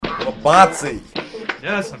nigga Botsy.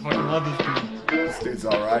 Yes, I fucking love this dude. This dude's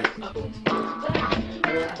alright.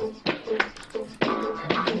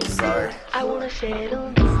 Sorry. I wanna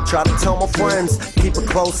settle. Try to tell my friends, keep it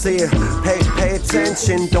close here. Pay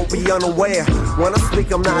attention, don't be unaware. When I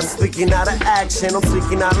speak, I'm not speaking out of action. I'm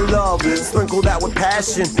speaking out of love, sprinkle that with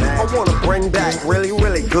passion. I wanna bring back really,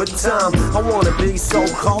 really good time. I wanna be so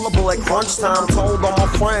callable at crunch time. Told all my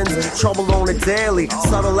friends, trouble on the daily.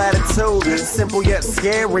 Subtle attitude, simple yet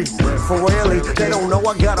scary. For really, they don't know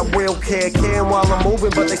I got a real care. Caring while I'm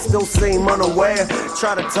moving, but they still seem unaware.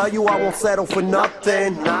 Try to tell you I won't settle for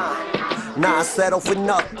nothing. Nah, I settle for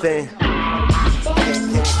nothing.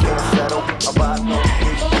 Can't settle about no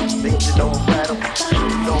peace. Things you don't rattle,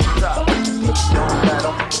 don't stop, don't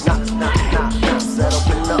rattle. Nah, settle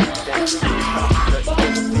for nothing.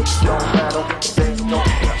 Don't rattle, things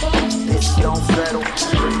don't settle.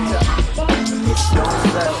 This don't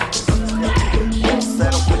settle. Won't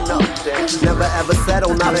settle for nothing. Never ever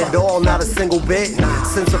settle, not at all, not a single bit.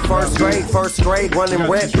 Since the first grade, running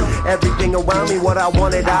rip. Everything around me, what I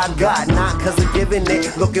wanted, I got. Not cause of giving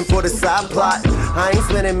it, looking for the side plot. I ain't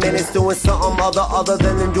spending minutes doing something other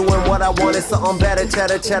than doing what I wanted. Something better,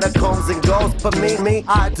 cheddar comes and goes. But me,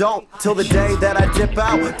 I don't. Till the day that I dip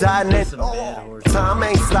out, dying in. Time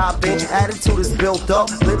ain't stopping, attitude is built up.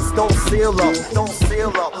 Lips don't seal up.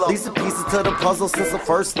 These are pieces to the puzzle since the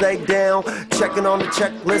first day down. Checking on the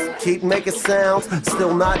checklist, keep making sounds.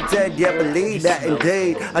 Still not dead yet, believe that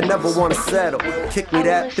indeed. I never wanna settle, kick me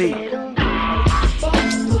that beat. Okay,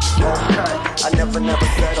 I never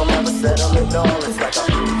settle at all. It's like a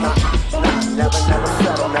never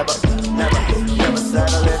settle, never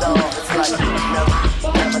settle at all. It's like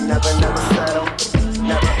never settle, never settle.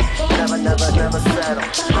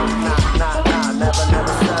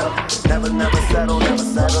 Never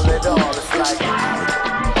settle at all. It's like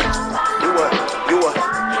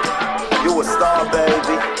you a star,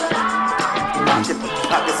 baby. I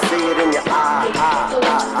can see it in your eye.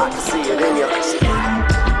 I can see it in your.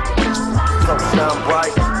 So shine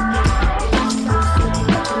bright.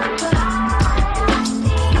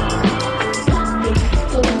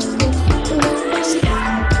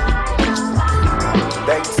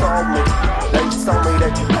 They told me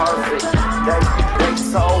that you're perfect. They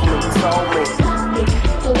told me.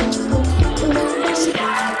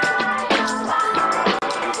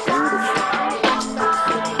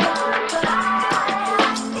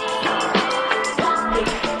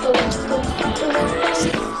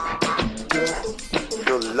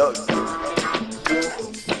 Good luck.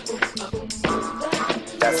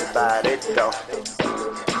 That's about it though.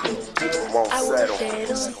 Won't settle.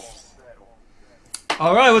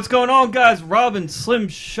 All right, what's going on, guys? Rob and Slim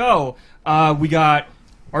Show. We got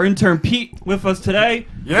our intern Pete with us today.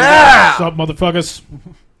 Yeah! What's up, motherfuckers?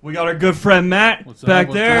 We got our good friend Matt back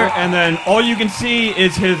there, and then all you can see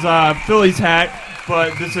is his Phillies hat.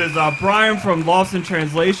 But this is Brian from Lost in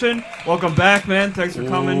Translation. Welcome back, man. Thanks for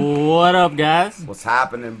coming. What up, guys? What's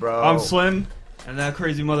happening, bro? I'm Slim, and that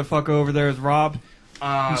crazy motherfucker over there is Rob.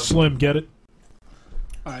 Slim, get it?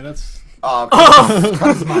 Alright, that's...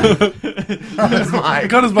 cut his mic.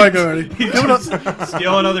 Cut his mic already. He's just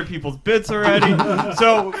stealing other people's bits already.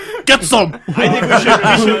 So Get some! I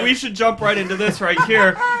think we should jump right into this right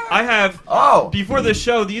here. I have before this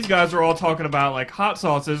show, these guys are all talking about like hot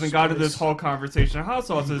sauces and got into this whole conversation of hot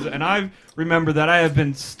sauces, and I remember that I have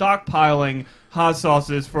been stockpiling hot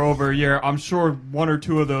sauces for over a year. I'm sure one or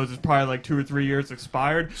two of those is probably like 2 or 3 years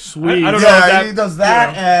expired. Sweet. I don't know if that, he does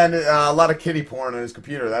that and a lot of kitty porn on his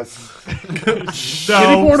computer. That's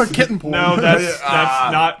Kitty porn or kitten porn? No, that's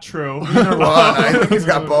not true. I think he's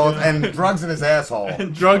got both, and drugs in his asshole.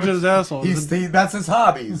 Drugs in his asshole. That's his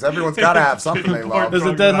hobbies. Everyone's got to have something they love. There's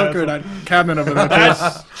a dead hooker in that cabinet over there.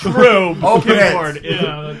 That's true. Open it. Keyboard.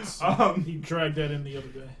 Yeah, that's, he dragged that in the other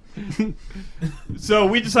day. So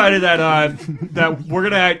we decided that that we're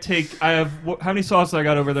gonna take. I have how many sauces I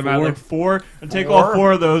got over there, Matt? Like 4. And take all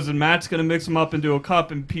 4 of those, and Matt's gonna mix them up into a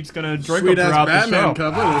cup, and Pete's gonna drink them throughout the show.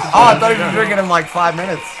 Cup. I thought he was drinking in like 5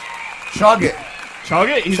 minutes. Chug it. Chug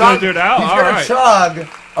it. He's gonna do it out. He's All gonna right. chug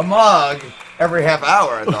a mug every half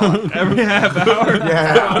hour. I thought. Every half hour.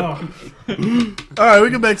 Yeah. All right, we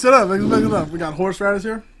can mix it up. We got horseradish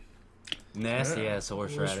here. Nasty ass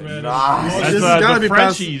horseradish. Nice. That's This has gotta the be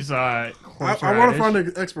past- Frenchies. I want to find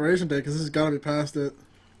the expiration date because this has got to be past it.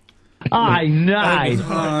 Aye, nice. No.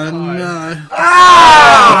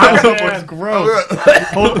 That was gross.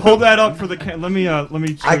 hold that up for the can. Let me I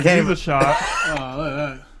can't give a shot. Oh, look at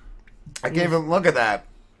that. I can't even look at that.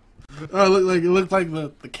 Oh, it looked like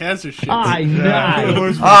the cancer shit.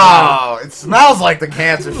 Nice. Oh, it smells like the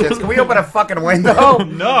cancer shit. Can we open a fucking window?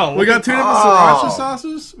 No. We got two different sriracha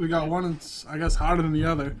sauces. We got one that's, I guess, hotter than the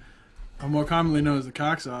other. More commonly known as the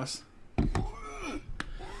cock sauce.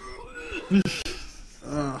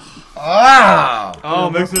 Oh,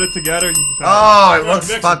 mixing it together. It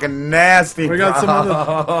looks fucking nasty. We got some other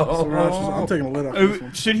sriracha. I'm taking a lid off this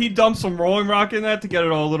one. Should he dump some Rolling Rock in that to get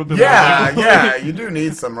it all a little bit Yeah, you do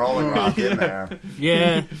need some Rolling Rock in there.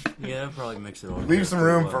 Yeah, probably mix it all. Leave some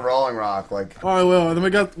room for Rolling Rock, like. Oh, I will. And then we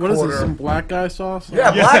got, what is Quarter. this, some black guy sauce?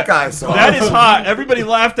 Yeah, black guy sauce. That is hot. Everybody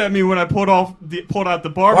laughed at me when I pulled out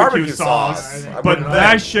the barbecue sauce. But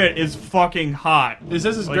that shit is fucking hot. This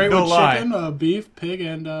is Like, great no with lie. chicken, beef, pig,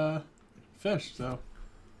 and fish. So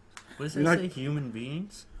What does it say? Human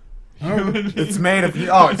beings? It's made of.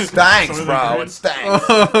 Oh, it stanks, bro. It stanks.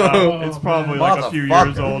 It's probably like a few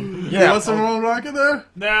years old. you want some Rolling Rock in there?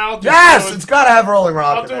 Now, Yes, it's gotta have Rolling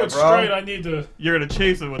Rock I'll in do there, it bro. straight. I need to. You're gonna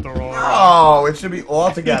chase it with the Rolling Rock. Oh, it should be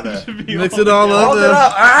all together. Mix it all up Hold it there. up.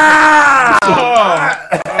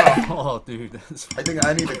 Oh, dude, that's I think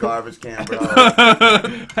I need a garbage can, bro.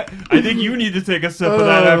 I think you need to take a sip of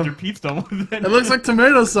that after Pete's done with it. It looks like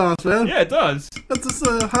tomato sauce, man. Yeah, it does. That's just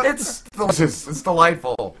hot. It's delicious. It's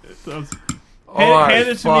delightful. It does. Oh, Hand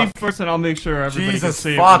it to me fuck. first, and I'll make sure everybody can Jesus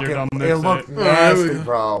see it when you're fucking. done It mixing looked it. nasty,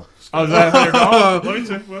 bro. Oh, is that how you're going? Let me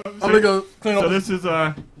see. I'm gonna go clean So up.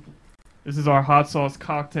 this is our hot sauce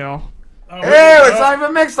cocktail. Oh, Ew, it's not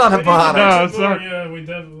even mixed on the bottom. No, it's not. Yeah, we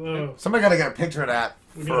definitely. Somebody gotta get a picture of that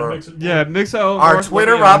We gotta for mix it. Yeah, mix it over. our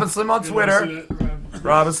Twitter, Yeah. Robin Slim on You wanna see Twitter, that?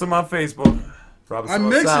 Robin Slim on Facebook, Robin I Slim on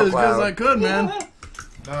mixed it as good as SoundCloud. I could, man.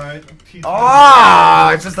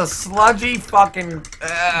 Oh, it's just a sludgy fucking.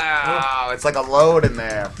 Oh, it's like a load in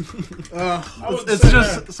there. It's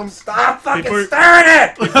just some. Stop fucking Before- stirring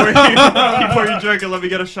it! Before you drink it, let me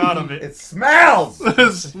get a shot of it. It smells.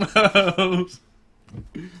 It smells.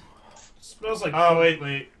 Smells like. Oh,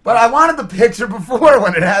 wait. But I wanted the picture before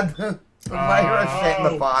when it had the layer of shit in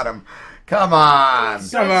the bottom. Come on.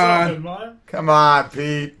 Come on. Mine? Come on,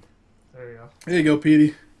 Pete. There you go. There you go,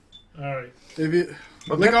 Petey. All right. If you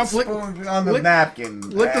Lick lick the off, lick, spoon on the lick- napkin.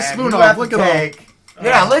 lick the and spoon you off, have to lick it off. take-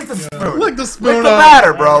 Yeah, lick the spoon. lick the spoon Lick the off.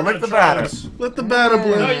 batter, bro. I'm Lick the gonna try batter. this. Let the batter No,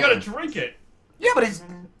 blend. you gotta drink it. Yeah, but he's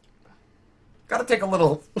gotta take a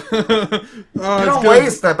little. Oh, You it's don't good.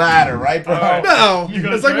 waste the batter, right, bro? No, You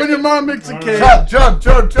gotta it's like when drink your mom makes a cake. Chug.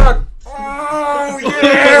 Oh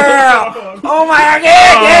yeah! Oh my God!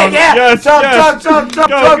 Yeah! yes, Chug.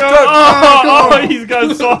 Oh, he's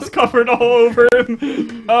got sauce covered all over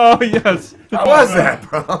him. Oh, yes. How was that,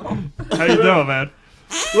 bro? How you doing, man?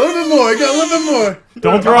 A little bit more. You got a little bit more.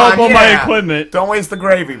 Don't throw Come up on, on my yeah. equipment. Don't waste the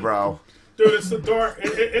gravy, bro. Dude, it's the dark.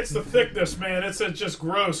 It's the thickness, man. It's just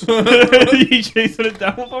gross. He's chasing it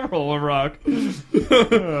down with a Rolling Rock. Finish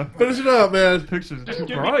it up, man. Pictures too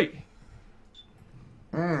bright.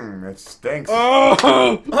 It stinks.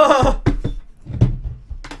 Oh,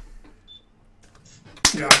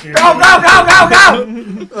 Go!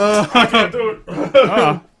 I can't do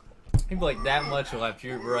it. You'd be like that much left.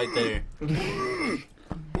 You're right there.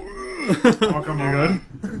 Oh, come on.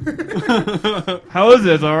 Good. How is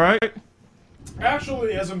this? All right.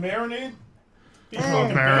 Actually, as a marinade,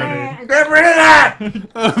 Marinade. Get rid of that!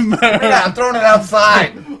 Yeah, I'm throwing it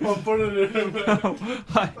outside. I'll put it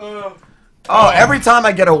in. Oh, every time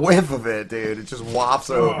I get a whiff of it, dude, it just wafts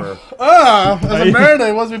over. as a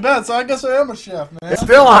marinade wasn't bad, so I guess I am a chef, man. It's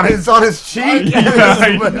still on his cheek.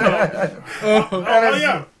 I know. Oh,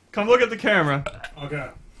 yeah. Come look at the camera. Okay.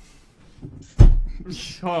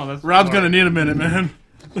 Hold on. That's Rob's gonna need a minute, man.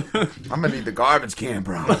 I'm gonna need the garbage can,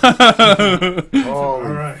 bro. Holy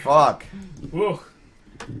right. fuck. Whoa.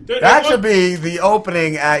 That should be the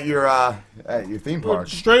opening at your theme park.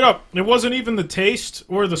 Straight up, it wasn't even the taste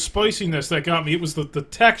or the spiciness that got me. It was the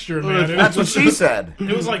texture, man. It That's what was, she said.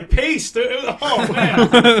 It was like paste. Oh,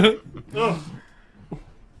 man. Ugh.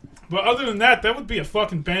 But other than that, that would be a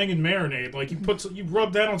fucking banging marinade. Like, you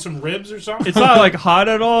rub that on some ribs or something. It's not like hot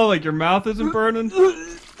at all. Like your mouth isn't burning.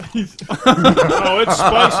 Oh, it's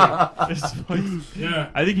spicy. It's spicy. Yeah.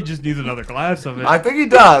 I think he just needs another glass of it. I think he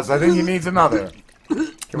does. I think he needs another.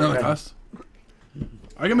 Another glass.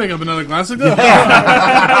 I can make up another glass of that.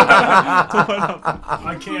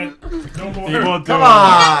 I can't. No more. He won't do Come it.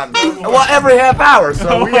 on. Well, every half hour,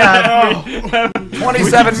 so we have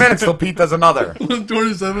 27 minutes till Pete does another.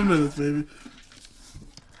 27 minutes, baby.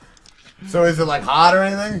 So is it like hot or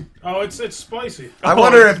anything? Oh, it's spicy. I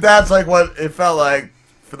wonder if that's like what it felt like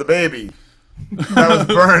for the baby. That was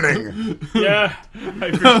burning. Yeah.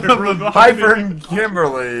 Piper and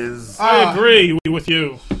Kimberly's. I agree with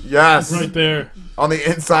you. Yes. Right there. On the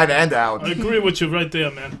inside and out. I agree with you right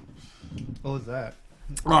there, man. What was that?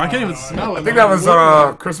 Oh, I can't even smell it. I think that was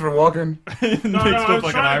Christopher Walken. No, I was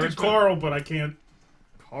like trying to do Carl, but I can't.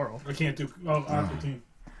 Carl? I can't do Aqua Teen.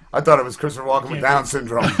 I thought it was Christopher Walken with Down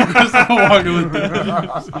syndrome. Christopher Walken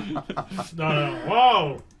with No.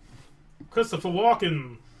 Whoa. Christopher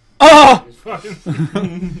Walken. Oh!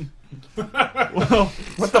 Well,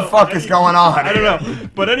 what the fuck is going on? I don't know.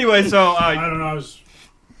 But anyway, so I don't know. I was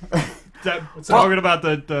talking about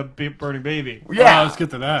the burning baby. Yeah, let's get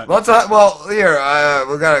to that. Let's here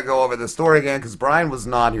we gotta go over the story again because Brian was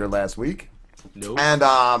not here last week. Nope. And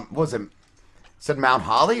what was it? Said Mount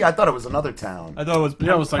Holly? I thought it was another town. I thought it was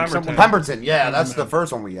it was like Pemberton. Pemberton. Yeah, that's the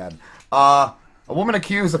first one we had. A woman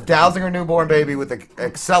accused of dousing her newborn baby with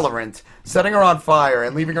accelerant, setting her on fire,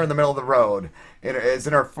 and leaving her in the middle of the road. It is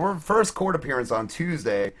in her first court appearance on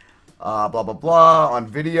Tuesday. Blah, blah, blah. On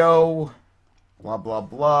video. Blah, blah,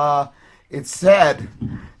 blah. It said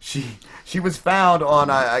she was found on,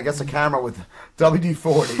 I guess, a camera with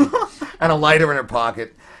WD-40 and a lighter in her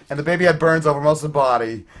pocket. And the baby had burns over most of the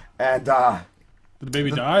body. And, Did the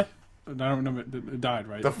baby die? I don't remember. It died,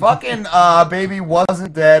 right? the fucking baby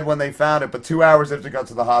wasn't dead when they found it, but 2 hours after it got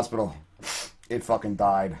to the hospital, it fucking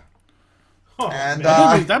died. Oh, And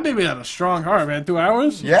that baby had a strong heart, man. 2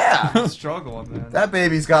 hours? yeah, Struggle, man. that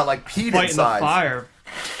baby's got like Pete Fighting the inside. fire.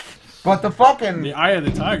 But the fucking The eye of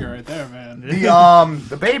the tiger right there, man.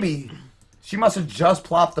 the baby, she must have just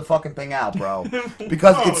plopped the fucking thing out, bro,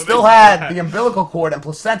 because it still had the umbilical cord and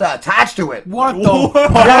placenta attached to it. What the Oh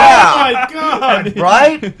Yeah, my god!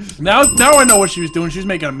 right. Now I know what she was doing. She was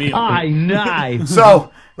making a meal. Nice.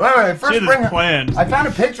 So wait, She first had bring it her. planned. I found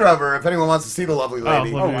a picture of her if anyone wants to see the lovely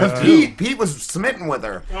lady. Oh, Because yeah. Pete was smitten with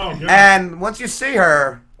her. Oh, God. And once you see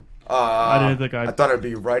her, I didn't think I thought it'd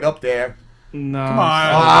be right up there. No. Come on.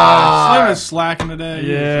 Ah. Slim is slacking today.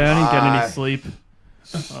 Yeah, I didn't get any sleep.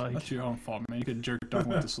 That's your own fault, man. You could jerk off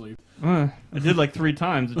with the sleep. I did like 3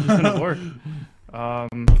 times. It just didn't work.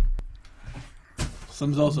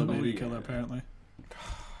 Slim's also a baby killer, apparently.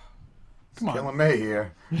 Come on. Killing me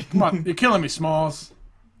here. Come on. You're killing me, Smalls.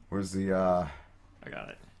 Where's the I got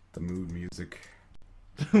it. the mood music?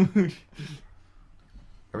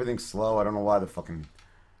 Everything's slow. I don't know why the fucking.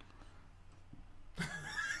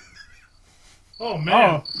 Oh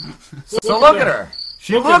man! So look at her.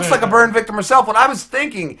 She Look at looks her. like a burn victim herself. What I was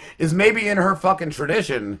thinking is maybe in her fucking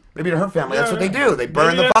tradition, maybe in her family, that's what they do. They burn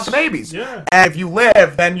Maybe the that's- fucking babies. yeah. And if you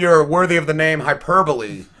live, then you're worthy of the name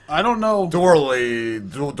hyperbole. I don't know. Doily,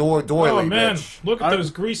 Oh man! bitch. Look at those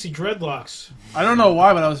greasy dreadlocks. I don't know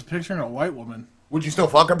why, but I was picturing a white woman. Would you still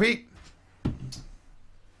fuck her, Pete?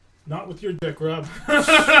 Not with your dick, Rob.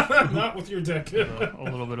 Not with your dick. A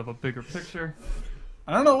little bit of a bigger picture.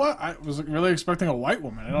 I don't know why. I was really expecting a white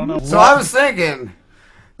woman. I don't know. So I was thinking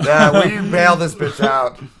that we bail this bitch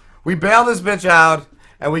out. We bail this bitch out,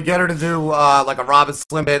 and we get her to do like a Robin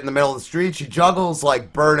Slim bit in the middle of the street. She juggles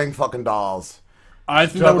like burning fucking dolls. I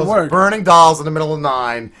think that would Juggles work. burning dolls in the middle of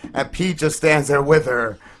 9, and Pete just stands there with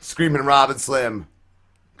her, screaming, "Robin Slim,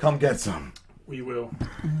 come get some. We will.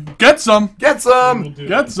 Get some. Get We'll some!" do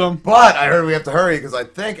Get some. But I heard we have to hurry because I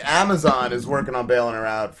think Amazon is working on bailing her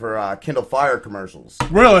out for Kindle Fire commercials.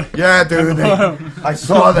 Really? Yeah, dude. I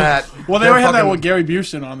saw that. Well, they They're already had that fucking- with Gary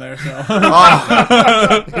Busey on there, so.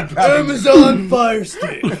 Amazon Fire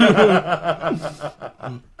Stick.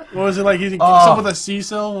 What was it like? He keeps up with a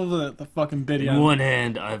Cecil? What was the fucking bid he had? One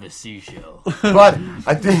hand, I have a seashell. But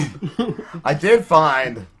I did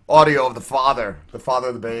find audio of the father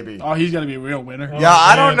of the baby. Oh, he's got to be a real winner. Yeah,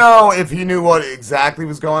 I man. don't know if he knew what exactly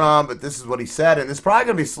was going on, but this is what he said, and it's probably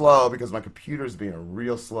gonna be slow because my computer's being a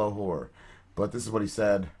real slow whore. But this is what he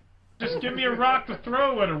said. Just give me a rock to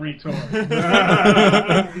throw at a retard.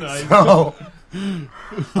 So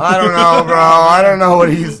I don't know, bro. I don't know what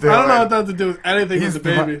he's doing. I don't know what that has to do with anything He's with the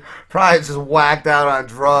baby. probably just whacked out on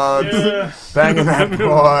drugs, Yeah. banging that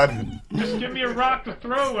broad. Just give me a rock to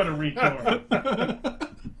throw at a retard.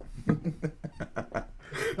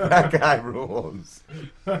 That guy rules.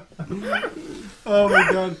 Oh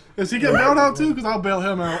my god. Is he getting bailed out too? Because I'll bail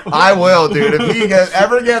him out. I will, dude. If he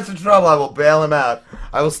ever gets in trouble, I will bail him out.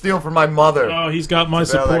 I will steal from my mother. Oh, he's got my bail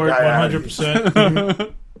that support guy out.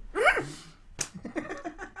 100%.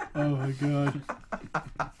 Oh my god.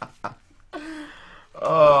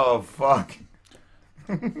 Oh, fuck.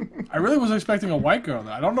 I really was expecting a white girl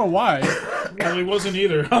though. I don't know why. Well, he wasn't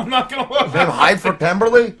either. I'm not gonna Name lie. hype for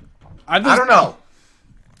Pemberley? I I don't know.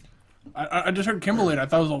 I just heard Kimberly and I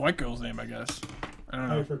thought it was a white girl's name, I guess. I don't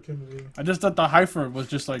know. For Kimberly. I just thought the hyphen was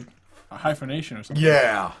just like a hyphenation or something.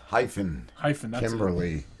 Yeah, hyphen. Hyphen, that's it.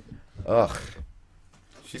 Kimberly. Ugh.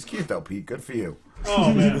 She's cute though, Pete. Good for you.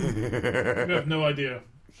 Oh man, you have no idea.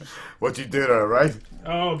 What you did to her, right?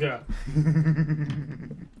 Oh god.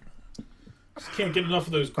 Just can't get enough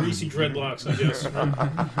of those greasy dreadlocks, I guess.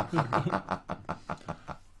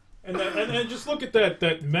 and just look at that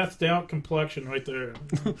methed out complexion right there.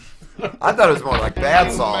 I thought it was more like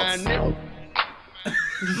bath salts.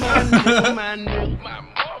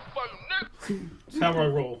 That's how I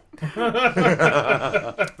roll.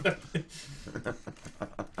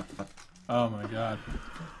 Oh my god.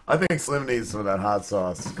 I think Slim needs some of that hot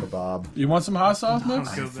sauce kebab. You want some hot sauce, Mix?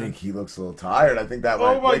 I think he looks a little tired. I think that Oh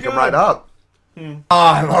might my wake him God. right up. Oh,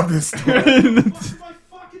 I love this story. Where's my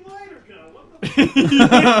fucking lighter go? What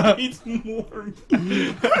the It's warm.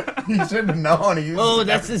 You should have known. He uses Oh,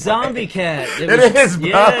 that's the zombie cat. It is, bro.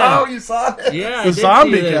 Yeah. You saw it? Yeah, I The did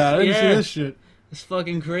zombie see this. cat. I didn't see Yeah. this shit. It's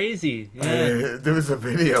fucking crazy. Yeah. There was a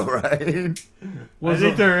video, right? I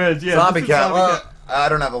think there is. Yeah, Zombie this is cat. Zombie Well, I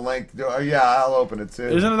don't have a link. Yeah, I'll open it too.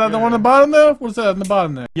 Isn't that the one on the bottom there? What's that on the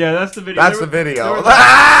bottom there? Yeah, that's the video. That's There the was- video. there was-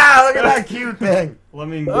 Ah, look at that cute thing. Let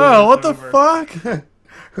me. move Oh, what this the over. fuck?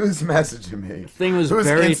 Who's messaging me? Thing was Who's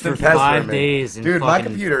buried instant for pestering 5 me? days. And Dude, my fucking,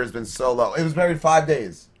 computer has been so low. It was buried 5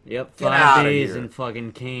 days. Yep, Get 5 outta days here. and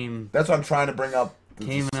fucking came That's what I'm trying to bring up. The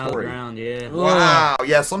out of the story. ground. Yeah. Wow.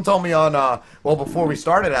 Yeah, someone told me on, well, before we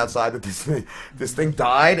started outside that this thing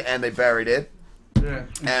died and they buried it. Yeah.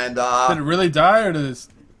 And, Did it really die or did it...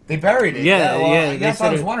 they buried it. Yeah, well, yeah, I they guess I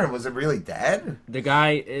said was it- wondering, was it really dead? The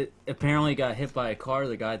guy apparently got hit by a car.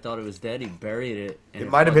 The guy thought it was dead. He buried it. And It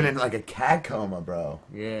might have been fucking- in like a cat coma, bro.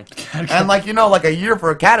 Yeah. And like, you know, like a year for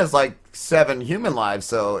a cat is like 7 human lives,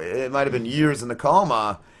 so it might have been years in the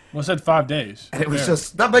coma. Well, it said 5 days. And it was There.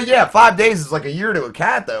 just, no, but yeah, 5 days is like a year to a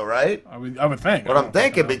cat, though, right? I would think. What I'm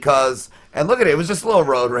thinking, because, and look at it was just a little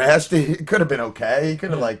road rash. It could have been okay. He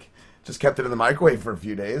could have like just kept it in the microwave for a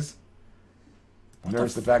few days.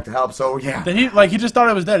 Nursed it back to health. So yeah, Did he just thought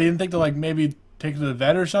it was dead. He didn't think to like maybe take it to the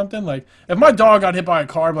vet or something. Like if my dog got hit by a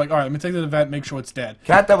car, I'd be like, all right, let me take it to the vet, make sure it's dead.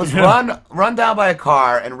 cat that was run down by a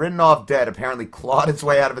car and ridden off dead apparently clawed its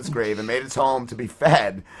way out of its grave and made its way home to be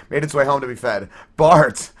fed.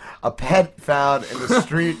 Bart, a pet found in the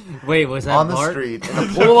street Wait, was that on the Bart? street in a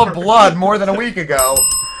pool of blood more than a week ago,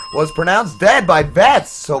 was pronounced dead by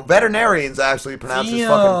vets. So veterinarians actually pronounced this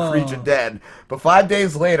fucking creature dead. But 5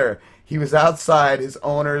 days later, he was outside his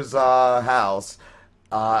owner's house,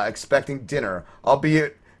 expecting dinner,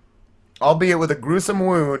 albeit with a gruesome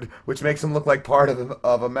wound, which makes him look like part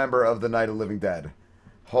of a member of the Night of the Living Dead.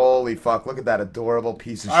 Holy fuck, look at that adorable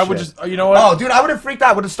piece of shit. I would just, you know what? Oh, dude, I would have freaked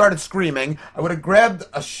out. I would have started screaming. I would have grabbed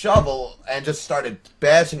a shovel and just started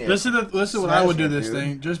bashing it. Listen what I would do Smashing it, this dude.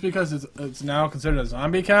 thing. Just because it's now considered a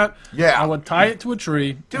zombie cat, Yeah. I would tie it to a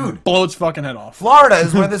tree, Dude. and blow its fucking head off. Florida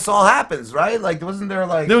is where this all happens, right? Like, wasn't there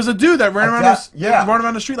like... There was a dude that ran A around, cat- yeah. running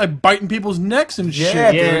around the street like biting people's necks and yeah,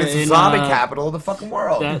 shit. dude, Yeah, it's the in, zombie capital of the fucking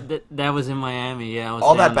world. That was in Miami. Yeah, I was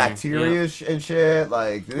all that down there. bacteria Yeah. and shit,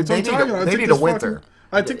 like, That's they what I'm talking about. I need took a this winter. fucking-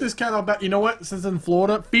 I took this cat out back. You know what? Since it's in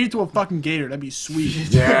Florida, feed it to a fucking gator. That'd be sweet.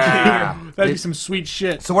 Yeah. That'd be some sweet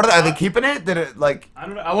shit. So what are they keeping it? Did it, like... I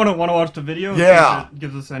don't know. I want to watch the video. Yeah. If it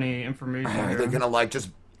gives us any information. Are here. they gonna, like, just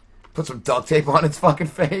put some duct tape on its fucking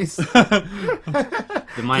face? The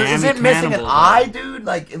Miami Is it missing an cannibal, eye, dude?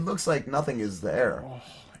 Like, it looks like nothing is there.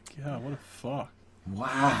 Yeah, what a fuck.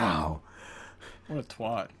 Wow. What a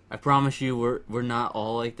twat. I promise you, we're not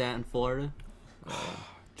all like that in Florida.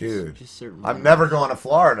 Dude, Just certain. I'm never going to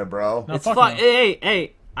Florida, bro. No, It's fuck fun. no.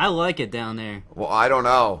 Hey, I like it down there. Well, I don't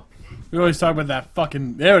know. We always talk about that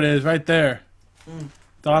fucking. There it is, right there.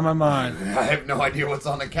 It's on my mind. I have no idea what's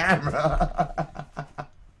on the camera.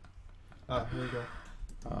 Here we go.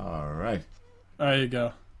 All right. There you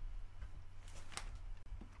go.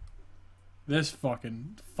 This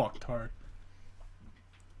fucking fucktard.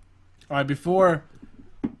 All right, before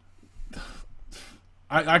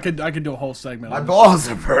I could do a whole segment. My on this. balls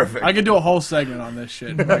are perfect. I could do a whole segment on this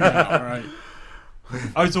shit right now. All right.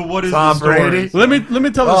 All right, so what is Tom the story? Brady? Let me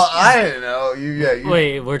tell Well, this. I didn't know. You.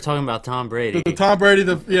 Wait, we're talking about Tom Brady. The Tom Brady. He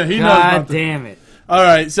knows God about the. damn it! All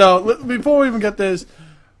right, so before we even get this,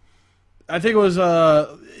 I think it was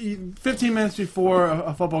 15 minutes before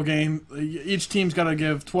a football game. Each team's got to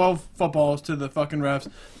give 12 footballs to the fucking refs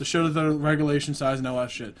to show the regulation size and all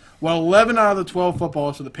that shit. Well, 11 out of the 12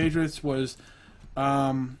 footballs for the Patriots was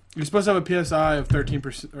you're supposed to have a PSI of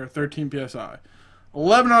 13% or 13 PSI.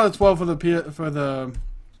 11 out of the 12 for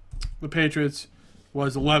the Patriots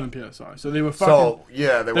was 11 psi. So they were fucking. So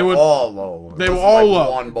yeah, they were all low. They were all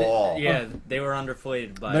low. One ball. Yeah, they were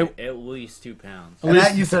underflated by at least 2 pounds. And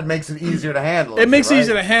that you said makes it easier to handle. It makes it right?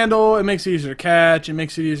 easier to handle. It makes it easier to catch. It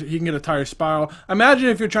makes it easier. He can get a tire spiral. Imagine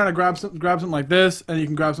if you're trying to grab something like this, and you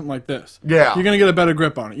can grab something like this. Yeah, you're gonna get a better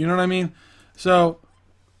grip on it. You know what I mean? So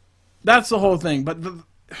that's the whole thing. But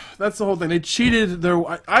that's the whole thing. They cheated.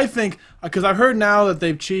 I think because I've heard now that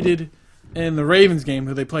they've cheated in the Ravens game,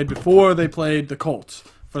 who they played before they played the Colts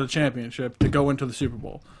for the championship to go into the Super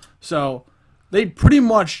Bowl. So they pretty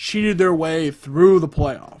much cheated their way through the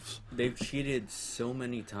playoffs. They've cheated so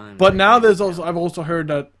many times. But now I've also heard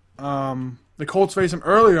that the Colts faced them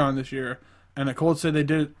earlier on this year, and the Colts said they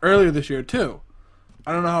did it earlier this year too.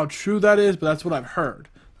 I don't know how true that is, but that's what I've heard.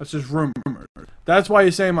 That's just rumor. That's why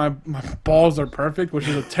you say my balls are perfect, which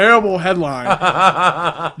is a terrible headline.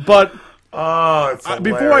 But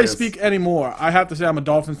before I speak anymore, I have to say I'm a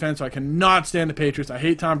Dolphins fan, so I cannot stand the Patriots. I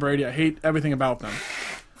hate Tom Brady. I hate everything about them.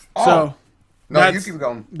 So you keep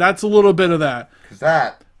going. That's a little bit of that.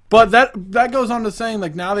 But that goes on to saying,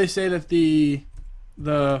 like, now they say that the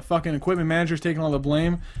fucking equipment manager's taking all the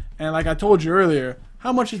blame, and like I told you earlier,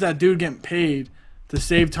 how much is that dude getting paid to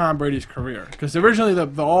save Tom Brady's career? Because originally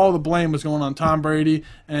all the blame was going on Tom Brady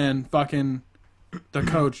and fucking the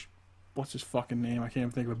coach. What's his fucking name? I can't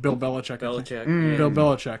even think of it. Bill Belichick. Bill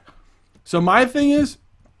Belichick. So my thing is,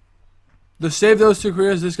 to save those 2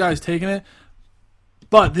 careers, this guy's taking it.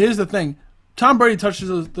 But here's the thing: Tom Brady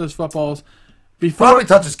touches those footballs before. Probably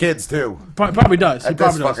touches kids too. Probably does. At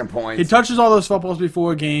this fucking point, he touches all those footballs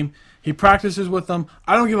before a game. He practices with them.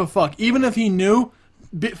 I don't give a fuck. Even if he knew,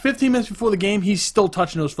 15 minutes before the game, he's still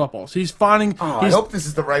touching those footballs. He's finding. I hope this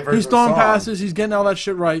is the right version. He's throwing passes. He's getting all that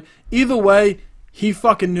shit right. Either way, he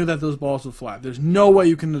fucking knew that those balls were flat. There's no way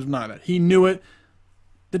you can deny that. He knew it.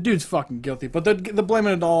 The dude's fucking guilty. But they're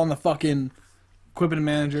blaming it all on the fucking equipment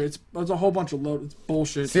manager. It's a whole bunch of load. It's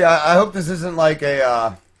bullshit. See, I hope this isn't like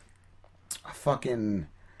a fucking.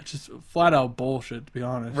 It's just flat out bullshit, to be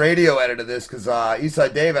honest. Radio edited this because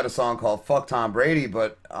Eastside Dave had a song called "Fuck Tom Brady,"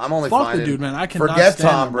 but I'm only Fuck finding the dude, man. I cannot Forget stand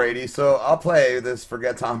Tom him. Brady, so I'll play this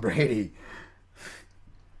 "Forget Tom Brady."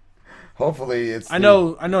 Hopefully, it's. I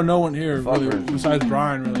know no one here really, besides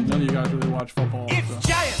Brian. Really, none of you guys really watch football. It's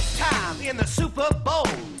Giants time in the Super Bowl.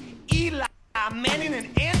 Eli Manning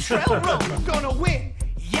and Antrell Rowe gonna win,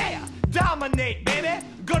 yeah, dominate, baby.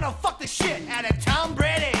 Gonna fuck the shit out of Tom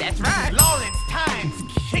Brady. That's right. Lawrence Times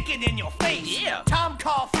kicking in your face. Yeah. Tom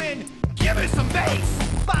Coughlin, give me some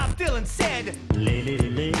bass. Bob Dylan said,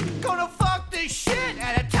 gonna fuck the shit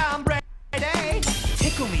out of Tom Brady.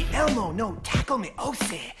 Tickle me Elmo, no tackle me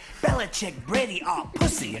Osi. Belichick, Brady, all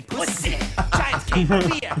pussy and pussy. Giants came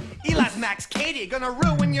from here. Eli's Max Katie gonna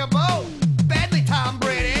ruin your boat. Badly, Tom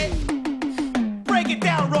Brady. Break it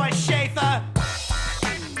down, Roy Schaefer.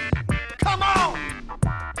 Come on.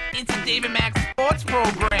 It's a David Max Sports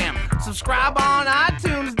program. Subscribe on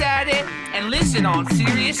iTunes, Daddy, and listen on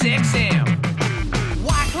Sirius XM.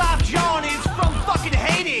 Wyclef Jean is from fucking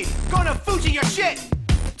Haiti. Gonna Fuji your shit,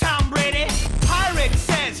 Tom Brady. Pirate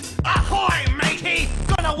says, ahoy, matey.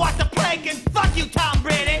 Gonna walk the plank and fuck you, Tom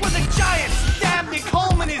Brady. With the Giants, stab Nick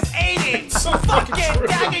Coleman is 80. So fucking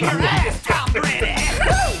dagging your ass, Tom Brady.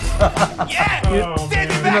 Yeah.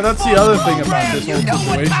 That's the other thing about this whole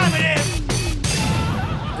situation.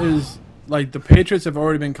 Is like the Patriots have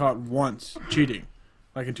already been caught once cheating.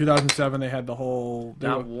 Like in 2007, they had the whole.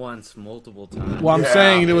 Not once, multiple times. Well, I'm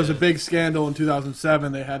saying there was a big scandal in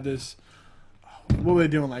 2007. They had this. What were they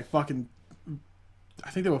doing? Like fucking. I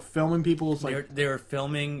think they were filming people's like. They were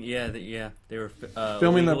filming. Yeah, they were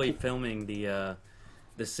filming the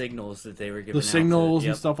signals that they were giving. The signals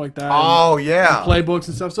and stuff like that. Oh yeah. Playbooks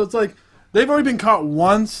and stuff. So it's like. They've already been caught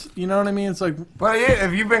once, you know what I mean? It's like... Well, yeah,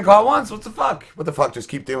 if you've been caught once, what the fuck? What the fuck? Just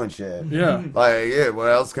keep doing shit. Yeah. Like, yeah, what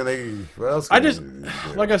else can they...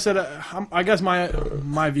 Like I said, I guess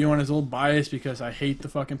my view on it is a little biased because I hate the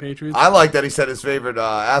fucking Patriots. I like that he said his favorite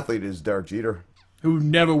athlete is Derek Jeter. Who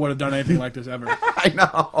never would have done anything like this ever. I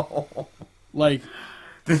know. Like...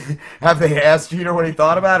 Have they asked Jeter what he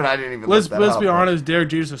thought about it? I didn't even Let's be honest, Derek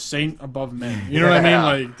Jeter's a saint above men. You know what I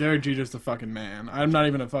mean? Like, Derek Jeter's the fucking man. I'm not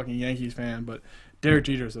even a fucking Yankees fan, but Derek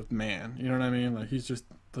Jeter's a man. You know what I mean? Like, he's just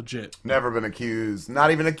legit. Never been accused.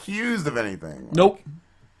 Not even accused of anything. Like, nope.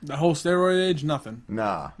 The whole steroid age, nothing.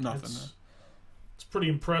 Nah. Nothing. It's pretty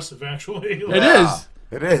impressive, actually. It is.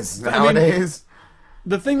 It is. Nowadays.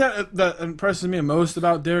 The thing that impresses me most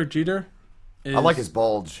about Derek Jeter is... I like his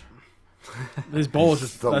bulge. His bulge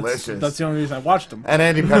is delicious. That's the only reason I watched him. And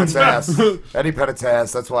Andy Pettit's ass. Eddie Pettit's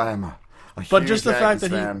ass. That's why I'm a huge But just the fact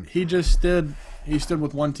that fan. he just did he stood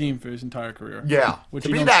with one team for his entire career. Yeah, which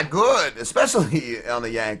to be that good, especially on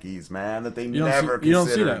the Yankees, man, that they never considered you don't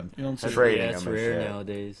see that. You don't see trading it's him. rare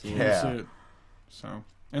nowadays. You don't see it. So,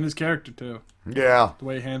 and his character too. Yeah, the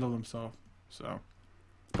way he handled himself. So,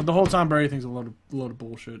 but the whole Tom Brady thing's a load of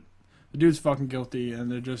bullshit. The dude's fucking guilty,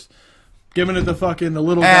 and they're just giving it the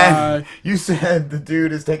little guy. You said the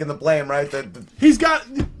dude is taking the blame, right? He's got.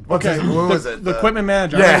 Okay, who was it? The equipment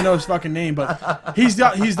manager. I don't even know his fucking name, but he's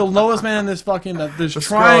the lowest man in this fucking this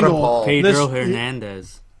triangle. Pedro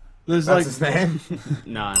Hernandez. That's his name?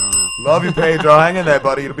 No, I don't know. Love you, Pedro. Hang in there,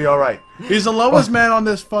 buddy. It'll be all right. He's the lowest man on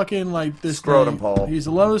this fucking this scrotum pole. He's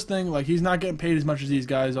the lowest thing. Like, he's not getting paid as much as these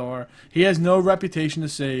guys are. He has no reputation to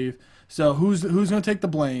save. So who's going to take the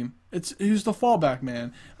blame? Who's the fallback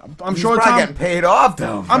man? I'm He's sure probably Tom getting paid off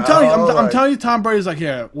though. I'm telling you, Tom Brady's like,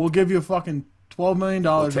 yeah, we'll give you a fucking $12 million.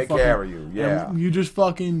 We'll take care of you. Yeah, you just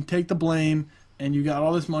fucking take the blame, and you got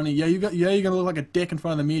all this money. Yeah, you're gonna look like a dick in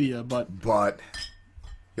front of the media, but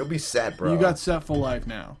you'll be set, bro. You got set for life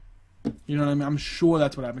now. You know what I mean? I'm sure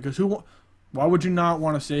that's what happened. Because why would you not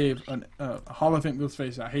want to save a Hall of Fame? Let's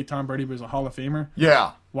face it, I hate Tom Brady, but he's a Hall of Famer.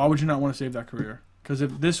 Yeah. Why would you not want to save that career? Because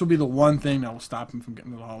if this will be the one thing that will stop him from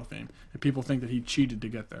getting to the Hall of Fame, if people think that he cheated to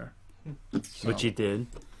get there, so. Which he did.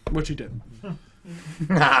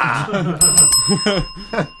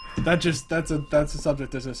 That's a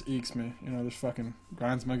subject that just eeks me. You know, this fucking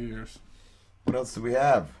grinds my gears. What else do we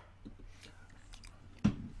have?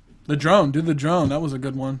 The drone. Do the drone. That was a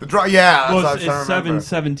good one. The drone. Yeah. Well, it's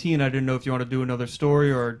 7:17. I didn't know if you want to do another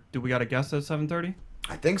story or do we got a guest at 7:30?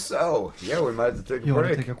 I think so. Yeah, we might have to take a break. You want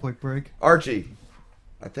to take a quick break? Archie.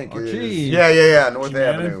 I think Archie. it is. Yeah. North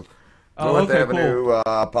Avenue. Oh, North okay, Avenue cool.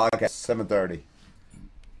 Podcast, 7:30.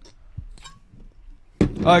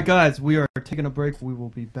 All right, guys, we are taking a break. We will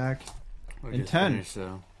be back in 10. Finished,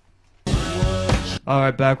 so. All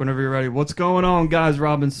right, back whenever you're ready. What's going on, guys?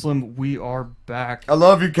 Robin Slim, we are back. I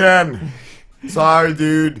love you, Ken. Sorry,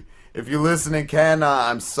 dude. If you're listening, Ken,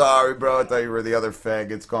 I'm sorry, bro. I thought you were the other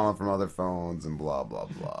faggots calling from other phones and blah, blah,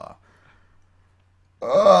 blah.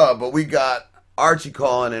 But we got Archie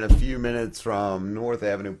calling in a few minutes from North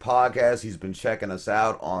Avenue Podcast. He's been checking us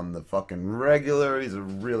out on the fucking regular. He's a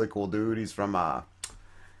really cool dude. He's from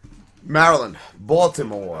Maryland,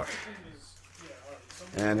 Baltimore.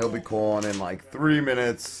 And he'll be calling in like 3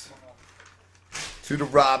 minutes to the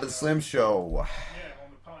Robin Slim Show.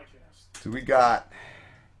 So we got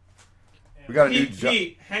a new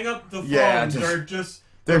Pete, hang up the phone. Yeah,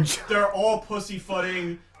 they're all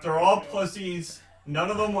pussyfooting. They're all pussies.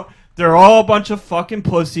 None of them. They're all a bunch of fucking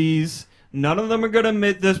pussies. None of them are gonna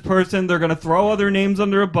admit this person. They're gonna throw other names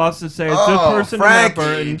under a bus and say it's this person. Frankie, and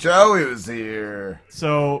that person. Joey was here.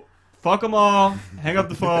 So fuck them all. Hang up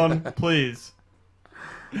the phone, please.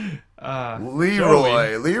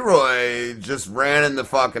 Leroy just ran in the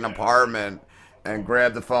fucking apartment and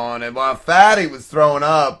grabbed the phone, and while Fatty was throwing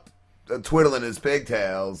up, twiddling his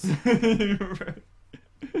pigtails.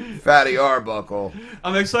 Fatty Arbuckle.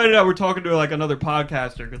 I'm excited that we're talking to like another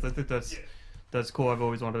podcaster because I think that's cool. I've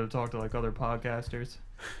always wanted to talk to like other podcasters.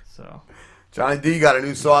 So Johnny D got a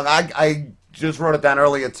new song. I just wrote it down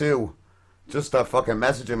earlier too. Just fucking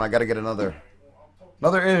message him. I got to get another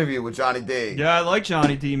interview with Johnny D. Yeah, I like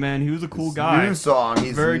Johnny D, man. He was a cool guy. New song.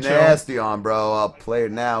 He's very nasty chill. on, bro. I'll play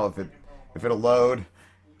it now if it'll load.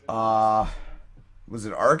 Was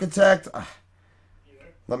it Architect?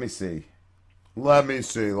 Let me see. What the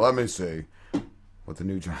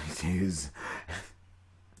new Johnny D is.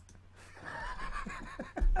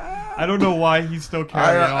 I don't know why he's still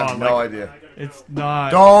carrying on. I have no idea. It's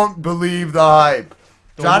not. Don't believe the hype.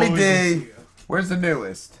 Johnny D, it. where's the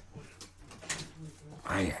newest?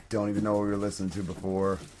 I don't even know what we were listening to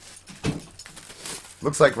before.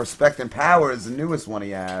 Looks like Respect and Power is the newest one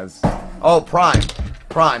he has. Oh, Prime.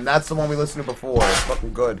 That's the one we listened to before. It's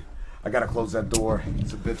fucking good. I gotta close that door.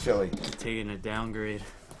 It's a bit chilly. Taking a downgrade.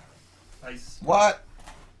 Nice. What?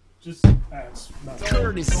 Just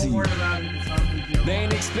courtesy. Don't worry about it. It's not a big deal. They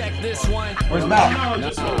ain't expect this one. Where's Matt? No,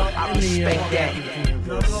 just I respect that.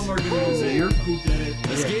 none of them are gonna say who did it.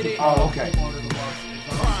 Let's get it. Oh, okay.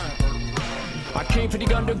 I came for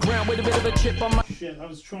the underground with a bit of a chip on my Shit, I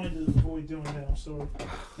was trying to avoid doing that, I'm sorry.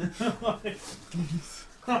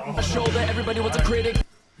 shoulder. Everybody was a critic.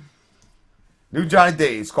 New Johnny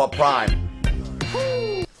D. It's called Prime. I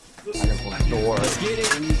gotta close the door. Let's get it.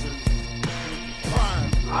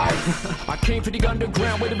 I came from the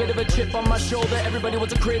underground with a bit of a chip on my shoulder. Everybody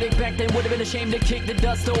was a critic back then, would have been ashamed to kick the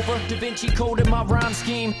dust over. Da Vinci coded my rhyme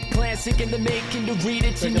scheme, classic in the making to read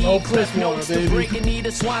it. You need cliff notes to break and need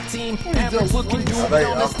a SWAT team. Average looking dude on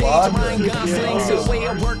the stage, Ryan Gosling. So the way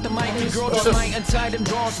I work the mic, and girl just might untie them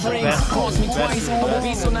drawstrings. Cost me twice, I wanna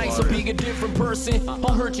be so nice, so being a different person.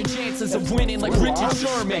 I'll hurt your chances of winning like Richard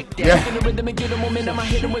Sherman. Yeah. In the rhythm and get a momentum, I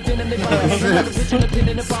hit them with venom. They buy me the picture, the pen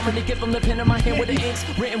and the bomb, and they give them the pen in my hand with the inks.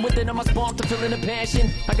 Written within on my spawn to fill in the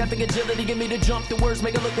passion. I got the agility, give me the jump. The words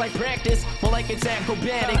make it look like practice. More like it's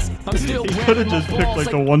acrobatics. I'm still You could have just picked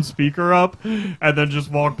like the one speaker up and then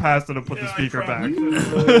just walked past it and put the speaker back.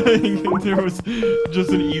 There was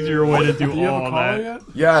just an easier way to do all that. Yet?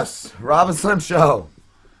 Yes, Rob and Slim Show.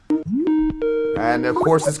 And of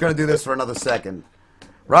course, it's going to do this for another second.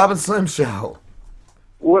 Rob and Slim Show.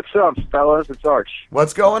 What's up, fellas? It's Arch.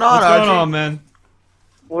 What's going on, What's Archie? going on, man?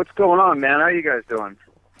 What's going on, man? How you guys doing?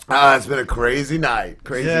 It's been a crazy night.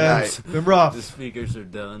 Crazy night. It's been rough. The speakers are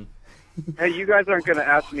done. Hey, you guys aren't going to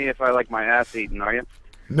ask me if I like my ass eaten, are you?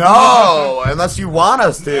 No, unless you want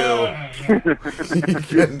us to.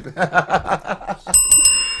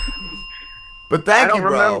 But thank you,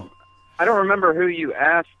 bro. I don't remember who you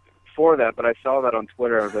asked for that, but I saw that on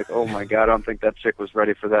Twitter. I was like, oh my god, I don't think that chick was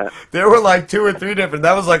ready for that. There were like 2 or 3 different.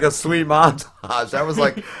 That was like a sweet montage. That was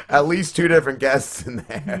like at least 2 different guests in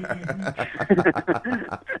there.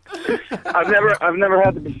 I've never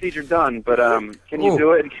had the procedure done, but can you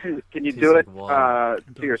do it? Can you do it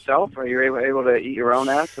to yourself? Are you able to eat your own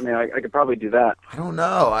ass? I mean, I could probably do that. I don't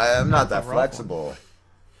know. I'm not that flexible.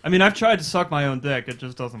 I mean, I've tried to suck my own dick. It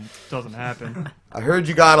just doesn't happen. I heard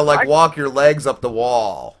you gotta like walk your legs up the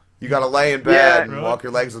wall. You gotta lay in bed and walk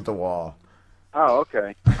your legs up the wall. Oh,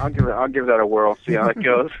 okay. I'll give that a whirl. See how it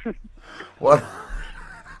goes. What?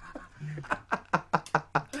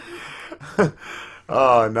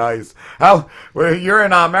 Oh, nice. Well, you're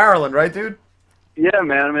in Maryland, right, dude? Yeah,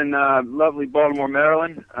 man. I'm in lovely Baltimore,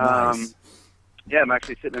 Maryland. Nice. Yeah, I'm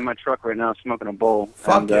actually sitting in my truck right now, smoking a bowl.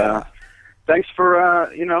 Fuck yeah. Thanks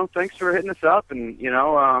for thanks for hitting us up and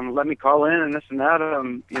let me call in and this and that.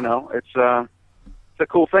 It's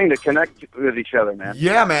a cool thing to connect with each other, man.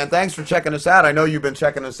 Yeah, man. Thanks for checking us out. I know you've been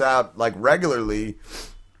checking us out like regularly,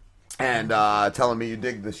 and telling me you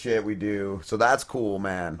dig the shit we do. So that's cool,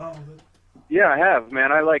 man. Yeah, I have,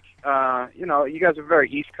 man. I like, you guys are very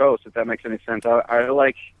East Coast, if that makes any sense. I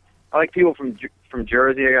like people from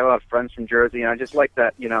Jersey. I got a lot of friends from Jersey, and I just like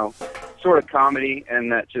that, sort of comedy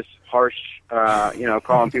and that just harsh,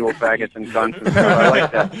 calling people faggots and cunts and stuff. I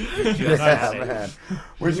like that. Yeah, man.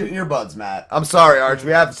 Where's your earbuds, Matt? I'm sorry, Arch.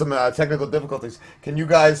 We have some technical difficulties. Can you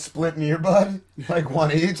guys split an earbud? Like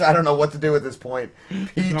one each? I don't know what to do at this point.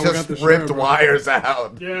 Pete just ripped wires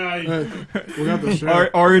out. Yeah. We got the show.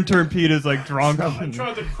 Our intern Pete is like drunk. I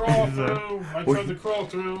tried to crawl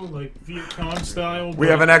through. Like Viet Cong style. We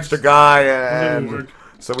have an extra guy, and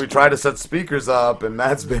so we try to set speakers up, and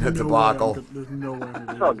that's been a debacle. There's no way.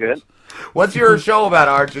 It's all good. What's your show about,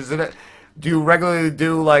 Arch? Do you regularly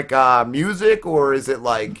do like music, or is it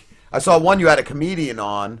like I saw one you had a comedian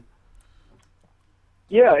on?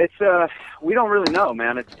 Yeah, it's we don't really know,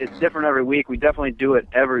 man. It's different every week. We definitely do it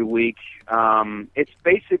every week. It's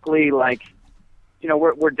basically like,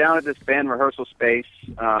 we're down at this band rehearsal space.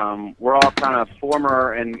 We're all kind of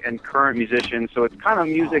former and current musicians, so it's kind of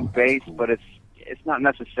music based, but it's not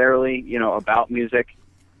necessarily about music.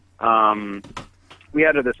 We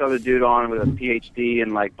had this other dude on with a PhD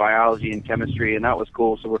in like biology and chemistry, and that was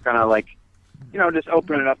cool. So we're kind of like, just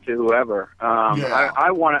opening it up to whoever.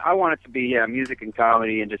 I want it to be music and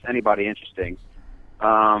comedy and just anybody interesting.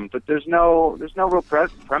 But there's no real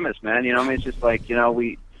premise, man. It's just like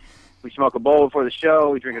we smoke a bowl before the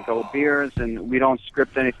show, we drink a couple beers, and we don't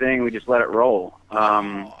script anything. We just let it roll.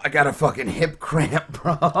 I got a fucking hip cramp,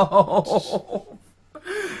 bro.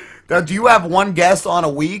 Now, do you have one guest on a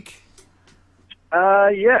week?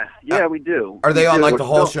 Yeah, we do. Are they on like the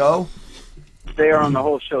whole show? They are on the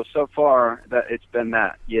whole show so far. That it's been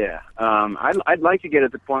that. Yeah. I'd like to get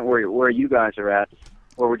at the point where you guys are at,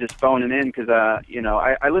 where we're just phoning in because I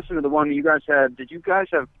listened to the one you guys had. Did you guys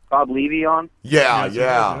have Bob Levy on? Yeah.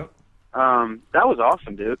 That was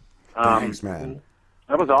awesome, dude. Thanks, man.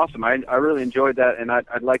 That was awesome. I really enjoyed that, and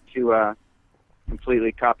I'd like to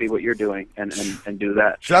completely copy what you're doing and do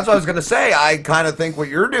that. So that's what I was gonna say. I kind of think what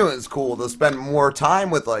you're doing is cool to spend more time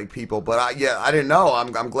with like people. But I didn't know.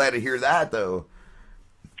 I'm glad to hear that though.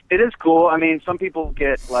 It is cool. I mean, some people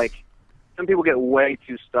get way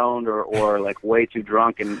too stoned or like way too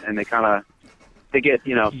drunk, and they get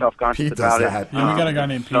self-conscious Pete about does it. that. Yeah, we got a guy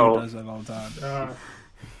named Pete who does that all the time.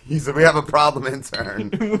 He said, we have a problem, intern.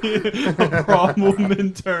 A problem,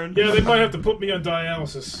 intern. Yeah, they might have to put me on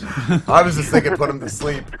dialysis. I was just thinking put him to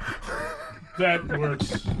sleep. That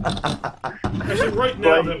works. Actually, right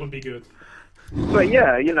now, that would be good. But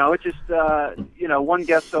yeah, it's just one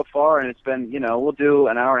guest so far, and it's been we'll do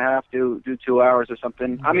an hour and a half, do 2 hours or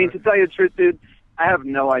something. I mean, to tell you the truth, dude, I have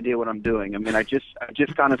no idea what I'm doing. I mean, I just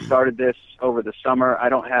kind of started this over the summer. I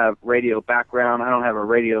don't have radio background. I don't have a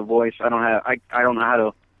radio voice. I don't know how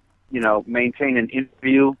to maintain an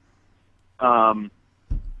interview. But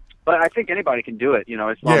I think anybody can do it.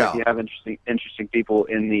 As long as you have interesting people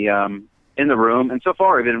in the room. And so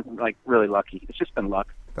far, we've been like really lucky. It's just been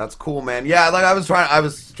luck. That's cool, man. Yeah, like I was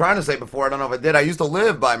trying to say before, I don't know if I did. I used to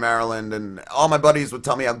live by Maryland, and all my buddies would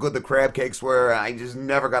tell me how good the crab cakes were, and I just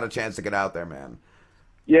never got a chance to get out there, man.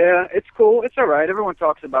 Yeah, it's cool. It's all right. Everyone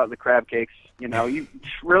talks about the crab cakes. You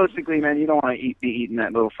realistically, man, you don't want to be eating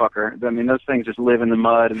that little fucker. I mean, those things just live in the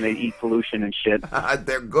mud, and they eat pollution and shit.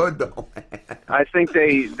 They're good, though, man. I think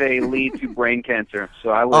they lead to brain cancer.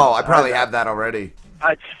 So I probably have that already.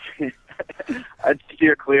 I'd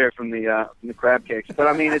steer clear from the crab cakes, but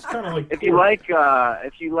I mean, it's kind of like if you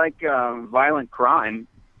like violent crime,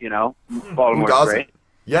 Baltimore's great.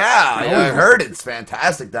 Yeah, I heard it's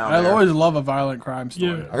fantastic down there. I always love a violent crime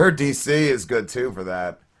story. Yeah. I heard DC is good too for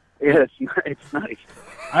that. Yeah, it's nice.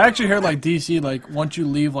 I actually heard like DC, like once you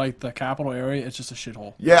leave like the capital area, it's just a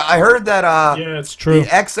shithole. Yeah, I heard that. Yeah, it's true. The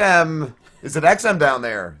XM is it XM down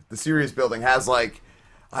there? The Sirius building has like.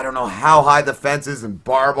 I don't know how high the fence is and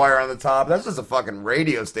barbed wire on the top. That's just a fucking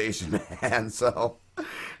radio station, man. So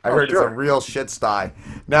I heard it's a real shit sty.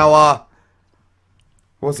 Now,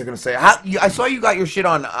 what was I going to say? I saw you got your shit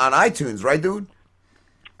on iTunes, right, dude?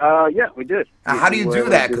 Yeah, we did. How do you do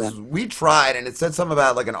that? Because we tried, and it said something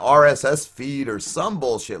about like an RSS feed or some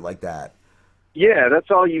bullshit like that. Yeah, that's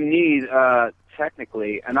all you need,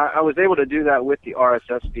 technically. And I was able to do that with the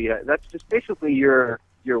RSS feed. That's just basically your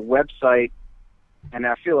website. And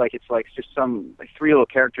I feel like it's like just some like 3 little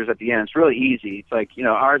characters at the end. It's really easy. It's like,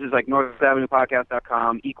 ours is like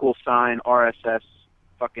northavenuepodcast.com =RSS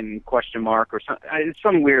fucking question mark or something. It's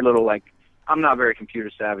some weird little like, I'm not very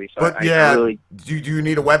computer savvy. So but I really... Do you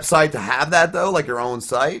need a website to have that though? Like your own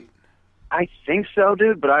site? I think so,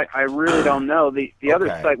 dude, but I really don't know. The other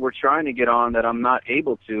site we're trying to get on that I'm not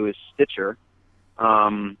able to is Stitcher.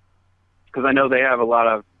 Because I know they have a lot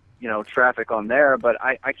of, traffic on there, but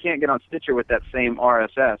I can't get on Stitcher with that same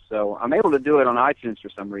RSS, so I'm able to do it on iTunes for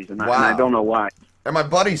some reason, and I don't know why. And my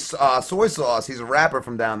buddy Soy Sauce, he's a rapper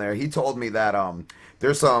from down there, he told me that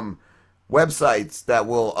there's some websites that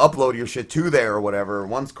will upload your shit to there or whatever.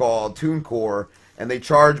 One's called TuneCore, and they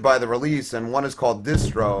charge by the release, and one is called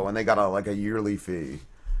Distro, and they got a yearly fee.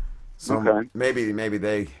 So maybe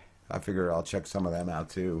they, I figure I'll check some of them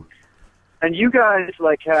out too. And you guys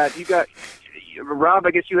Rob,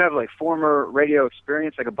 I guess you have like former radio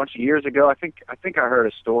experience, like a bunch of years ago. I think I heard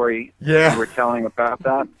a story you were telling about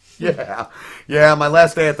that. Yeah. My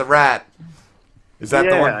last day at the Rat. Is that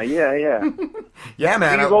the one? Yeah. Yeah,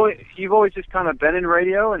 man. So you've always just kind of been in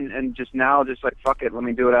radio, and just now just like fuck it, let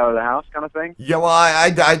me do it out of the house, kind of thing. Yeah, well, I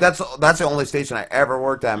that's the only station I ever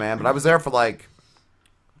worked at, man. But I was there for like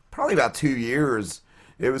probably about 2 years.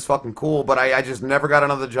 It was fucking cool, but I just never got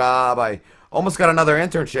another job. I almost got another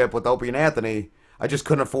internship with Opie and Anthony. I just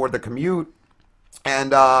couldn't afford the commute.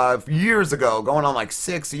 And years ago, going on like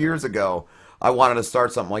 6 years ago, I wanted to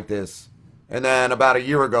start something like this. And then about a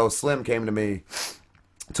year ago, Slim came to me,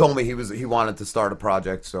 told me he wanted to start a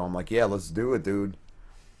project. So I'm like, yeah, let's do it, dude.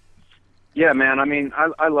 Yeah, man. I mean,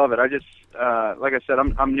 I love it. I just like I said,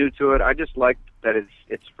 I'm new to it. I just like that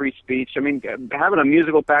it's free speech. I mean, having a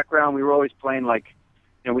musical background, we were always playing like.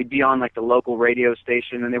 We'd be on like the local radio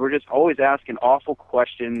station, and they were just always asking awful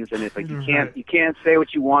questions. And it's like you can't say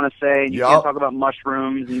what you want to say. And you can't talk about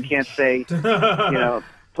mushrooms, and you can't say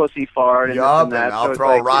pussy fart and this and that. I'll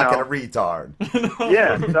throw a rock at a retard.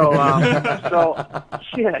 Yeah. So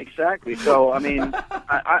yeah, exactly. So I mean,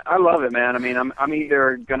 I love it, man. I mean, I'm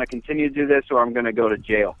either gonna continue to do this or I'm gonna go to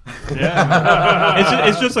jail. Yeah.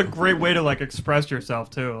 It's just a great way to like express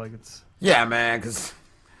yourself too. Like it's. Yeah, man, because.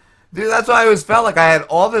 Dude, that's why I always felt like I had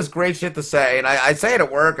all this great shit to say, and I say it at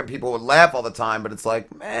work, and people would laugh all the time, but it's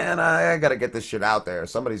like, man, I gotta get this shit out there.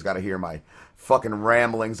 Somebody's gotta hear my fucking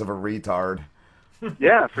ramblings of a retard.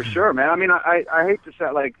 Yeah, for sure, man. I mean, I hate to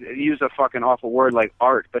say, like, use a fucking awful word like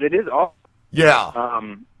art, but it is awful. Yeah.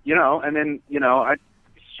 And then,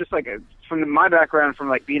 it's just like, from my background, from,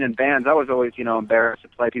 like, being in bands, I was always, embarrassed to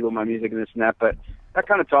play people my music and this and that, but that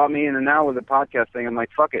kind of taught me, and then now with the podcast thing, I'm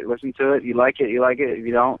like, fuck it, listen to it. You like it. If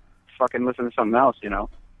you don't, fucking listen to something else,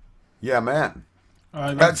 Yeah, man.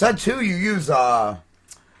 That said too, you use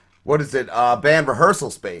what is it? Band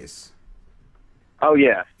rehearsal space. Oh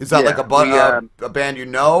yeah. Is that yeah. like a band you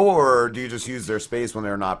know, or do you just use their space when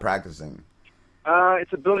they're not practicing?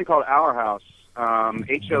 It's a building called Our House. Hourhaus.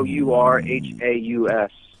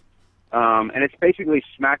 And it's basically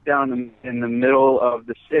smack down in the middle of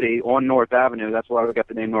the city on North Avenue. That's why we got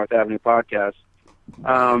the name North Avenue Podcast.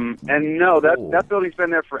 And no, that building's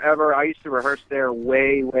been there forever. I used to rehearse there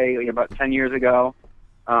way, about 10 years ago.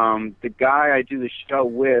 The guy I do the show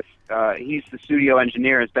with, he's the studio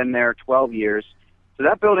engineer, has been there 12 years. So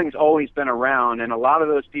that building's always been around, and a lot of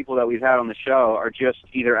those people that we've had on the show are just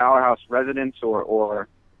either Our House residents or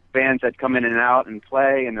bands that come in and out and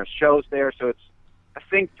play, and there's shows there. So I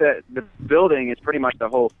think that the building is pretty much the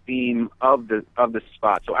whole theme of the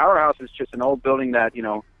spot. So Our House is just an old building that, you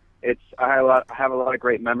know, I have a lot of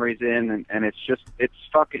great memories in, and it's just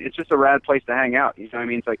a rad place to hang out. You know what I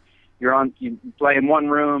mean? It's like you play in one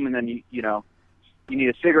room, and then you need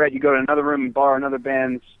a cigarette, you go to another room and borrow another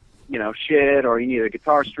band's, you know, shit, or you need a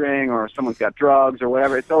guitar string, or someone's got drugs or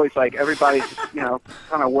whatever. It's always like everybody's just, you know,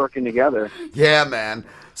 kind of working together. Yeah, man.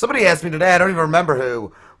 Somebody asked me today, I don't even remember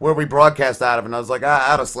where we broadcast out of, and I was like,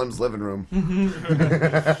 out of Slim's living room.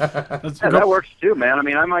 That works too, man. I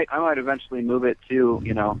mean, I might eventually move it to,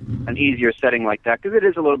 you know, an easier setting like that, because it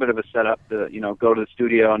is a little bit of a setup to, you know, go to the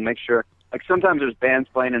studio and make sure. Like, sometimes there's bands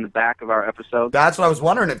playing in the back of our episodes. That's what I was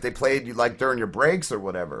wondering, if they played you, like, during your breaks or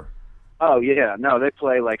whatever. Oh, yeah. No, they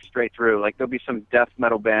play, like, straight through. Like, there'll be some death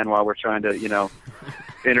metal band while we're trying to, you know,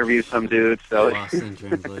 interview some dude. So. Lost in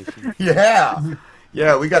translation. Yeah.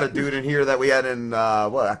 Yeah, we got a dude in here that we had in,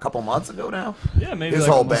 a couple months ago now? Yeah, maybe his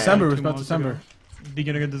like whole band. December, it was about December.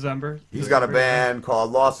 Beginning of December. He's got a band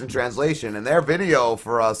called Lost in Translation, and their video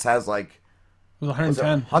for us has, like... It was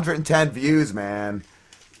 110. 110 views, man.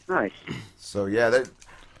 Nice. So, yeah,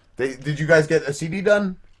 did you guys get a CD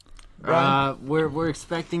done? We're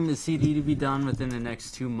expecting the CD to be done within the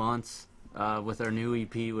next 2 months, with our new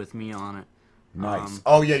EP with me on it. Nice.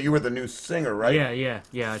 Oh yeah, you were the new singer, right? Yeah.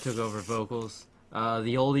 I took over vocals.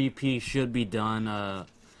 The old EP should be done. I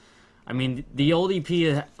mean, the old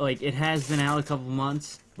EP, like, it has been out a couple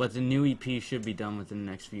months, but the new EP should be done within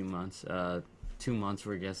the next few months. 2 months,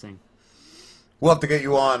 we're guessing. We'll have to get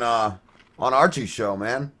you on Archie's show,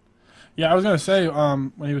 man. Yeah, I was gonna say,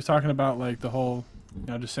 when he was talking about, like, the whole, you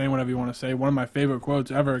know, just saying whatever you want to say, one of my favorite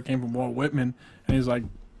quotes ever came from Walt Whitman, and he's like,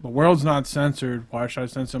 "The world's not censored. Why should I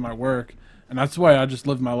censor my work?" And that's the way I just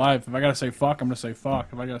live my life. If I gotta say fuck, I'm gonna say fuck.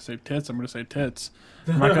 If I gotta say tits, I'm gonna say tits.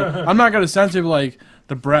 I'm not gonna censor, like,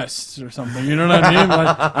 the breasts or something. You know what I mean?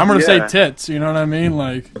 Like, I'm gonna say tits. You know what I mean?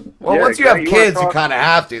 Like, well, once you have kids, you kind of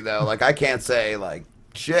have to, though. Like, I can't say, like,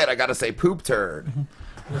 shit. I gotta say poop turd.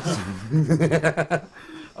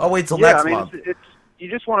 I'll wait till next month. You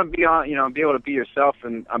just want to be on, you know, be able to be yourself.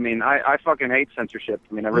 And I mean, I fucking hate censorship.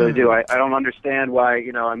 I mean, I really do. I don't understand why,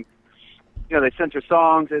 you know, they censor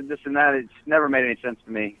songs and this and that. It's never made any sense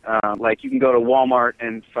to me. Like, you can go to Walmart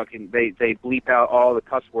and fucking they bleep out all the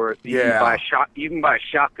cuss words. You can buy a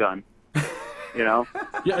shotgun. You know?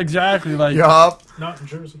 Yeah, exactly. Like, yup. Not in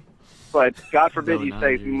Jersey. But God forbid you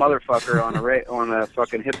say motherfucker on a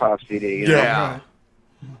fucking hip hop CD. You know? Yeah.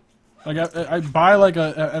 Like, I buy, like,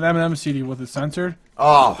 an Eminem CD with it censored.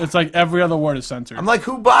 Oh. It's like every other word is censored. I'm like,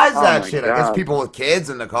 who buys that shit? God. I guess people with kids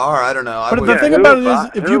in the car. I don't know. But the thing about it is,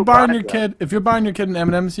 if you're buying your kid an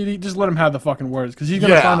Eminem CD, just let him have the fucking words, because he's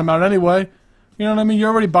gonna find them out anyway. You know what I mean? You're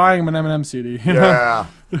already buying him an Eminem CD. You know? Yeah.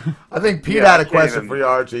 I think Pete had a question for you,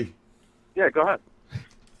 Archie. Yeah, go ahead.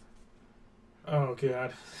 Oh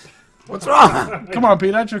God. What's wrong? Come on,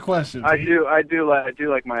 Pete. That's your question. I do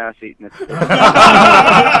like my ass eating it.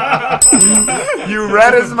 You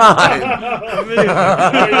read his mind. There you go.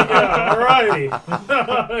 Alrighty.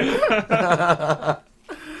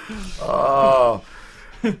 Oh,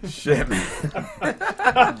 shit, man.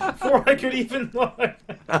 Before I could even lie.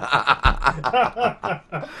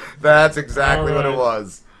 That's exactly what it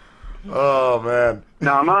was. Oh man.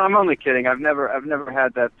 No, I'm only kidding. I've never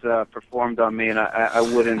had that performed on me, and I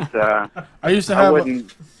wouldn't. I used to have.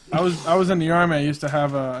 I was in the Army. I used to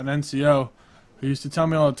have an NCO who used to tell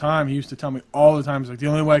me all the time. He used to tell me all the time. He's like, the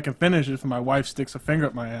only way I can finish is if my wife sticks a finger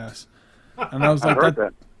up my ass. And I was like,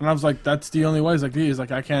 that. And I was like, that's the only way. He's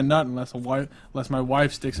like, I can't nut unless my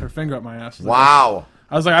wife sticks her finger up my ass. Wow.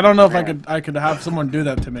 I was like, I don't know if I could have someone do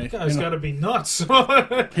that to me. This guy's got to be nuts.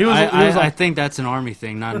 I think that's an Army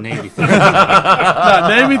thing, not a Navy thing. No,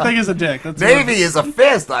 Navy thing is a dick. Navy is a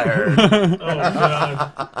fist, I heard. Oh,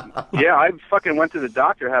 God. Yeah, I fucking went to the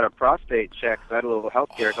doctor, had a prostate check. I had a little health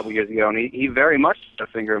care a couple years ago, and he very much stuck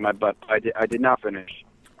a finger in my butt. I did not finish.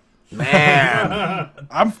 Man,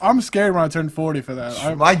 I'm scared when I turn 40 for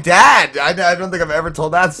that. My dad, I don't think I've ever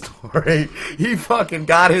told that story. He fucking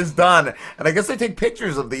got his done, and I guess they take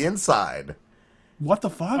pictures of the inside. What the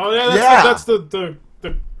fuck? Oh yeah, that's the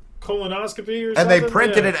colonoscopy or something. And they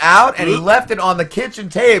printed it out, and he left it on the kitchen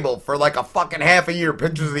table for like a fucking half a year.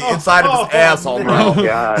 Pictures of the inside of his asshole, bro. Oh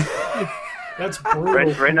God. That's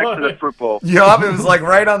brutal. Right next to the fruit bowl. Yup, it was like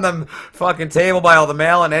right on the fucking table by all the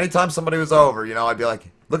mail, and anytime somebody was over, I'd be like,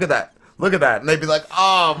 look at that. Look at that. And they'd be like,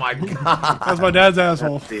 oh my God. That's my dad's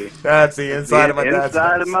asshole. That's the inside of my dad's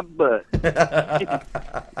inside of my butt.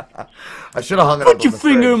 I should have hung it Put your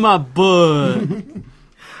finger in my butt.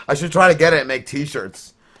 I should try to get it and make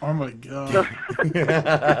t-shirts. Oh my God.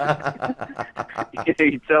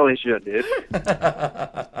 You totally should, dude.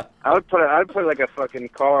 I would put like a fucking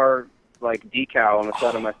car like decal on the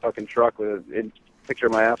side of my fucking truck with a picture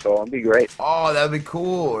of my asshole. It'd be great. Oh, that'd be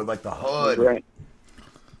cool. Or like the hood. Right.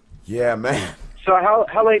 Yeah, man. So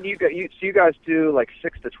how late do you guys? So you guys do like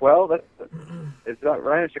 6 to 12? Is that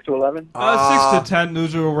right? 6 to 11? 6 to 10.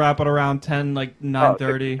 Usually we'll wrap it around 10, like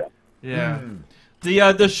 9:30. Yeah.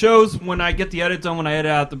 The shows, when I get the edit done, when I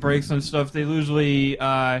edit out the breaks and stuff, they usually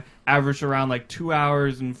average around like 2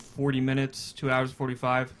 hours and 40 minutes, 2 hours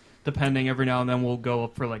 45, depending. Every now and then we'll go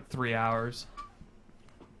up for like 3 hours.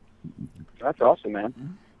 That's awesome,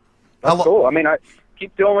 man. That's cool. I mean,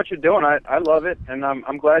 keep doing what you're doing. I love it, and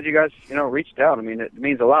I'm glad you guys reached out. I mean, it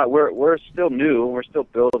means a lot. We're still new, and we're still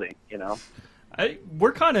building.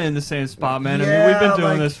 We're kind of in the same spot, man. I mean, we've been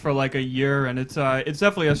doing this for like a year, and it's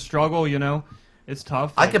definitely a struggle. It's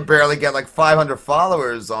tough. I could barely get like 500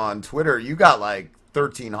 followers on Twitter. You got like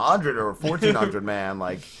 1,300 or 1,400, man.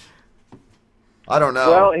 Like, I don't know.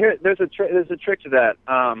 Well, there's a trick to that.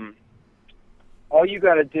 All you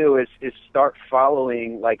got to do is start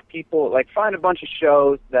following like people, like find a bunch of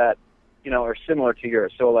shows that are similar to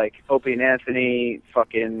yours. So like Opie and Anthony,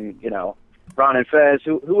 fucking Ron and Fez,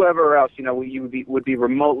 whoever else would be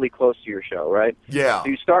remotely close to your show, right? Yeah. So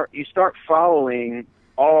you start following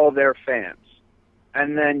all their fans,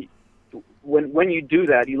 and then when you do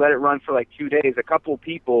that, you let it run for like 2 days. A couple of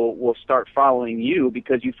people will start following you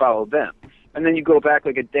because you follow them. And then you go back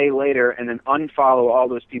like a day later and then unfollow all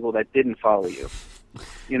those people that didn't follow you.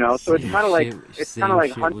 So it's kind of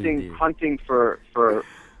like hunting for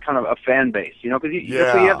kind of a fan base. Because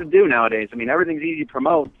that's what you have to do nowadays. I mean, everything's easy to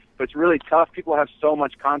promote, but it's really tough. People have so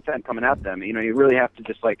much content coming at them. You really have to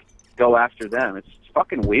just like go after them. It's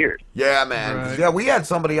fucking weird. Yeah, man. Right. Yeah, we had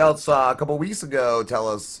somebody else a couple weeks ago tell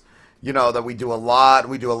us, that we do a lot.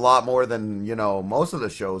 We do a lot more than most of the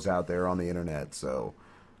shows out there on the internet. So.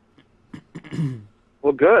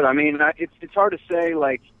 Well, good. I mean, it's hard to say,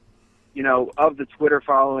 like, of the Twitter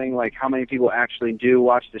following, like, how many people actually do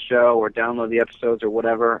watch the show or download the episodes or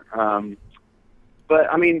whatever.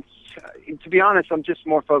 But, I mean, to be honest, I'm just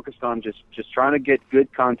more focused on just trying to get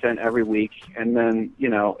good content every week, and then,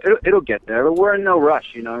 it'll get there. We're in no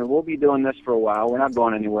rush, We'll be doing this for a while. We're not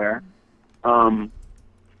going anywhere.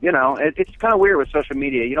 It's kind of weird with social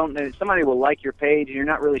media. Somebody will like your page, and you're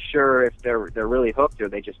not really sure if they're really hooked or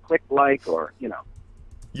they just click like or.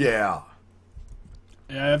 Yeah.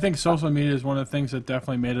 Yeah, I think social media is one of the things that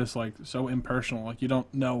definitely made us like so impersonal. Like you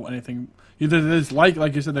don't know anything. Either they just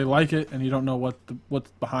like you said, they like it, and you don't know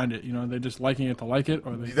what's behind it. They're just liking it to like it,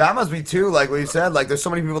 or they. That must be too. Like what you said. Like there's so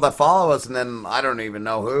many people that follow us, and then I don't even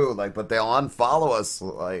know who. Like, but they'll unfollow us,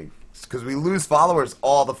 like, because we lose followers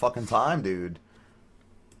all the fucking time, dude.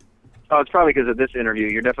 Oh, it's probably because of this interview.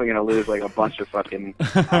 You're definitely going to lose, like, a bunch of fucking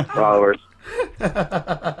followers.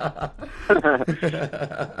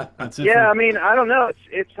 Yeah, I mean, I don't know.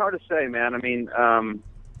 It's hard to say, man. I mean, I'm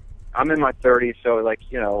in my 30s, so, like,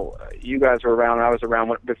 you guys were around, I was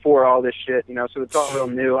around before all this shit, so it's all real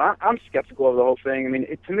new. I'm skeptical of the whole thing. I mean,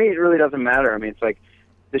 to me, it really doesn't matter. I mean, it's like,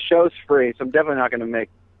 the show's free, so I'm definitely not going to make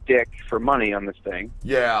dick for money on this thing.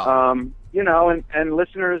 Yeah. And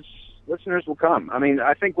listeners will come. I mean,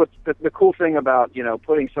 I think what's the cool thing about,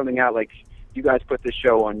 putting something out, like you guys put this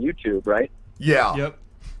show on YouTube, right? Yeah. Yep.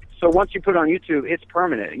 So once you put it on YouTube, it's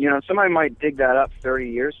permanent. Somebody might dig that up 30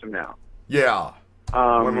 years from now. Yeah.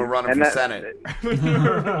 When we're running for Senate.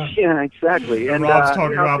 Yeah, exactly. And Rob's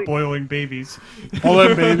talking about boiling babies.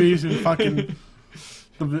 Boiling babies and fucking...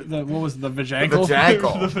 what was the vajankle? The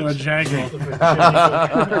vajankle.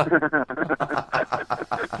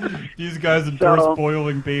 These guys endorse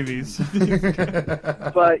boiling babies.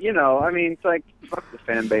 But I mean, it's like fuck the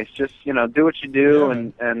fan base. Just do what you do,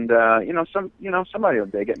 and somebody will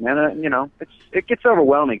dig it, man. It gets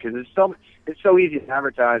overwhelming because it's so easy to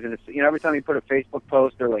advertise, and it's every time you put a Facebook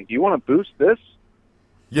post, they're like, "Do you want to boost this?"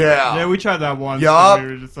 Yeah. Yeah, we tried that once. Yup. We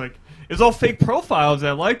were just like. was all fake profiles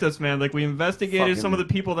that liked us, man. Like we investigated Fucking- some of the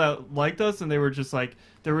people that liked us, and they were just like,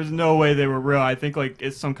 there was no way they were real. I think like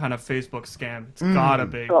it's some kind of Facebook scam. It's gotta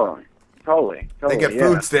be. Totally. They get yeah.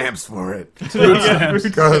 food stamps for it. Yeah,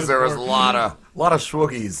 Because there was a lot of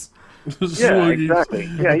schwoogies. Yeah, exactly.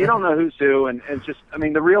 Yeah, you don't know who's who, and it's just, I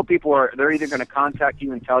mean, the real people they're either going to contact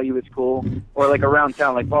you and tell you it's cool, or like around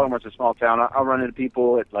town, like Baltimore's a small town, I'll run into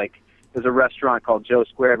people at like, there's a restaurant called Joe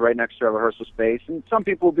Squared right next to our rehearsal space, and some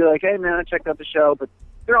people will be like, hey man, I checked out the show, but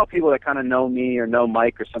they're all people that kind of know me or know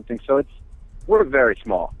Mike or something, so we're very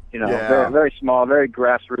small, very, very small, very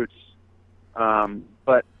grassroots,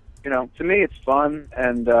 but to me, it's fun,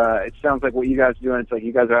 and it sounds like what you guys are doing. It's like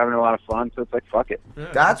you guys are having a lot of fun, so it's like, fuck it.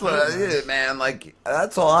 Yeah, that's what it is, man. Like,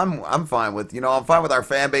 that's all I'm fine with. I'm fine with our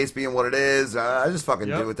fan base being what it is. I just fucking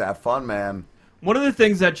do it to have fun, man. One of the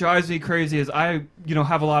things that drives me crazy is I,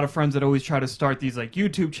 have a lot of friends that always try to start these like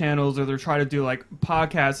YouTube channels, or they're trying to do like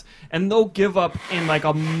podcasts, and they'll give up in like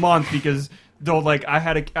a month because they'll like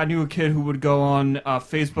I knew a kid who would go on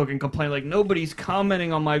Facebook and complain like nobody's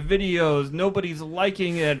commenting on my videos, nobody's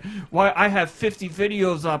liking it. Why I have 50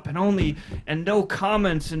 videos up and no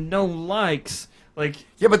comments and no likes. Like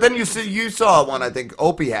yeah, but then you saw one I think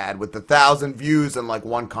Opie had with 1,000 views and like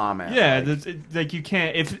one comment. Yeah, like you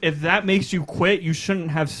can't if that makes you quit, you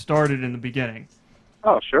shouldn't have started in the beginning.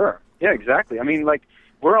 Oh sure, yeah, exactly. I mean, like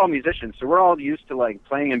we're all musicians, so we're all used to like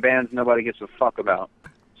playing in bands nobody gives a fuck about.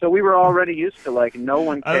 So we were already used to like no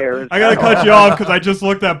one cares. I gotta cut you off because I just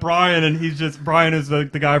looked at Brian and Brian is the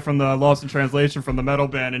guy from the Lost in Translation from the metal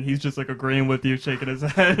band, and he's just like agreeing with you, shaking his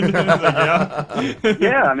head. Like, yeah.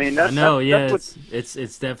 Yeah, I mean that's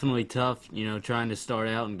it's definitely tough, trying to start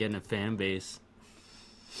out and getting a fan base.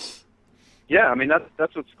 Yeah, I mean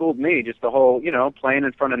that's what schooled me, just the whole playing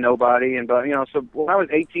in front of nobody, but so when I was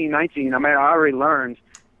 18, 19, I mean I already learned.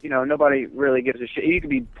 Nobody really gives a shit. You could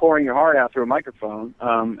be pouring your heart out through a microphone,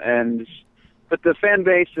 but the fan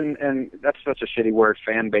base, and that's such a shitty word,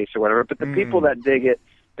 fan base or whatever, but the people that dig it,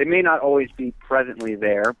 they may not always be presently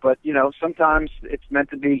there, but, sometimes it's meant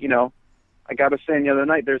to be, like I was saying the other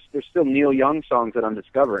night, there's still Neil Young songs that I'm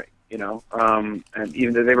discovering, and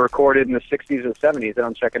even though they were recorded in the 60s or 70s that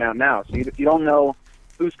I'm checking out now. So you don't know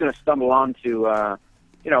who's going to stumble onto,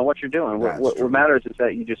 what you're doing. What matters is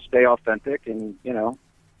that you just stay authentic and,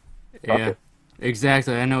 Yeah,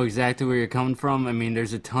 exactly. I know exactly where you're coming from. I mean,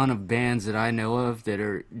 there's a ton of bands that I know of that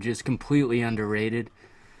are just completely underrated.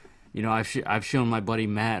 I've shown my buddy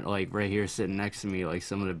Matt, like right here sitting next to me, like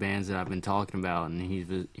some of the bands that I've been talking about, and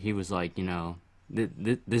he was like,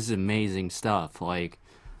 this is amazing stuff. Like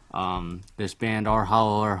this band Our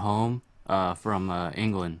Hollow Our Home from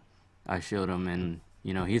England. I showed him, and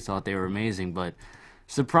he thought they were amazing, but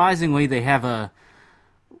surprisingly, they have a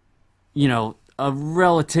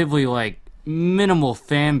relatively like minimal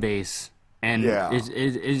fan base, and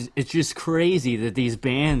it's just crazy that these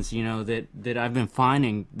bands that I've been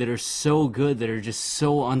finding that are so good, that are just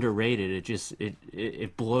so underrated,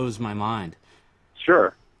 it blows my mind.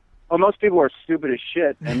 Sure. Well, most people are stupid as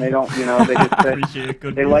shit, and they don't they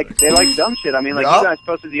just they like dumb shit. I mean, like you guys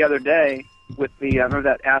posted the other day with the remember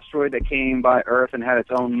that asteroid that came by Earth and had its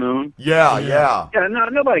own moon? Yeah. No,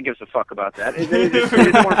 nobody gives a fuck about that. They just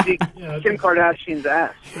want to see Kim Kardashian's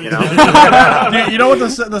ass. You know what the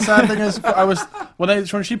sad thing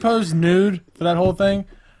is? When she posed nude for that whole thing,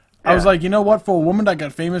 I was like, you know what? For a woman that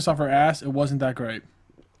got famous off her ass, it wasn't that great.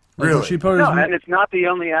 Like, really? She posed and it's not the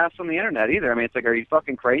only ass on the internet either. I mean, it's like, are you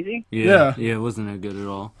fucking crazy? Yeah, it wasn't that good at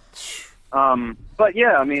all. But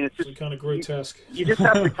yeah, I mean, it's just kind of grotesque. You just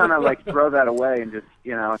have to kind of like throw that away and just,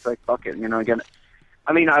 it's like, fuck it. Again,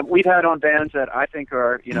 I mean, we've had on bands that I think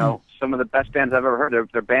are, some of the best bands I've ever heard.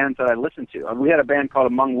 They're bands that I listen to. We had a band called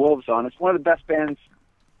Among Wolves on. It's one of the best bands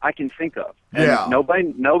I can think of. And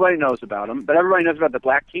nobody knows about them, but everybody knows about the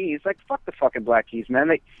Black Keys. Like, fuck the fucking Black Keys,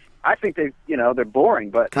 man. I think they're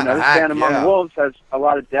boring, but this band Among Wolves has a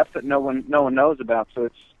lot of depth that no one knows about. So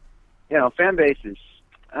it's, fan base is.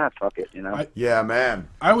 Fuck it, Yeah, man.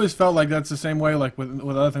 I always felt like that's the same way, like with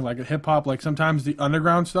other things, like hip hop. Like sometimes the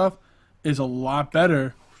underground stuff is a lot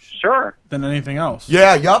better, than anything else.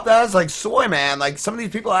 Yeah, that's like soy, man. Like some of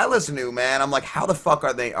these people I listen to, man, I'm like, how the fuck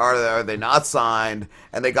are they not signed?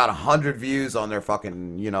 And they got 100 views on their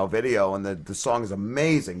fucking video, and the song is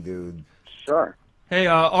amazing, dude. Sure. Hey,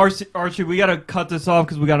 Archie, we gotta cut this off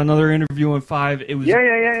because we got another interview in 5. It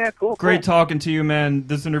was cool. Great talking to you, man.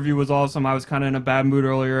 This interview was awesome. I was kind of in a bad mood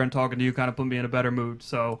earlier, and talking to you kind of put me in a better mood.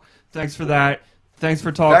 So thanks for that. Thanks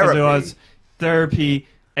for talking to us. Therapy.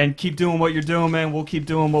 And keep doing what you're doing, man. We'll keep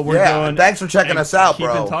doing what we're doing. Thanks for checking us out, keep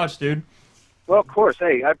bro. Keep in touch, dude. Well, of course.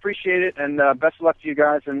 Hey, I appreciate it, and best of luck to you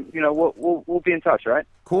guys. And we'll be in touch, all right?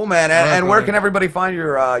 Cool, man. And where can everybody find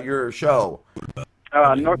your show?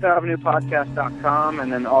 NorthAvenuePodcast.com, and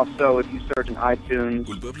then also if you search in iTunes,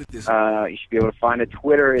 you should be able to find it.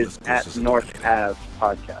 Twitter is at North Ave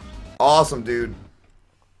Podcast. Awesome, dude.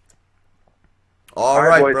 All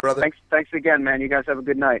right, boys. brother. Thanks again, man. You guys have a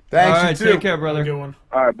good night. Thanks, all right, you too. Take care, brother. Good one.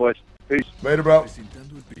 All right, boys. Peace. Later, bro.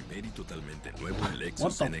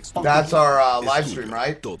 What the fuck? That's our live stream,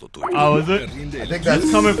 right? Oh, is it? I think that's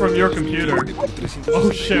coming from your computer.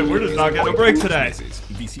 Oh shit, we're just not getting a break today.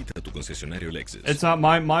 It's not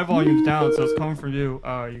my volume's down, so it's coming from you.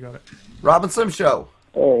 Oh, you got it. Robin Slim Show.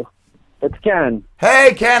 Hey, it's Ken.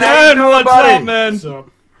 Hey, Ken. How you doing, what's buddy? up, man? What's up?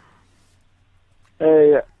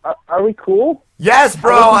 Hey, are we cool? Yes,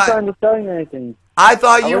 bro. I wasn't trying to tell you anything. I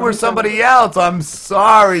thought you were somebody else. I'm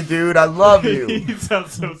sorry, dude. I love you. You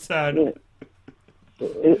sound so sad.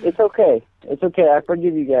 It's okay. It's okay. I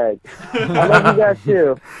forgive you guys. I love you guys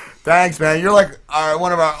too. Thanks, man. You're like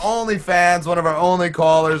one of our only fans, one of our only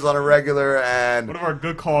callers on a regular, and One of our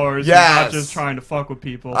good callers. Yes. Not just trying to fuck with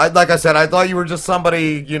people. like I said, I thought you were just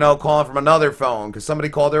somebody, calling from another phone, because somebody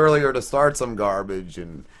called earlier to start some garbage,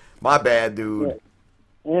 and my bad, dude.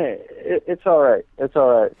 Yeah, it's all right. It's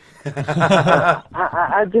all right.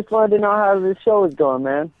 I just wanted to know how this show is going,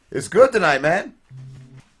 man. It's good tonight, man.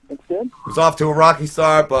 It's good. It was off to a rocky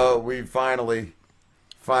start, but we finally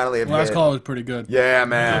have Last hit. call was pretty good. Yeah, I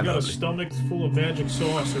man. got a stomach full of magic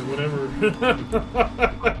sauce or whatever.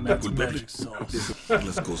 That's magic sauce.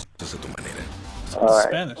 All right.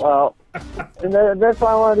 Spanish. Well, and that's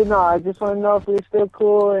what I wanted to know. I just want to know if we're still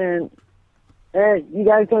cool, and you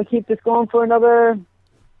guys gonna keep this going for another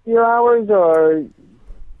few hours, or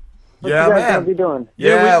what Yeah, you guys man. gonna be doing?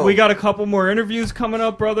 Yeah, we got a couple more interviews coming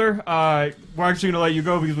up, brother. We're actually going to let you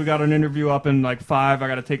go because we got an interview up in like 5. I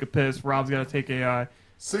got to take a piss. Rob's got to take a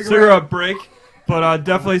cigarette break. But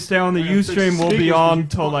definitely stay on the Ustream. We'll be on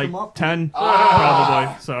till like 10,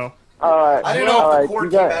 probably. So. All right. I didn't know if the cord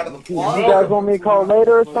came out of the plug. You guys want me to call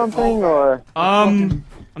later or something, or?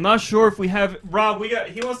 I'm not sure if we have Rob.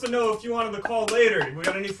 He wants to know if you wanted to call later. We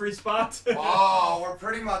got any free spots? Oh, we're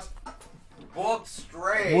pretty much booked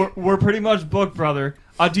straight. We're pretty much booked, brother.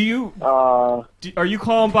 Are you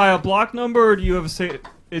calling by a block number, or do you have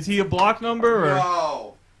is he a block number? Or?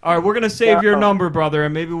 No. All right, we're gonna save your number, brother,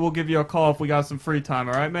 and maybe we'll give you a call if we got some free time.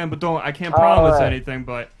 All right, man. But I can't promise anything,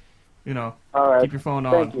 but all right. keep your phone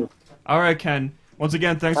on. Thank you. All right, Ken. Once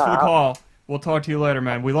again, thanks for the call. We'll talk to you later,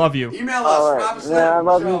 man. We love you. Email All us. right. Yeah, I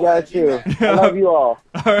love you guys too. I love you all.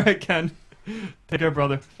 All right, Ken. Take care,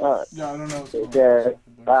 brother. All right. Yeah, I don't know. Take care.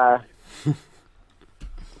 Bye. All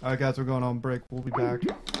right, guys, we're going on break. We'll be back.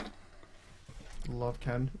 Love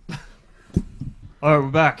Ken. All right, we're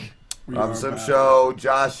back. Robin Slim Show.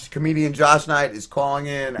 Comedian Josh Knight is calling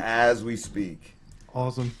in as we speak.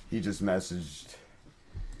 Awesome. He just messaged.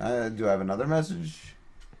 Do I have another message?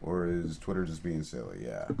 Or is Twitter just being silly?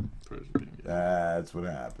 Yeah. That's what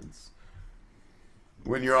happens.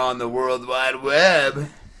 When you're on the World Wide Web.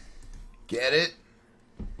 Get it?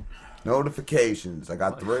 Notifications. I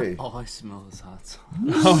got 3. All I smell is hot sauce.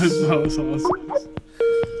 All I smell is hot sauce.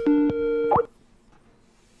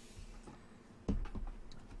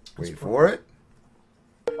 Wait for it.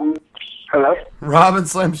 Hello. Robin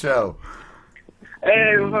Slim Show.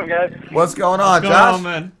 Hey, what's up, guys? What's going on, What's Josh? going on,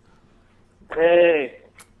 man? Hey.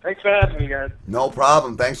 Thanks for having me, guys. No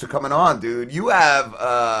problem. Thanks for coming on, dude. You have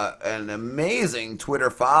an amazing Twitter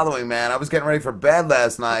following, man. I was getting ready for bed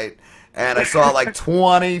last night, and I saw like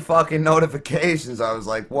 20 fucking notifications. I was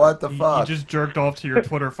like, what the fuck? You just jerked off to your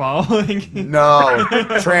Twitter following. No.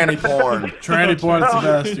 Tranny porn. Tranny porn's the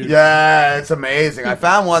best, dude. Yeah, it's amazing. I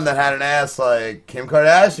found one that had an ass like Kim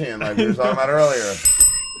Kardashian, like we were talking about earlier.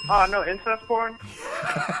 Oh, no incest porn?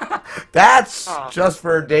 That's just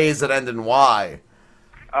for days that end in Y.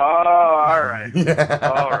 Oh, all right. Yeah.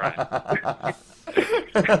 All right.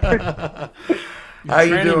 How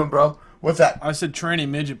you doing, bro? What's that? I said tranny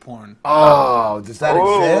midget porn. Oh, does that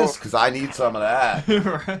exist? Because I need some of that.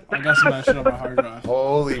 I got some of that shit on my hard drive.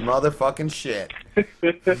 Holy motherfucking shit.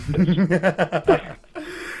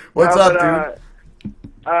 What's up, dude?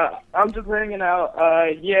 I'm just hanging out.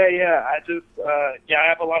 I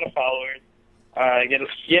have a lot of followers.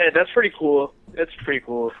 That's pretty cool. It's pretty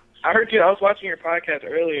cool. I heard you. I was watching your podcast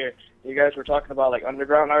earlier. You guys were talking about like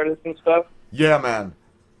underground artists and stuff, Yeah, man.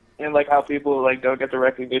 and like how people like don't get the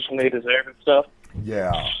recognition they deserve and stuff.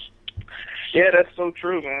 Yeah. Yeah, that's so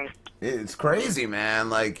true, man. It's crazy, man.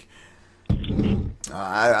 Like,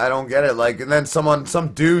 I don't get it. Like, and then some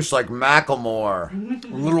douche like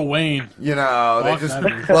Macklemore, Lil Wayne. you know, they Fuck just that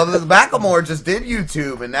dude. well, the Macklemore just did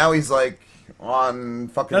YouTube, and now he's like on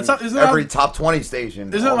fucking isn't every that- top 20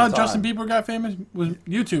 station. Isn't all that how the Justin time. Bieber got famous? Was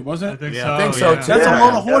YouTube, wasn't it? I think Yeah. so. I think so, yeah. too. That's Yeah. a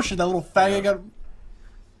load of horseshit. That little faggot got.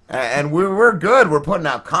 And we're good. We're putting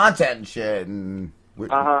out content and shit, and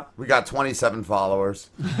Uh-huh. we got 27 followers,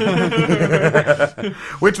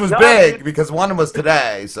 which was big because one was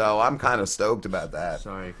today. So I'm kind of stoked about that.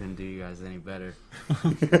 Sorry, I couldn't do you guys any better.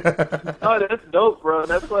 No, that's dope, bro.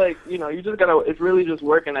 That's like, you know, you just gotta. It's really just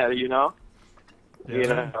working at it, you know. You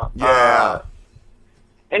know. Yeah.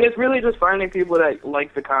 And it's really just finding people that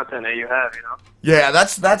like the content that you have, you know. Yeah,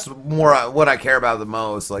 that's more what I care about the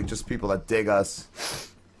most. Like just people that dig us,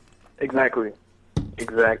 Exactly.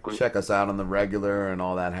 Exactly. check us out on the regular, and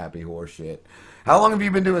all that happy horse shit. How long have you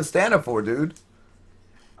been doing stand up for, dude?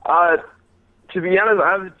 To be honest,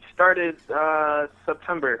 I've started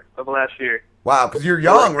September of last year. Wow, because you're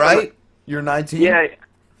young, right? You're 19. Yeah.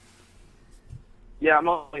 Yeah, I'm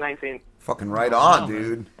only 19. Fucking right on,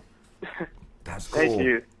 dude. That's cool. Thank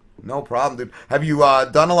you. No problem, dude. Have you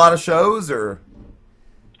done a lot of shows, or?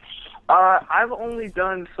 I've only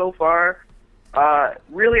done so far.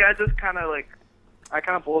 Really, I just kind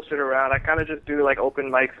of bullshit around. I kind of just do like open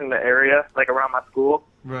mics in the area, like around my school.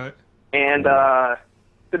 Right. And the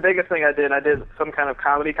biggest thing I did some kind of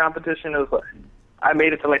comedy competition. It was like, I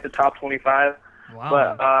made it to like the top 25. Wow.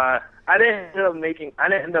 But I didn't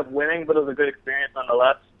end up winning, but it was a good experience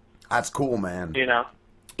nonetheless. That's cool, man. You know.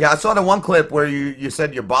 Yeah, I saw the one clip where you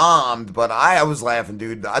said you bombed, but I was laughing,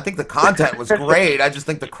 dude. I think the content was great. I just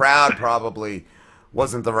think the crowd probably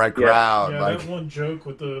wasn't the right crowd. Yeah, like, that one joke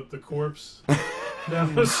with the corpse.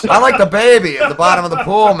 That was I like the baby at the bottom of the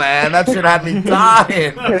pool, man. That shit had me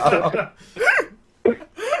dying.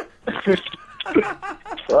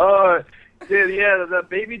 Oh, dude, yeah, the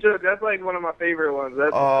baby joke, that's like one of my favorite ones.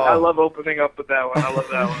 I love opening up with that one. I love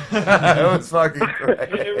that one. It was fucking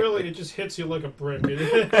great. it just hits you like a brick.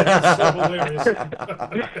 It's so hilarious.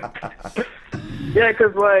 Yeah,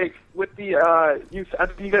 because, like, with the, I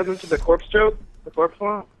think you guys mentioned the corpse joke, the corpse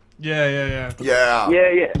one? Yeah.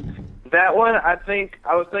 Yeah. That one, I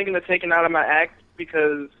was thinking of taking out of my act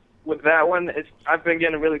because with that one, I've been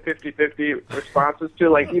getting really 50-50 responses to,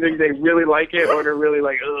 like, either they really like it or they're really,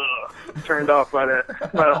 like, turned off by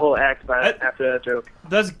the whole act after that joke.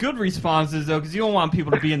 That's good responses, though, because you don't want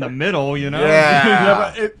people to be in the middle, you know?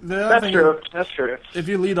 Yeah. But That's true. If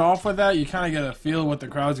you lead off with that, you kind of get a feel what the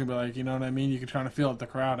crowd's gonna be like. You know what I mean? You can try to feel out the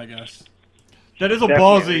crowd, I guess. That is a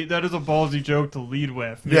Definitely. ballsy joke to lead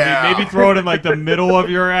with. Yeah. Maybe throw it in like the middle of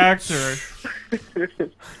your act, or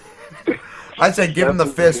I'd say give him the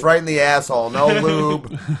fist right in the asshole. No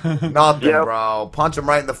lube. Nothing, Yep. bro. Punch him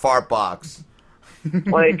right in the fart box.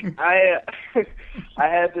 Like, I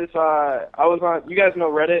had this, I was on, you guys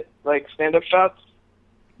know Reddit, like, stand-up shots?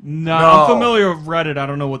 no. No. I'm familiar with Reddit. I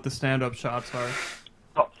don't know what the stand-up shots are.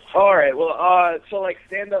 Oh, all right, well, so, like,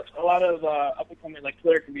 stand-up, a lot of up-and-coming, like,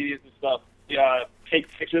 Twitter comedians and stuff, take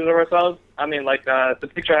pictures of ourselves. I mean, like, the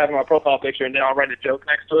picture I have in my profile picture, and then I'll write a joke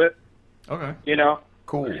next to it, Okay. you know?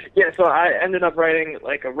 Cool. Yeah, so I ended up writing,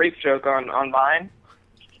 like, a rape joke on mine.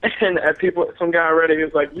 And some guy on Reddit, he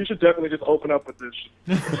was like, you should definitely just open up with this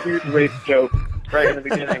huge rape joke right in the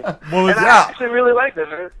beginning. What was And I that? actually really liked it,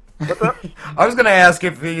 man. What's up? I was going to ask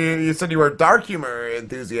if you said you were a dark humor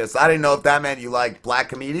enthusiast. I didn't know if that meant you liked black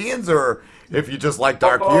comedians or if you just like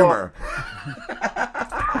dark humor.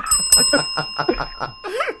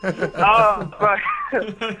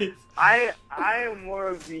 I am more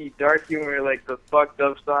of the dark humor, like the fucked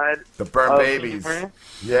up side. The burn of babies. humor.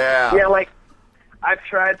 Yeah. Yeah, like, I've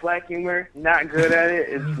tried black humor, not good at it.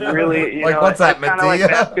 It's really, you Like, know, what's that, it's kind of like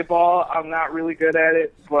Medea? basketball. I'm not really good at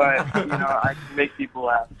it, but, you know, I can make people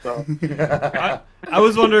laugh, so. I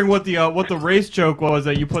was wondering what the race joke was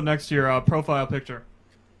that you put next to your profile picture.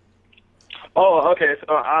 Oh, okay,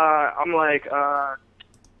 so, I'm like, I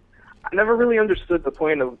never really understood the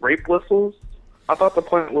point of rape whistles. I thought the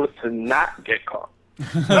point was to not get caught. You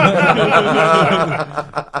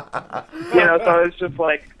know, so it's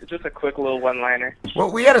just a quick little one-liner.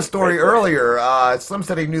 Well, we had a story earlier. Slim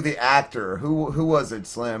said he knew the actor. Who was it,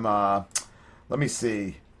 Slim? Let me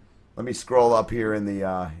see. Let me scroll up here in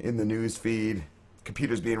the news feed.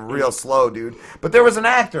 Computer's being real slow, dude. But there was an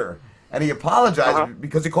actor, and he apologized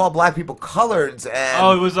because he called black people coloreds.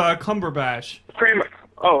 And it was Cumberbatch. Kramer.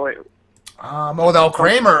 Oh wait.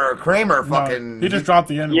 Kramer fucking. He just dropped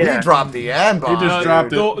the end. He dropped the end. He just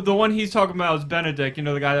dropped it. The one he's talking about is Benedict. You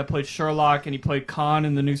know, the guy that played Sherlock and he played Khan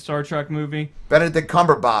in the new Star Trek movie. Benedict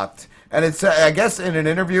Cumberbatch. And it's, I guess, in an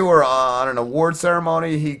interview or on an award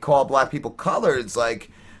ceremony, he called black people coloreds. Like,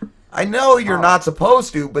 I know you're not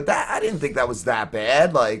supposed to, but I didn't think that was that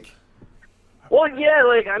bad. Like, Well, yeah,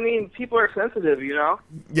 like, I mean, people are sensitive, you know?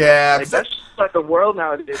 Yeah. Like, that's just like the world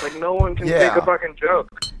nowadays. Like, no one can take a fucking joke.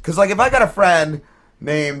 Because, like, if I got a friend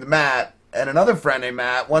named Matt and another friend named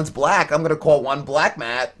Matt, one's black, I'm going to call one black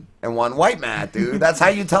Matt and one white Matt, dude. That's how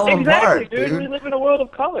you tell them apart, dude. We live in a world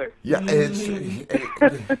of color. Yeah,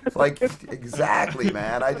 it's like, exactly,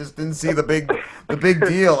 man. I just didn't see the big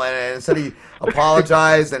deal. And it said he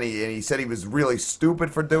apologized, and he said he was really stupid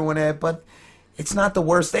for doing it, but it's not the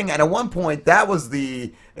worst thing. And at one point, that was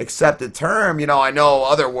the accepted term. You know, I know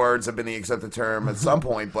other words have been the accepted term at some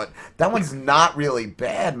point, but that one's not really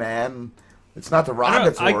bad, man. It's not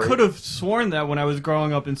derogatory. I could have sworn that when I was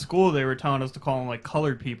growing up in school, they were telling us to call them like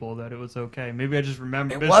colored people, that it was okay. Maybe I just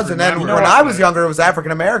remember. It wasn't. Then when I was younger, it was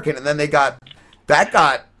African American, and then that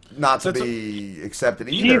got not to be accepted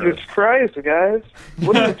either. Jesus Christ, guys!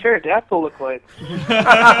 What does a pterodactyl look like?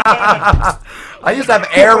 I used to have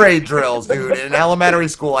air raid drills, dude. In elementary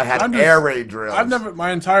school, I had air raid drills. I've never,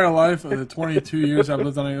 my entire life, the 22 years I've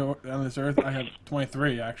lived on this earth, I have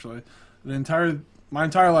 23 actually. My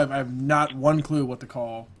entire life, I have not one clue what to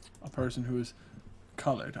call a person who is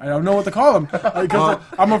colored. I don't know what to call them. Because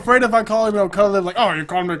I'm afraid if I call him colored, like, oh, you're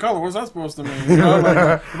calling me colored. What's that supposed to mean? You know, like,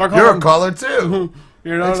 if I call you're colored too.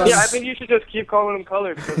 You know, yeah, I think you should just keep calling them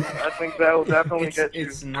colored, because I think that will definitely get you.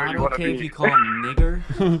 It's not okay if you call him nigger,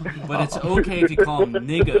 but it's okay if you call him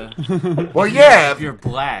nigga. Well, yeah, if you're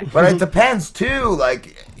black. But it depends too.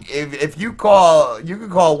 Like if you can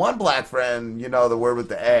call one black friend, you know, the word with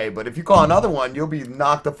the A, but if you call another one, you'll be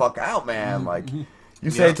knocked the fuck out, man. Like you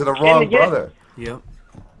say it to the wrong brother. Yep.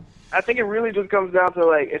 I think it really just comes down to,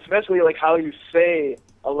 like, especially like how you say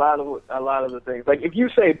a lot of the things. Like if you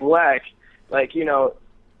say black, like, you know,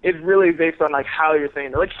 it's really based on like how you're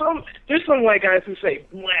saying it. Like there's some white guys who say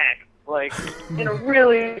black, like, in a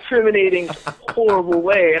really discriminating, horrible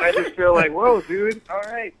way, and I just feel like, whoa, dude, all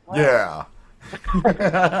right. Black. Yeah.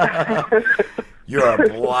 You're a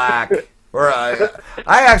black. Or I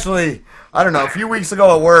actually, I don't know, a few weeks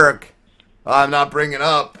ago at work, I'm not bringing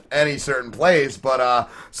up any certain place, but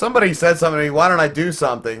somebody said something to me, why don't I do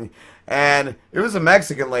something? And it was a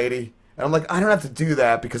Mexican lady, and I'm like, I don't have to do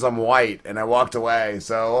that because I'm white, and I walked away,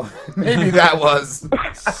 so maybe that was.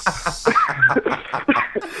 That's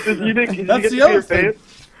the other thing.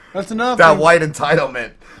 That's another that thing. White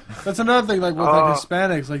entitlement. That's another thing, like with like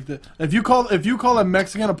Hispanics, like if you call a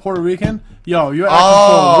Mexican a Puerto Rican, yo, you're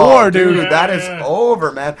asking for war, dude. That is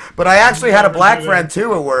over, man. But I actually had a black friend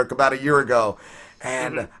too at work about a year ago,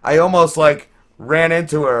 and I almost like ran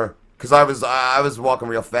into her because I was walking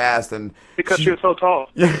real fast, and because she was so tall.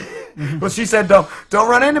 Yeah. Well, she said, "Don't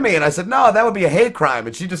run into me," and I said, "No, that would be a hate crime,"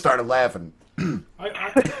 and she just started laughing.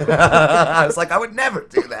 I was like, I would never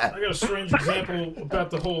do that. I got a strange example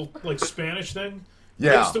about the whole like Spanish thing.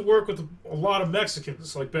 Yeah. I used to work with a lot of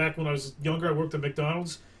Mexicans. Like back when I was younger, I worked at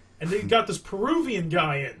McDonald's, and they got this Peruvian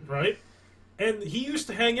guy in, right? And he used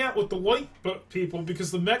to hang out with the white people because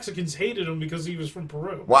the Mexicans hated him because he was from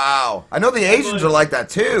Peru. Wow. I know the Asians are like that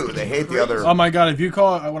too. They hate the other. Oh my god, if you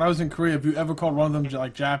call, when I was in Korea, if you ever called one of them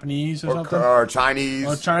like Japanese or something? Or Chinese.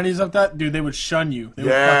 Or Chinese like that, dude, they would shun you. They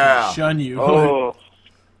would fucking shun you. Oh.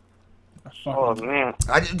 Oh, man.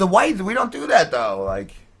 The whites, we don't do that though.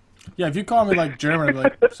 Like. Yeah, if you call me like German, I'd be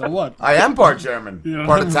like, so what? I am part German, Yeah.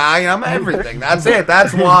 part Italian, I'm everything. That's it.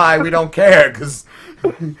 That's why we don't care, because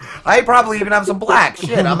I probably even have some black.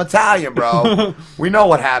 Shit, I'm Italian, bro. We know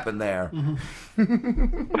what happened there.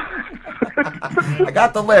 I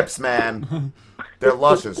got the lips, man. They're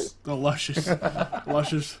luscious. They're luscious.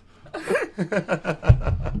 Luscious.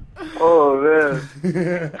 Oh, man.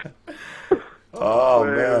 Oh,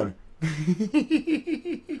 man.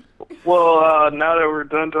 Well, now that we're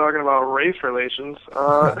done talking about race relations,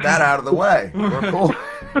 that out of the way. We're cool.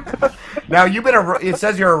 Now you've been it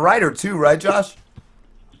says you're a writer too, right, Josh?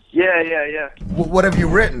 Yeah. What have you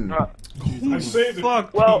written? I saved it.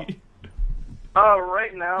 Fuck. Well,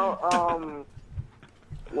 right now,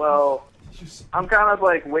 well, I'm kind of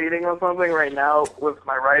like waiting on something right now with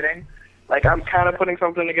my writing. Like I'm kind of putting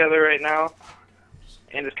something together right now,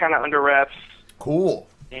 and it's kind of under wraps. Cool.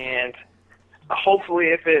 And hopefully,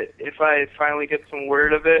 if I finally get some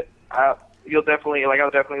word of it, I'll definitely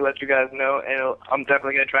let you guys know, and I'm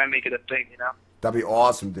definitely gonna try and make it a thing, you know. That'd be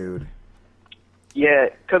awesome, dude. Yeah,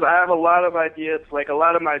 because I have a lot of ideas. Like a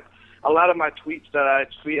lot of my tweets that I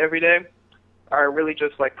tweet every day are really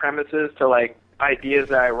just like premises to like ideas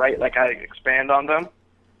that I write. Like I expand on them,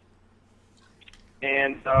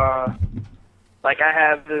 and like I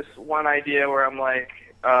have this one idea where I'm like.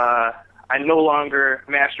 I no longer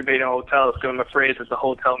masturbate in hotels because I'm afraid that the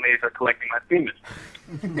hotel maids are collecting my semen.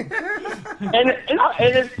 And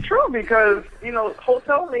it's true because,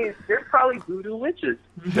 hotel maids, they're probably voodoo witches.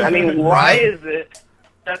 I mean, why is it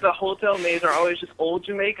that the hotel maids are always just old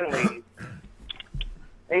Jamaican ladies?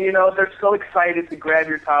 And, they're so excited to grab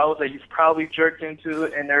your towels that you've probably jerked into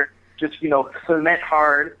it, and they're just, cement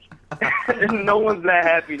hard. And no one's that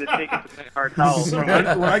happy to take a cement hard towel.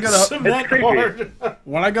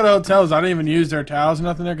 When I go to hotels, I don't even use their towels or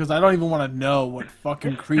nothing there because I don't even want to know what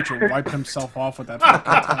fucking creature wiped himself off with that fucking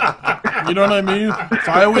towel. You know what I mean?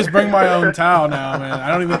 So I always bring my own towel now, man. I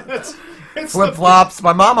don't even... Flip-flops.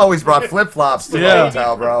 My mom always brought flip-flops to the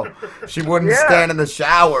hotel, bro. She wouldn't stand in the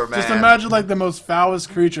shower, man. Just imagine, like, the most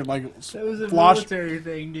foulest creature, like... That was a military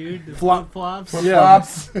thing, dude. The flip-flops.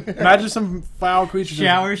 Flip-flops. Imagine some foul creature.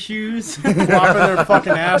 Shower shoes. Flopping their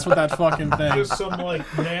fucking ass with that fucking thing. Just some, like,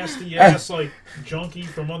 nasty-ass, like, junkie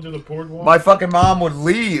from under the boardwalk. My fucking mom would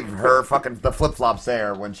leave her the flip-flops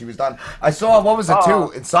there when she was done. I saw, what was it,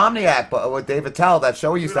 too? Insomniac, but with David Tell, that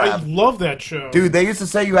show we used to have. I love that show. Dude, they used to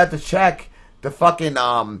say you had to check the fucking,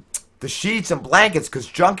 the sheets and blankets because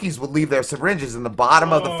junkies would leave their syringes in the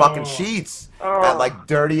bottom of the fucking sheets at, like,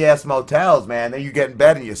 dirty-ass motels, man. Then you get in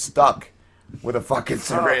bed and you're stuck with a fucking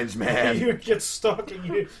syringe, man. You get stuck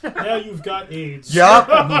and now you've got AIDS. Yup.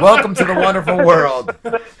 Welcome to the wonderful world.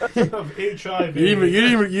 Of HIV. You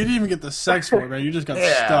didn't even get the sex for it, man. You just got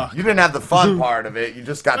stuck. You didn't have the fun part of it. You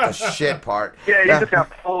just got the shit part. Yeah, you just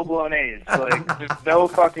got full-blown AIDS. Like, there's no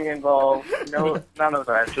fucking involved. No, none of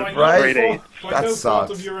that. Just straight AIDS. That no sucks.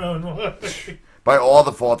 fault of your own. By all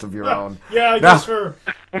the faults of your own. Yeah, I guess for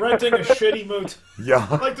renting a shitty motel. Yeah.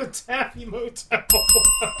 Like the Taffy Motel.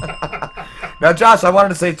 Now, Josh, I wanted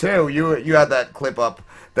to say, too, you had that clip up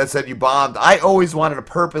that said you bombed. I always wanted to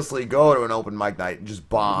purposely go to an open mic night and just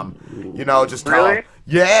bomb. Just tell... Really?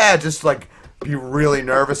 Yeah, just, like, be really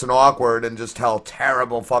nervous and awkward and just tell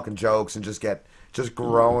terrible fucking jokes and just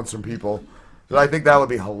groans from people. So I think that would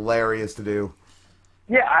be hilarious to do.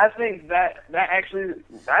 Yeah, I think that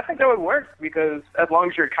would work because as long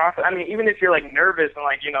as you're confident, I mean, even if you're like nervous and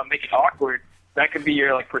like, make it awkward, that could be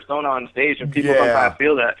your like persona on stage and people sometimes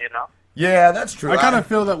feel that, Yeah, that's true. I kind of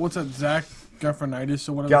feel that, what's that, Zach Galifianakis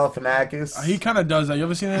or whatever? Galifianakis? He kind of does that. You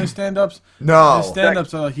ever seen any stand-ups? No. His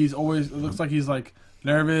stand-ups are like, it looks like he's like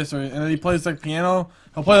nervous and then he plays like piano.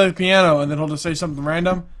 He'll play like piano and then he'll just say something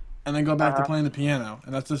random and then go back to playing the piano.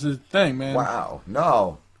 And that's just his thing, man. Wow.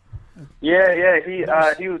 No. Yeah,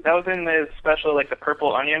 that was in his special, like the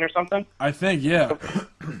Purple Onion or something. I think, yeah.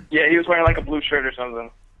 Yeah, he was wearing like a blue shirt or something.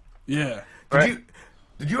 Yeah.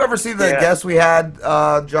 Did you ever see the guest we had,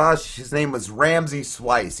 Josh? His name was Ramsey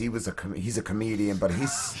Swice. He's a comedian, but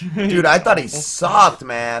dude, I thought he sucked,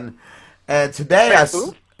 man. And today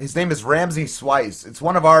his name is Ramsey Swice. It's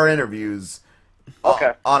one of our interviews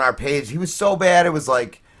on our page. He was so bad, it was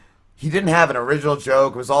like he didn't have an original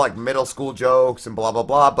joke. It was all like middle school jokes and blah, blah,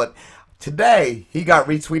 blah. But today, he got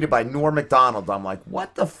retweeted by Norm Macdonald. I'm like,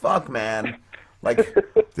 what the fuck, man? Like,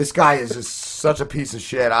 this guy is just such a piece of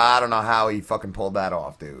shit. I don't know how he fucking pulled that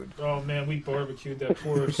off, dude. Oh, man, we barbecued that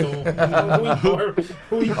poor soul. We barbecued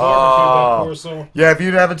that poor soul. Yeah, if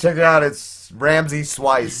you haven't checked it out, it's Ramsey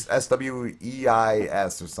Swice.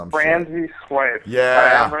 Sweis or something. Ramsey Swice.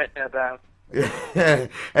 Yeah. I'm writing that down. And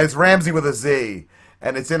it's Ramsey with a Z.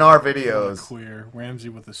 And it's in our videos. Queer. Ramsey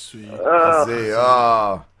with a C. A Z.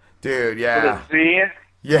 Oh, dude, yeah. With a Z?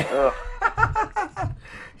 Yeah.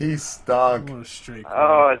 He stunk. What a straight.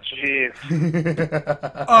 Oh, jeez.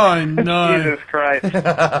 Oh, no. Jesus Christ.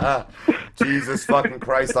 Jesus fucking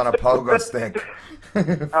Christ on a pogo stick.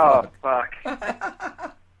 Oh, fuck.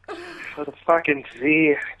 With a fucking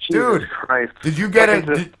Z. Jesus Dude, Christ. Did you get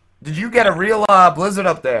a real blizzard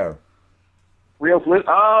up there? Real blizzard?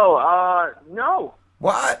 Oh, no.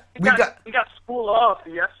 What? We got school off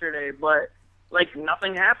yesterday, but like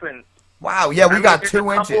nothing happened. Wow, yeah, we got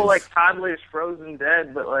 2 inches. A couple like toddlers frozen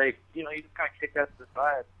dead, but like you just kind of kick that to the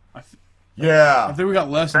side. Yeah. I think we got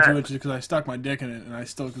less than 2 inches because I stuck my dick in it and I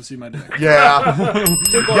still can see my dick. Yeah.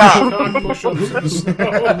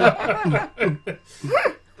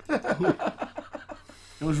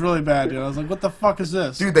 It was really bad, dude. I was like, what the fuck is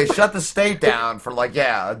this? Dude, they shut the state down for like,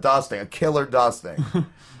 a dusting, a killer dusting.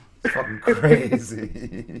 It's fucking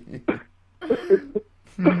crazy.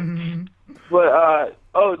 But,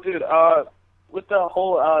 dude, with the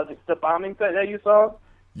whole, the bombing thing that you saw?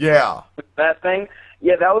 Yeah. That thing?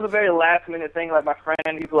 Yeah, that was a very last minute thing. Like, my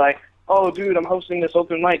friend, he's like, oh, dude, I'm hosting this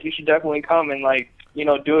open mic. You should definitely come and, like,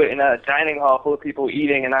 do it in a dining hall full of people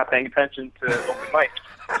eating and not paying attention to open mic.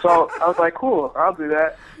 So I was like, cool, I'll do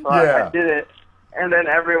that. So I did it. And then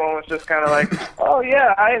everyone was just kind of like, oh,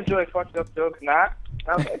 yeah, I enjoy fucked up jokes, not.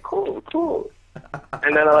 I was like, cool.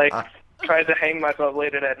 And then, like, tried to hang myself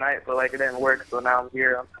later that night, but like it didn't work. So now I'm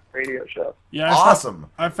here on the radio show. Yeah, awesome.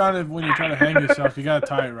 I found it when you try to hang yourself, you gotta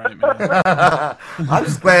tie it right, man. I'm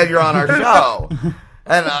just glad you're on our show.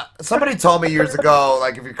 And somebody told me years ago,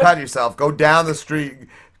 like if you cut yourself, go down the street.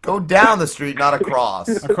 Go down the street, not across.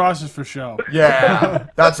 Across is for show. Yeah,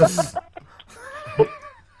 that's just.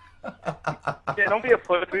 Yeah, don't be a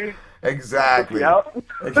pussy. Exactly.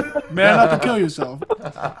 Man up and kill yourself.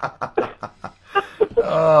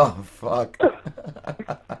 Oh fuck.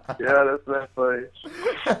 Yeah, that's funny.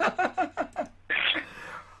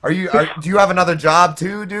 Do you have another job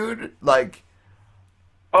too, dude? Like.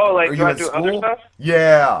 Oh, like are do you I in do school? other stuff?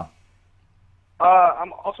 Yeah.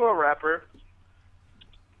 I'm also a rapper.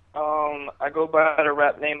 I go by the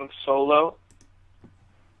rap name of Solo.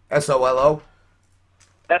 SOLO?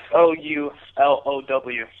 SOULOW.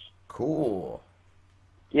 Cool.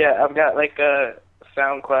 Yeah, I've got like a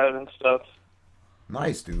SoundCloud and stuff.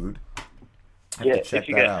 Nice, dude. Yeah, check if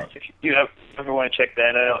you that guys, out. if you ever want to check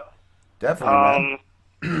that out. Definitely.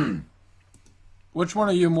 Man. Which one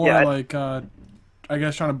are you more Yeah, like? I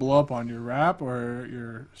guess trying to blow up on your rap or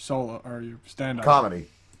your solo or your stand-up? Comedy.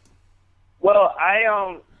 Well,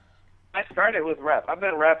 I started with rap. I've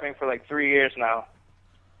been rapping for like 3 years now,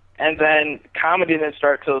 and then comedy didn't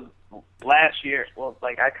start till last year. Well,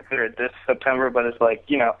 like I consider it this September, but it's like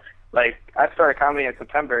like I started comedy in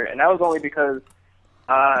September, and that was only because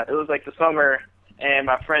it was like the summer, and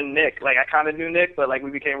my friend Nick, like I kind of knew Nick, but like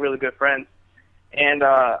we became really good friends. And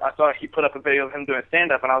I saw he put up a video of him doing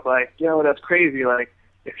stand-up, and I was like, that's crazy. Like,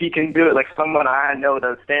 if he can do it, like someone I know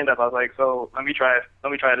does stand-up, I was like, so let me try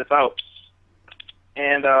this out.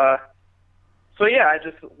 And so yeah, I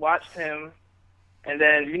just watched him, and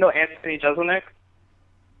then Anthony Jeselnik?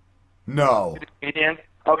 No. Comedian?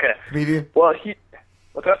 Okay. Comedian? Well,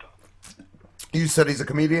 what's up? You said he's a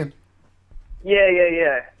comedian?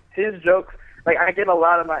 Yeah. His jokes, like I get a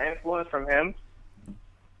lot of my influence from him.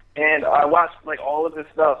 And I watched like all of his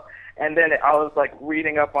stuff, and then I was like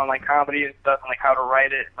reading up on like comedy and stuff, and like how to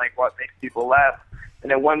write it, like what makes people laugh.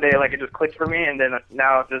 And then one day, like it just clicked for me, and then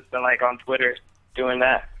now I've just been like on Twitter doing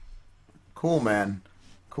that. Cool, man.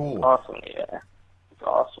 Cool. Awesome, yeah. It's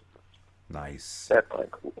awesome. Nice. Definitely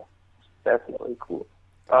cool.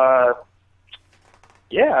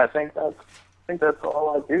 Yeah, I think that's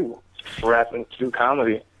all I do. Rap and do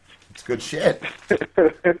comedy. It's good shit.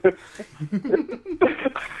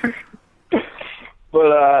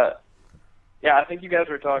 But yeah, I think you guys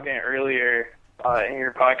were talking earlier in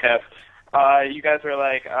your podcast. You guys were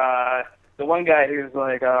like the one guy who's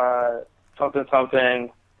like something.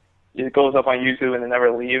 It goes up on YouTube and it never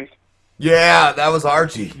leaves. Yeah, that was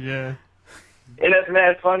Archie. Yeah. And it's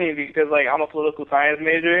mad funny because like I'm a political science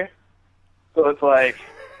major, so it's like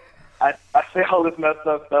I say all this messed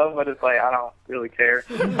up stuff, but it's like I don't really care.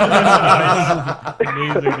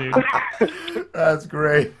 Amazing, dude. That's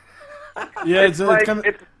great. Yeah, it's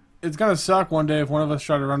gonna suck one day if one of us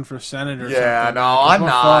try to run for Senate or something. Yeah, no, I'm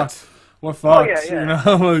not. We're fucked. Yeah.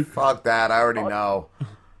 Like, fuck that. I already know.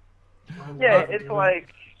 Yeah, it's like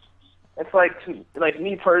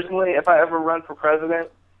me personally, if I ever run for president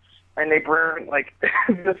and they bring like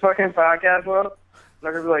this fucking podcast up,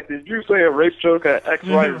 they're gonna be like, "Did you say a rape joke at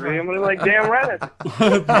XYZ?" I'm gonna be like, "Damn right."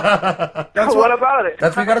 What about it?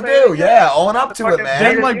 That's what you gotta do. Yeah, own up to it, man.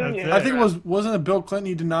 Then, like, I think wasn't it Bill Clinton?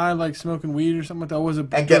 He denied like smoking weed or something like that. Was it?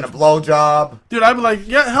 And getting a blowjob. Dude, I'd be like,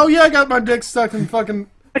 yeah, hell yeah, I got my dick stuck in fucking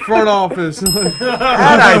front office. And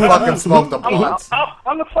I fucking smoked a blunt.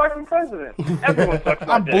 I'm the fucking president. Everyone sucks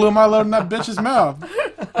my dick. blew my load in that bitch's mouth.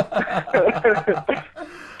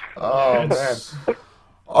 Oh man.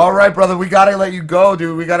 All right, brother, we gotta let you go,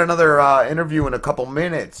 dude. We got another interview in a couple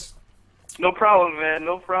minutes. No problem, man.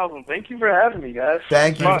 No problem. Thank you for having me, guys.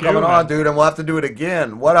 Thank you for coming on, dude, and we'll have to do it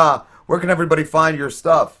again. Where can everybody find your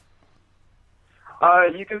stuff?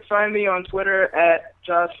 You can find me on Twitter at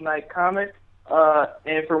Josh Knight Comic,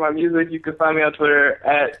 and for my music, you can find me on Twitter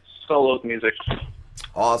at Solos Music.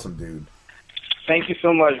 Awesome, dude. Thank you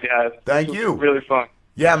so much, guys. Thank you. Really fun.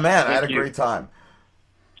 Yeah, man, I had a Thank you. great time.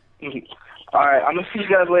 All right, I'm gonna see you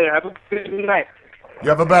guys later. Have a good night. You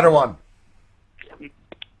have a better one.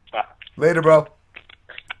 Bye. Later, bro.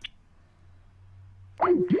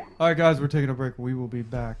 All right, guys, we're taking a break. We will be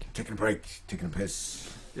back. Taking a break. Taking a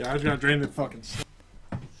piss. Yeah, I was gonna drain the fucking.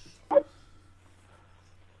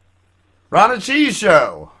 Ron and Cheese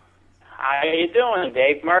Show. How you doing,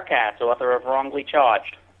 Dave Mercatz, author of Wrongly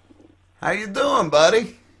Charged? How you doing,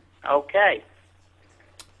 buddy? Okay.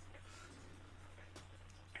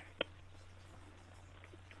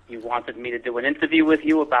 You wanted me to do an interview with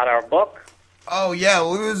you about our book? Oh yeah,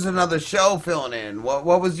 we was another show filling in. What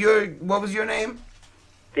was your name?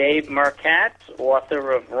 Dave Mercat,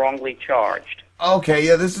 author of Wrongly Charged. Okay,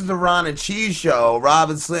 yeah, this is the Ron and Cheese show. Rob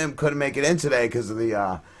and Slim couldn't make it in today because of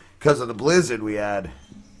the blizzard we had.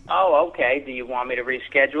 Oh, okay. Do you want me to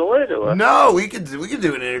reschedule it, or No, we could do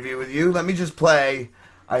an interview with you. Let me just play.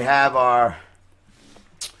 I have our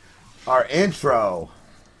intro.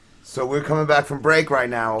 So we're coming back from break right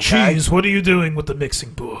now, okay? Cheese, what are you doing with the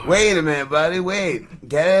mixing board? Wait a minute, buddy, wait.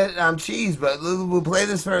 Get it? I'm Cheese, but we'll play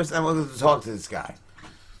this first, and we'll get to talk to this guy.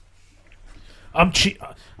 I'm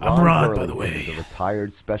Ron, by the way. Is a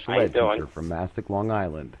retired special How you ed doing? teacher from Massac, Long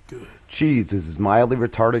Island. Good. Cheese is his mildly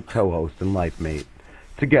retarded co-host and life mate.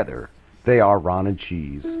 Together, they are Ron and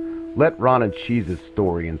Cheese. Let Ron and Cheese's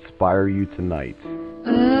story inspire you tonight.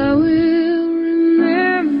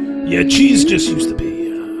 Yeah, Cheese just used to be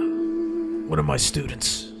one of my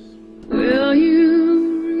students. Will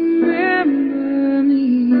you remember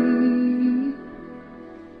me?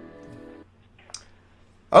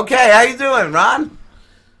 Okay, how you doing, Ron?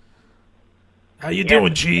 How you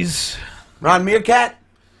doing, Cheese? Ron Meerkat?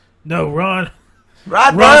 No, Ron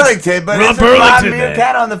Burlington, but Ron isn't Burlington, Ron man.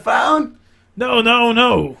 Meerkat on the phone?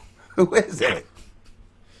 No. Who is it?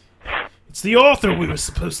 It's the author we were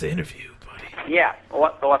supposed to interview. yeah,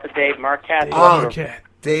 author Dave Mercat. Oh, author of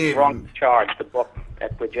Dave. Wrongly Charged, the book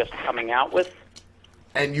that we're just coming out with.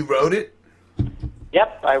 And you wrote it?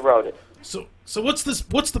 Yep, I wrote it. So what's this?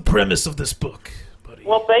 What's the premise of this book?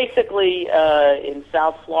 Well, basically, in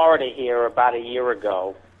South Florida here about a year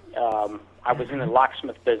ago, I was in the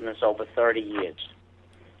locksmith business over 30 years.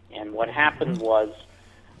 And what happened was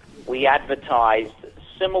we advertised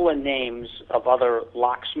similar names of other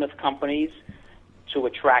locksmith companies to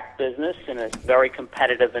attract business in a very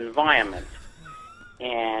competitive environment.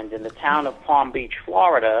 And in the town of Palm Beach,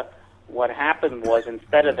 Florida, what happened was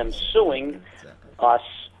instead of them suing us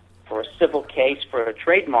for a civil case for a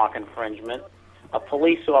trademark infringement, a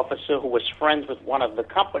police officer who was friends with one of the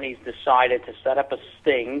companies decided to set up a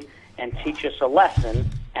sting and teach us a lesson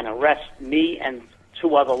and arrest me and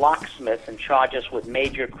two other locksmiths and charge us with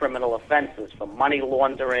major criminal offenses for money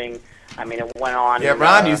laundering. I mean, it went on. Yeah,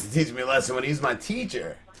 Ron used to teach me a lesson when he was my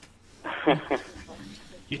teacher.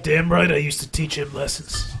 You're damn right I used to teach him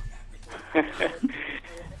lessons.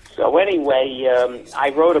 So anyway, I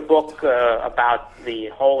wrote a book about the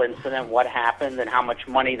whole incident, what happened, and how much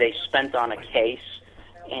money they spent on a case,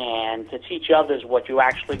 and to teach others what you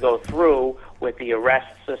actually go through with the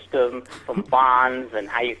arrest system, from bonds, and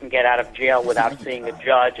how you can get out of jail without seeing a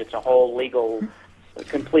judge. It's a whole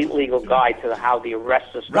complete legal guide to how the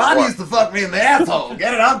arrest system Ron works. used to fuck me in the asshole.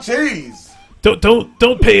 Get it? I'm Cheese.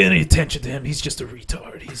 Don't pay any attention to him. He's just a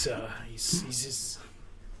retard. He's just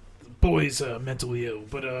the boy's mentally ill.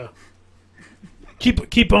 But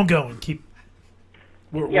keep on going.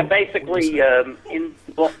 Basically, in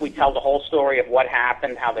the book we tell the whole story of what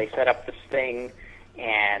happened, how they set up the sting,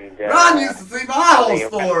 and Ron used to see my whole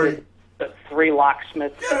story. The three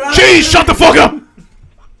locksmiths. Jeez, shut the fuck up!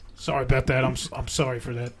 Sorry about that. I'm sorry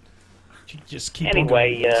for that. Just keep on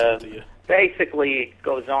going. Anyway, basically it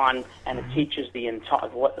goes on and it teaches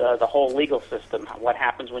the whole legal system, what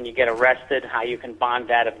happens when you get arrested, how you can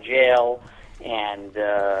bond out of jail, and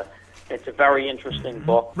it's a very interesting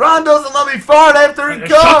book. Ron doesn't let me fart after he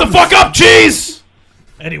comes. Shut the fuck up, Cheese!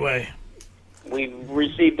 Anyway. We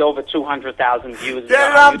received over 200,000 views.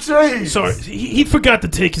 Get it up, Cheese! Sorry, he forgot to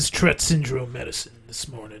take his Tourette syndrome medicine this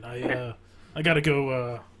morning. I gotta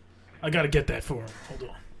go. I gotta get that for him. Hold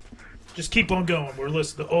on. Just keep on going. We're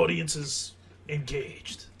listening. The audience is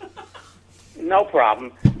engaged. No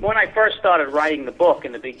problem. When I first started writing the book,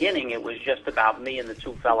 in the beginning, it was just about me and the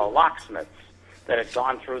two fellow locksmiths that had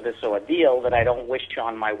gone through this ordeal that I don't wish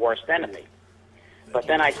on my worst enemy. But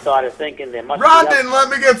then I started thinking there must Ron be didn't let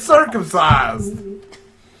me get circumcised.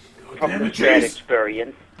 from the bad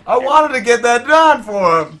experience. I wanted to get that done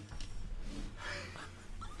for him.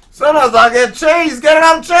 Sometimes I get cheese. Get it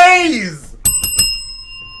up, cheese.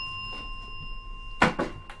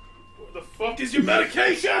 Where the fuck is your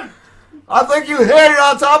medication? I think you hid it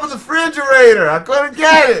on top of the refrigerator. I couldn't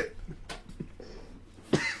get it.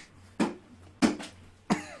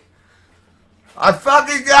 I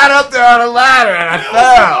fucking got up there on a ladder and I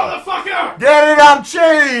fell. Motherfucker! Get it on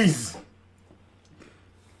cheese.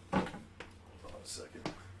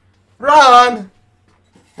 Ron,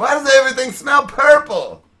 why does everything smell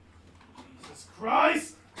purple? Jesus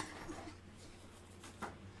Christ!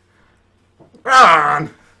 Ron.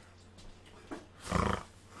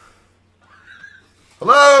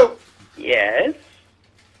 Hello? Yes?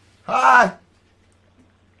 Hi.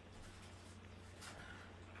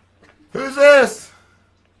 Who's this?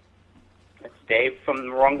 It's Dave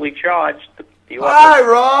from Wrongly Charged. The Hi,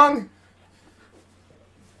 Wrong.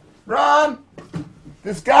 Ron,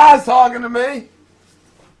 this guy's talking to me.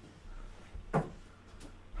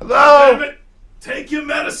 Hello? Damn it! Take your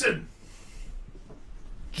medicine!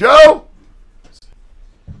 Joe?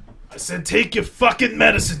 I said take your fucking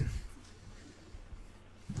medicine!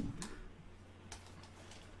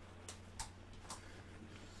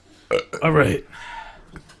 Alright.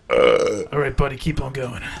 Alright, buddy, keep on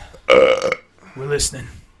going. We're listening.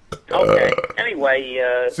 Okay.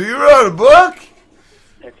 Anyway, So you wrote a book?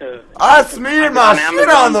 it's I smeared my shit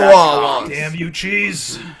on the wall once. Damn you,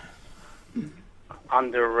 cheese.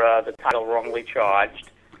 under the title Wrongly Charged.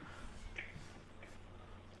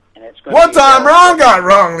 And it's gonna One be, time Ron got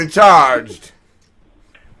wrongly charged.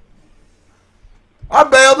 I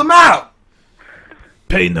bailed him out.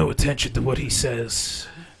 Pay no attention to what he says.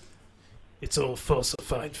 It's all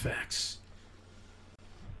falsified facts.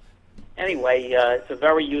 Anyway, it's a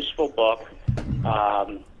very useful book.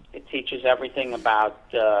 It teaches everything about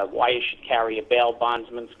why you should carry a bail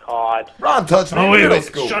bondsman's card. Ron touched me in middle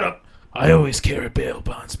school. Shut up. I always carry a bail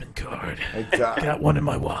bondsman card. Exactly. Got one in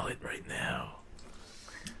my wallet right now.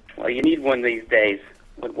 Well, you need one these days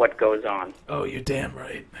with what goes on. Oh, you're damn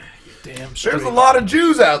right. You're damn straight. There's a lot of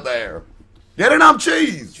Jews out there. Get it up,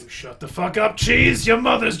 cheese. You shut the fuck up, cheese. Your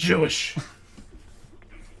mother's Jewish.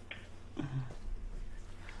 All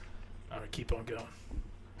right, keep on going.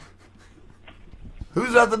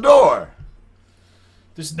 Who's at the door?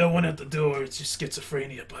 There's no one at the door. It's just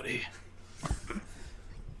schizophrenia, buddy.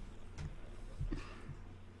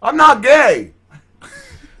 I'm not gay.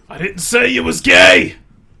 I didn't say you was gay.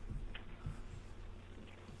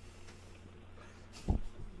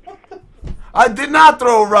 I did not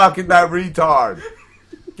throw a rock at that retard.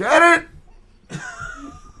 Get it?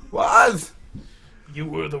 Was. You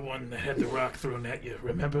were the one that had the rock thrown at you,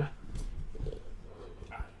 remember?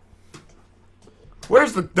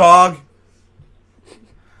 Where's the dog?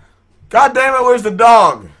 God damn it, where's the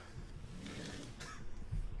dog?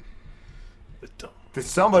 Did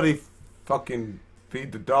somebody fucking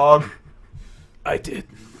feed the dog? I did.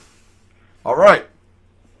 Alright.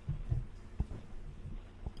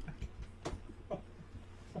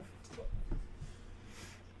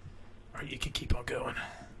 Alright, you can keep on going.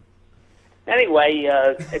 Anyway,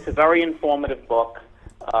 it's a very informative book.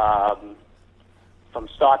 From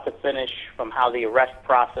start to finish, from how the arrest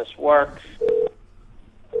process works.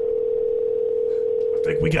 I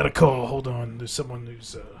think we got a call. Hold on. There's someone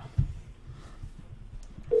who's,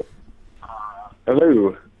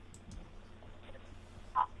 Hello.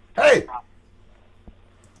 Hey.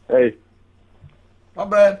 Hey. My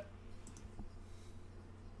bad.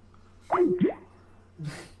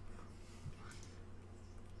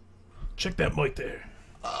 Check that mic there.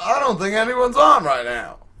 I don't think anyone's on right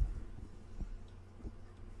now.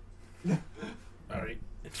 Alright.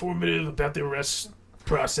 Informative about the arrest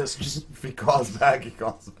process. Just if he calls back, he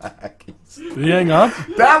calls back. Did he hang up?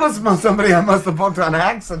 That was somebody I must have booked on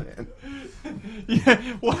accident. Yeah,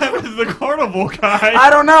 what happened to the carnival guy? I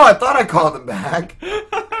don't know. I thought I called him back.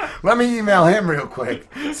 Let me email him real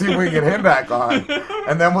quick. See if we can get him back on.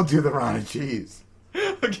 And then we'll do the Ron and Cheese.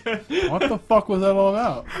 Okay. What the fuck was that all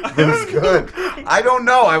about? It was good. I don't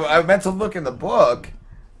know. I meant to look in the book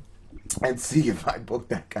and see if I booked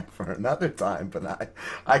that guy for another time, but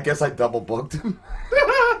I guess I double booked him.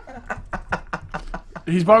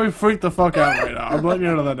 He's probably freaked the fuck out right now. I'm letting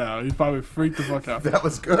you know that now. He's probably freaked the fuck out. That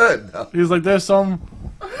was good. He's like, there's some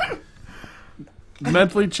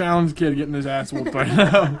mentally challenged kid getting his ass whooped right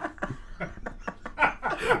now.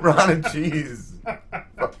 Ron and Cheese.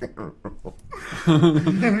 Fucking rule. That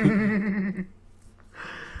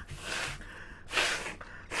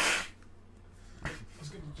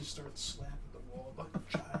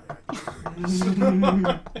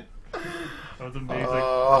was amazing.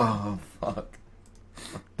 Oh, fuck.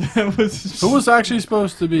 That was Who was actually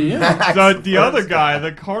supposed to be in? the other guy,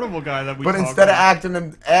 the carnival guy that we But talked instead of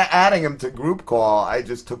about. adding him to group call, I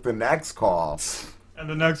just took the next call. And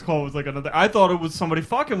the next call was like another. I thought it was somebody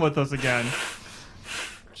fucking with us again.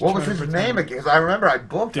 What was his name again? 'Cause I remember I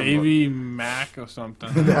booked him. Davey Mack or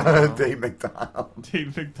something. Dave McDonald.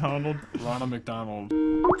 Dave McDonald. Ronald McDonald.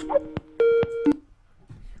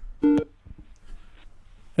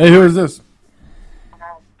 Hey, who is this?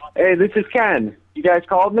 Hey, this is Ken. You guys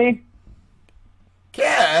called me?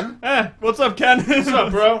 Ken? What's up, Ken? What's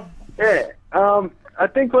up, bro? Yeah. I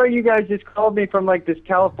think you guys just called me from like this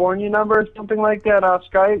California number or something like that off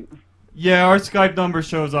Skype. Yeah, our Skype number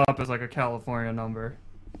shows up as like a California number.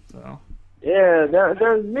 So. Yeah,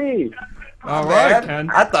 there's me. All right, Ken.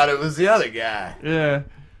 I thought it was the other guy. Yeah.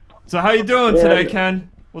 So how you doing today, Ken?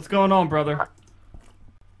 What's going on, brother?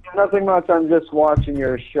 Nothing much. I'm just watching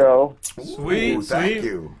your show. Sweet, Ooh, thank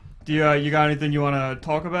you. Do you got anything you want to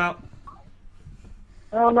talk about?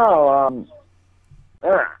 I don't know.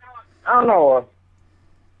 I don't know.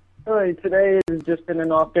 Really, today has just been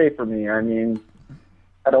an off day for me. I mean,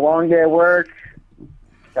 had a long day at work.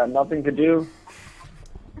 Got nothing to do.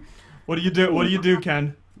 What do you do? What do you do,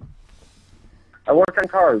 Ken? I work on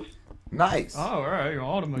cars. Nice. Oh, all right. You're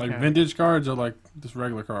auto mechanic. Like vintage cars or like just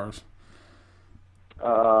regular cars?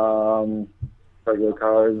 Regular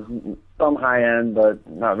cars. Some high end, but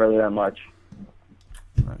not really that much.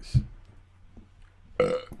 Nice.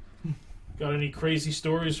 Got any crazy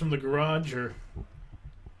stories from the garage or?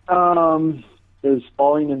 Is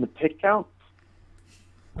falling in the pit count?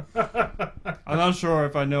 I'm not sure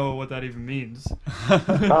if I know what that even means.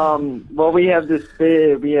 Well, we have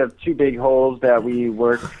two big holes that we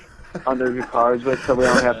work under the cars with, so we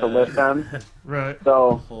don't have to lift them. Right.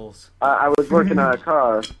 So I was working on a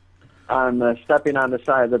car. I'm stepping on the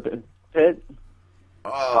side of the pit.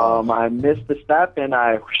 I missed the step and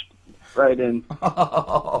I right in.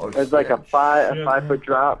 Oh, it's like a 5 foot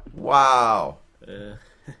drop. Wow.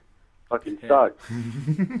 Fucking sucked.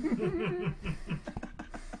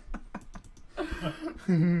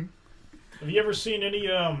 Have you ever seen any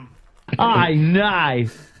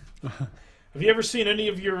nice. Have you ever seen any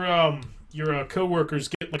of your coworkers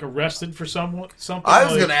get like arrested for something? I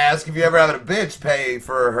was gonna ask if you ever had a bitch pay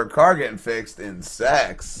for her car getting fixed in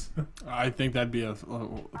sex. I think that'd be a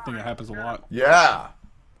thing that happens a lot. Yeah.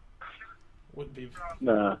 Wouldn't be.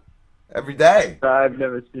 Nah. Every day. I've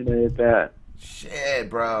never seen any of that. Shit,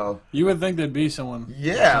 bro. You would think there'd be someone.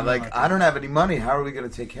 Yeah, like I don't have any money. How are we gonna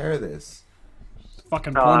take care of this?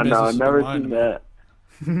 Fucking Oh porn no, business I've never is blind seen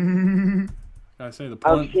to me. that. I say the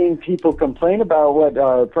porn. I've seen people complain about what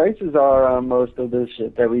prices are on most of this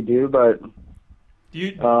shit that we do, but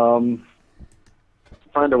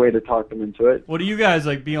find a way to talk them into it. What do you guys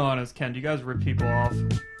like? Be honest, Ken. Do you guys rip people off?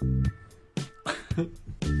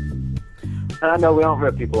 No, we don't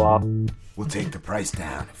rip people off. We'll take the price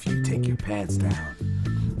down if you take your pants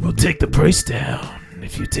down. We'll take the price down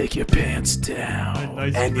if you take your pants down.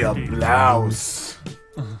 Nice and your blouse.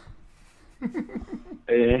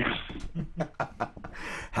 Yeah.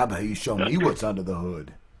 How about you show me what's under the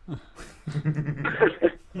hood?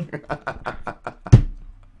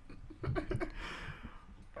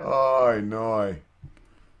 Oh, I know.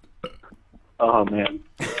 Oh man.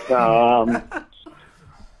 Oh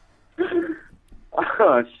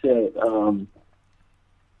shit. I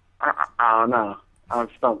don't know. I'm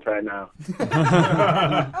stumped right now.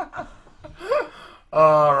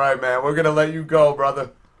 All right, man. We're gonna let you go, brother.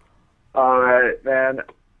 All right, man.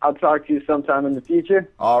 I'll talk to you sometime in the future.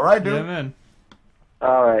 All right, dude. Yeah, man.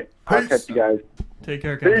 All right. I'll Peace. catch you guys. Take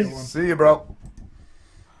care, Ken. Peace. See you, bro.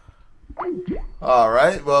 All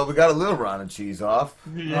right. Well, we got a little Ron and Cheese off.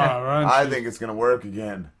 Yeah. Ron and I Cheese. think it's gonna work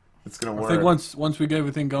again. It's gonna work. I think once we get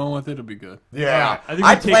everything going with it, it'll be good. Yeah, I think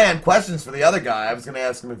I we take- planned questions for the other guy. I was gonna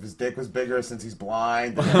ask him if his dick was bigger since he's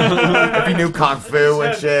blind, if he knew kung fu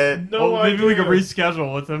and shit. No Well, maybe we idea. could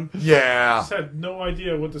reschedule with him. I Yeah, just had no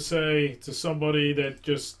idea what to say to somebody that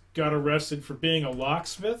just got arrested for being a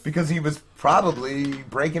locksmith. because he was probably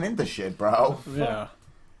breaking into shit, bro. Yeah.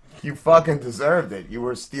 You fucking deserved it. You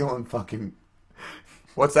were stealing fucking.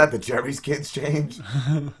 What's that? The Jerry's Kids change?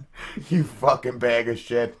 You fucking bag of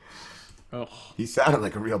shit. Oh. He sounded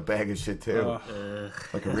like a real bag of shit too,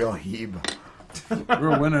 like a real heeb.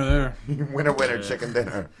 Real winner there. Winner, chicken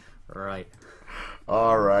dinner. Right.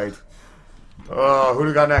 All right. Oh, who do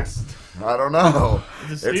we got next? I don't know.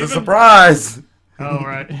 Is It's it a Steven? surprise. Oh,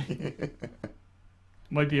 right.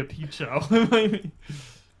 Might be a Pete show.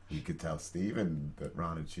 You could tell Steven that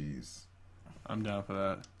Ron and Cheese I'm down for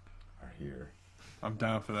that. are here. I'm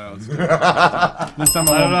down for that. Let's do it. This time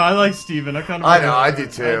I don't know. I like Steven. I kind of. I know, I do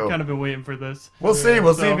too. I've kind of been waiting for this. We'll see.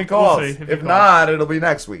 We'll see if he calls. We'll see if he calls. not, it'll be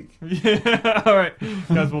next week. Yeah. All right,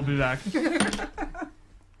 guys. We'll be back.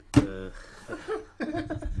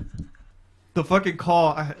 The fucking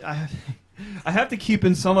call. I have to keep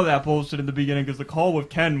in some of that bullshit in the beginning because the call with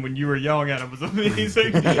Ken when you were yelling at him was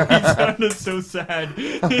amazing. He sounded so sad.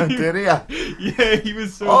 Did he? Yeah, he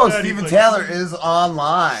was so Oh, sad. Steven He's like, Taylor is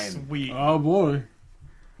online. Sweet. Oh boy.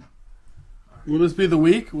 Will this be the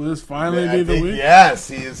week? Will this finally I be the think- week? Yes,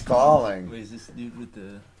 he is calling. Wait, is this dude with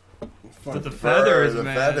the... With the feathers, the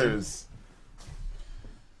man. feathers.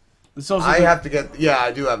 It's also I have to get. Yeah,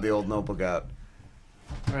 I do have the old notebook out.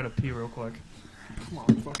 I gotta pee real quick. Come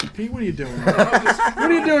on, fucking Pete. What are you doing? What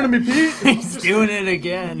are you doing to me, Pete? He's doing it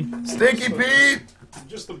again. Stinky Pete. I'm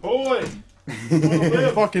just a boy.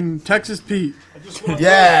 Fucking Texas Pete.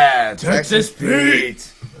 Yeah, Texas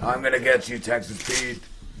Pete. I'm gonna get you, Texas Pete.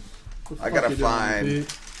 I gotta Fuck you doing, find.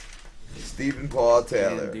 Pete? Stephen Paul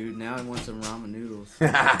Taylor. Damn, dude, now I want some ramen noodles.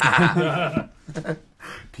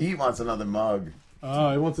 Pete wants another mug.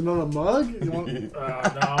 Oh, he wants another mug? No,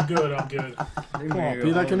 I'm good. I'm good. Come on,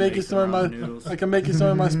 Pete. I can make you some of my. I can make you some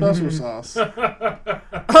of my special sauce.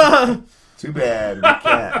 Too bad we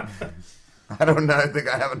can't. I don't know. I think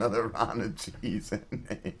I have another round of cheese in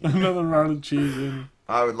me. Another round of cheese in.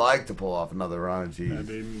 I would like to pull off another round of cheese. That'd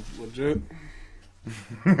be legit. We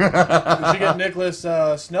should get Nicholas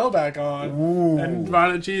Snow back on and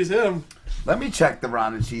round of cheese him. Let me check the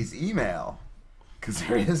round of cheese email. Because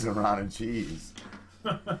there is a round of cheese.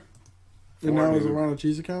 And now is a round of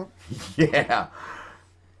cheese account? Yeah.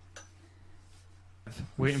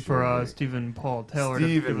 Waiting for Stephen Paul Taylor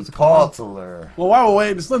to give us a Paul call. Taylor. Well, while we're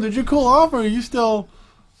waiting, Slim, did you cool off or are you still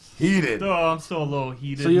heated? No, I'm still a little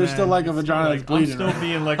heated. So you're man. still like a vagina that's bleeding. I'm still right?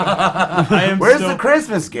 being like. I am. Where's still, the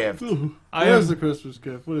Christmas gift? Where's the Christmas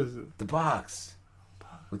gift? What is it? The box.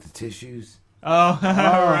 With the tissues. Oh,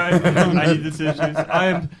 right. I need the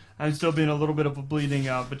tissues. I'm still being a little bit of a bleeding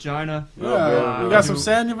vagina. Yeah, you got some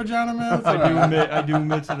sand in your vagina, man? I do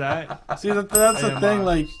admit to that. See, that's the thing.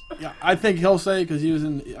 Like, yeah, I think he'll say because he was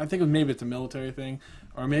in. I think maybe it's a military thing,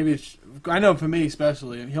 or maybe it's, I know for me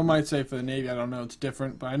especially, and he might say for the Navy. I don't know. It's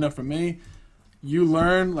different, but I know for me, you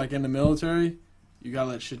learn like in the military, you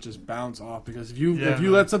gotta let shit just bounce off because if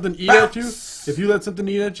you let something eat at you,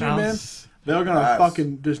 man. They're gonna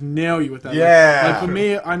fucking just nail you with that. Yeah. Like for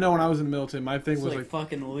me, I know when I was in the military, my thing was like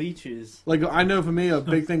fucking leeches. Like I know for me, a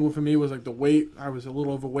big thing for me was like the weight. I was a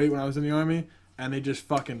little overweight when I was in the Army, and they just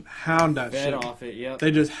fucking hound that Fed shit. off it, yep. They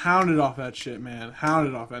just hounded off that shit, man.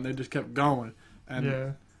 Hounded off it, and they just kept going.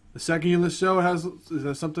 And the second you let show has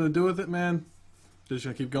something to do with it, man. They're just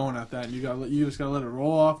gonna keep going at that. And you just gotta let it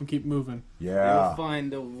roll off and keep moving. Yeah. You'll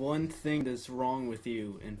find the one thing that's wrong with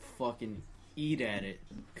you and fucking eat at it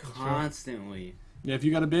constantly. Yeah, if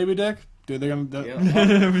you got a baby dick, dude, they're gonna. Yep.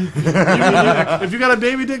 If you got a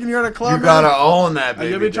baby dick and you're at a club, you gotta own that baby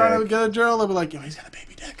You'll be trying dick. to get a girl, they'll be like, yo, he's got a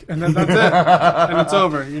baby dick. And then that's it. And it's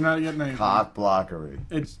over. You're not getting anything. Cock blockery.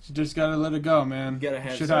 It's you just gotta let it go, man. You gotta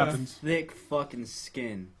have shit some happens. thick fucking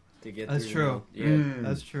skin to get That's through. true. Yeah.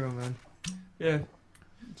 That's true, man. Yeah.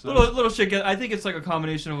 Little shit. I think it's like a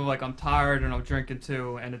combination of like I'm tired and I'm drinking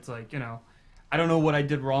too, and it's like I don't know what I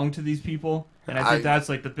did wrong to these people, and I think that's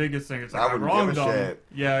like the biggest thing. It's like I wouldn't wronged give a them. shit.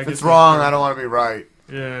 Yeah, if it's wrong, I don't want to be right.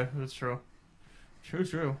 Yeah, that's true.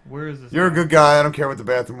 True. Where is this? You're a good guy. I don't care what the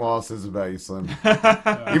bathroom wall says about you, Slim.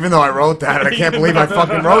 Even though I wrote that, and I can't believe I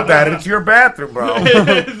fucking wrote that. It's your bathroom, bro.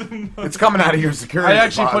 It's coming out of your security. I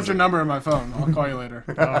actually deposit. put your number in my phone. I'll call you later.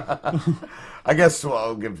 I guess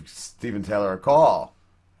I'll give Stephen Taylor a call.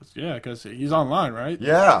 Yeah, because he's online, right?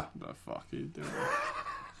 Yeah. The fuck are you doing?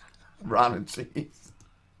 Ron and cheese.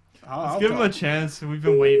 Let's give him a chance. We've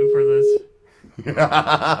been waiting for this.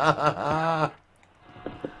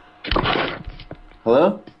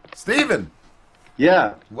 Hello? Steven.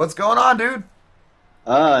 Yeah. What's going on, dude?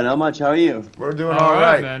 Not much. How are you? We're doing all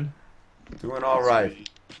right, man. Doing all right.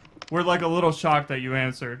 We're like a little shocked that you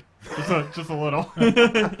answered. Just a little.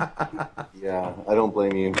 Yeah, I don't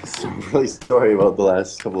blame you. I'm really sorry about the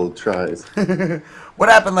last couple of tries. What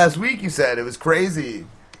happened last week, you said? It was crazy.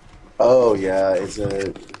 Oh, yeah, it's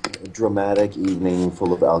a dramatic evening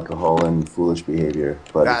full of alcohol and foolish behavior.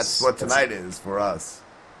 But That's what tonight is for us.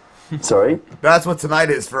 Sorry? That's what tonight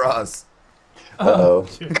is for us. Uh-oh.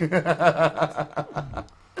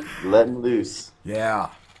 Letting loose. Yeah.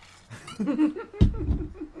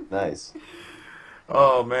 Nice.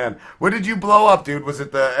 Oh, man. What did you blow up, dude? Was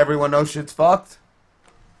it the everyone knows shit's fucked?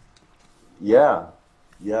 Yeah.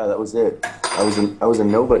 Yeah, that was it. I was a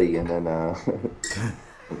nobody, and then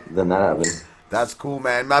then that happened. That's cool,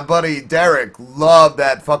 man. My buddy Derek loved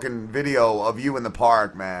that fucking video of you in the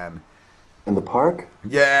park, man. In the park?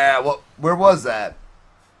 Yeah. Well, where was that?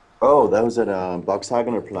 Oh, that was at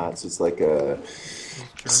Boxhagener Platz. It's like a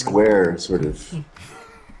square, sort of.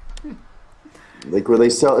 Like where they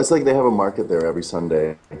sell, it's like they have a market there every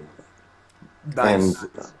Sunday. Nice.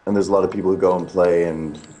 And there's a lot of people who go and play,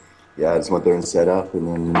 and yeah, I just went there and set up,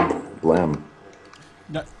 and then blam.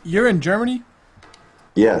 Now, you're in Germany?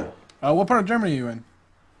 Yeah. What part of Germany are you in?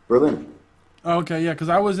 Berlin. Oh, okay, yeah, because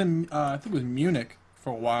I was in, I think it was Munich for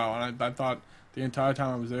a while, and I thought the entire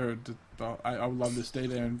time I was there, I would love to stay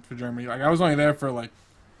there for Germany. Like, I was only there for like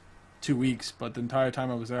 2 weeks, but the entire time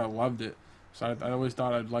I was there, I loved it. So I always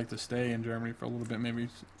thought I'd like to stay in Germany for a little bit, maybe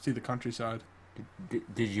see the countryside.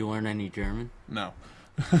 Did you learn any German? No.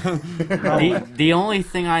 The only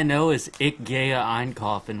thing I know is Ich gehe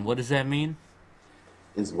einkaufen. What does that mean?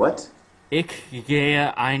 Is what? Ich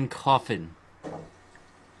gehe einkaufen.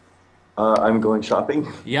 I'm going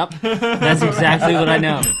shopping. Yep, that's exactly what I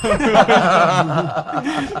know.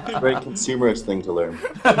 Very consumerist thing to learn.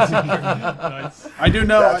 I do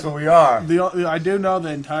know. That's what we are. I do know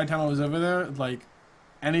the entire time I was over there, like,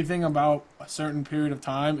 anything about a certain period of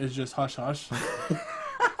time is just hush hush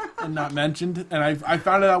and not mentioned. And I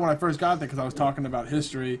found it out when I first got there because I was talking about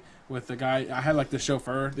history with the guy. I had, like, the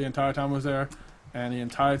chauffeur the entire time I was there. And the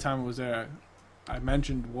entire time I was there, I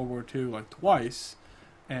mentioned World War II, like, twice.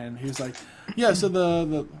 And he was like, yeah, so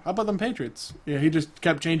the how about them Patriots? Yeah, he just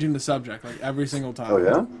kept changing the subject, like, every single time. Oh,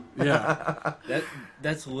 yeah? Yeah.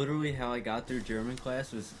 That's literally how I got through German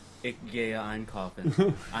class was Ich gehe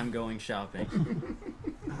einkaufen. I'm going shopping.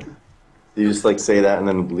 You just, like, say that and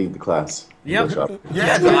then leave the class. Yep. Go shop.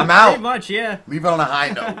 Yeah, I'm out. Pretty much, yeah. Leave it on a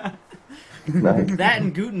high note. Nice. That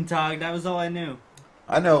and Guten Tag, that was all I knew.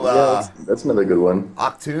 I know. Yeah, that's another good one.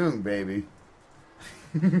 Achtung, baby.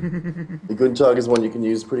 The Guten Tag is one you can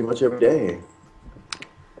use pretty much every day.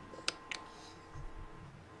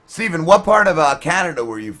 Steven, what part of Canada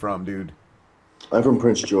were you from, dude? I'm from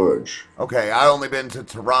Prince George. Okay, I only been to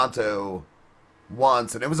Toronto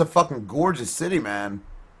once, and it was a fucking gorgeous city, man.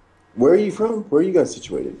 Where are you from? Where are you guys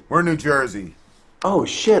situated? We're in New Jersey. Oh,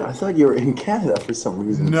 shit. I thought you were in Canada for some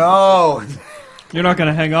reason. No. You're not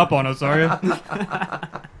gonna hang up on us, are you?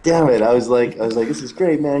 Damn it. I was like, this is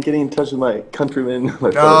great, man. Getting in touch with my countrymen.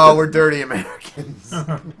 No, we're dirty Americans.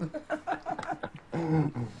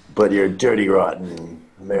 But you're dirty, rotten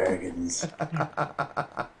Americans.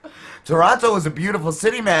 Toronto was a beautiful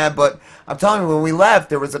city, man, but I'm telling you, when we left,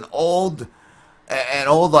 there was an old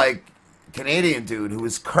like Canadian dude who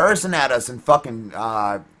was cursing at us in fucking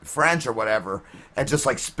French or whatever, and just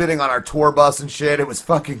like spitting on our tour bus and shit. It was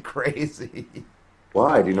fucking crazy.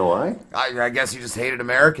 Why? Do you know why? I guess he just hated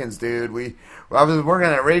Americans, dude. I was working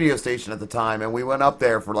at a radio station at the time, and we went up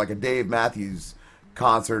there for like a Dave Matthews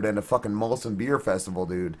concert and a fucking Molson Beer Festival,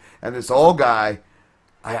 dude. And this old guy,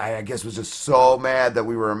 I guess, was just so mad that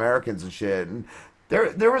we were Americans and shit. And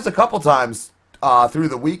there was a couple times through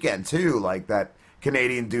the weekend too, like that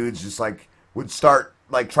Canadian dudes just like would start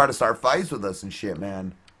like try to start fights with us and shit,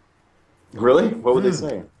 man. Really? What would they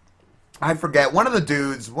say? I forget. One of our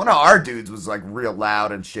dudes was like real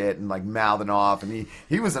loud and shit and like mouthing off, and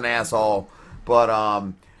he was an asshole. But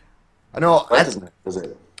I know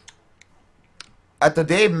at the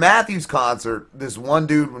Dave Matthews concert, this one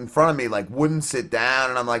dude in front of me like wouldn't sit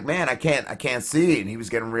down, and I'm like, man, I can't see, and he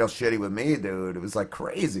was getting real shitty with me, dude. It was like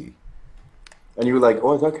crazy. And you were like,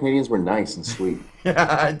 oh, I thought Canadians were nice and sweet.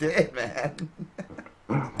 Yeah, I did, man.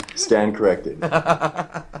 Stand corrected.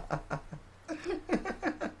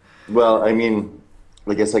 Well, I mean,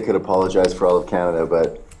 I guess I could apologize for all of Canada,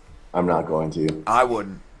 but I'm not going to. I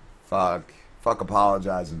wouldn't. Fuck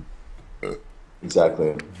apologizing.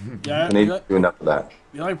 Exactly. Yeah, Canadians do enough of that.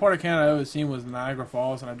 The only part of Canada I ever seen was Niagara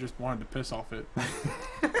Falls, and I just wanted to piss off it.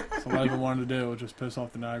 That's all I ever wanted to do was just piss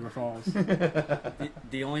off the Niagara Falls.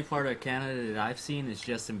 The only part of Canada that I've seen is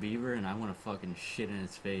Justin Bieber, and I want to fucking shit in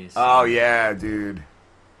his face. Oh yeah, dude.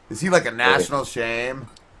 Is he like a national shame?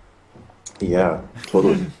 Yeah,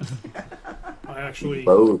 totally. I actually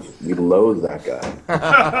you loathe that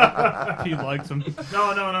guy. He likes him. No.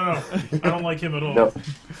 I don't like him at all.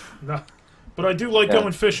 No. But I do like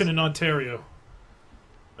going fishing in Ontario.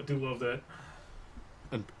 I do love that.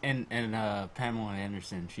 And Pamela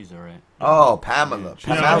Anderson, she's alright. Oh, Pamela.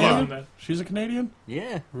 She's a Canadian?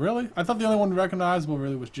 Yeah. Really? I thought the only one recognizable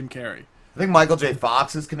really was Jim Carrey. I think Michael J.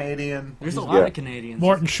 Fox is Canadian. There's a lot of Canadians.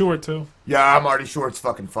 Martin Short, too. Yeah, Marty Short's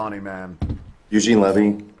fucking funny, man. Eugene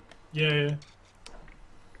Levy. Yeah.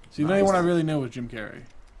 See, the only one I really knew was Jim Carrey.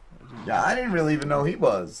 Yeah, I didn't really even know he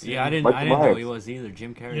was. Yeah, I didn't know he was either.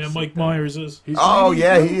 Jim Carrey. Yeah, Mike Myers is.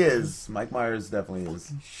 Yeah, he is. Mike Myers definitely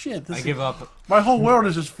is. Shit, I give up. My whole world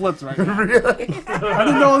is just flipped right now. Really? I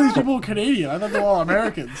didn't know all these people were Canadian. I thought they were all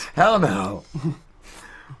Americans. Hell no.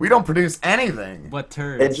 We don't produce anything. What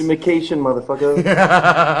turds? Education,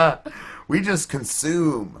 motherfucker. We just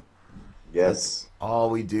consume. Yes. That's all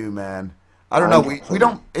we do, man. I don't know. We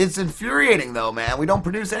don't. It's infuriating though, man. We don't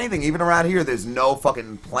produce anything. Even around here, there's no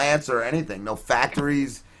fucking plants or anything. No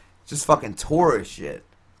factories. Just fucking tourist shit.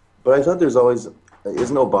 But I thought there's always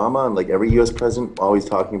isn't Obama and like every U.S. president always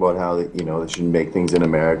talking about how they should make things in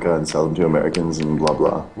America and sell them to Americans and blah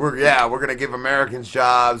blah. We're gonna give Americans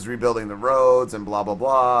jobs, rebuilding the roads and blah blah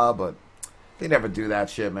blah. But they never do that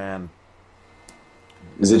shit, man.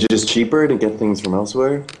 Is it just cheaper to get things from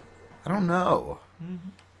elsewhere? I don't know.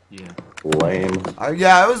 Yeah. Lame.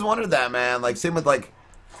 I always wondered that, man. Like, same with, like,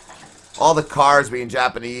 all the cars being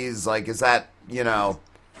Japanese. Like, is that,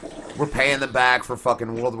 We're paying them back for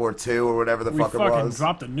fucking World War II or whatever the fuck it fucking was.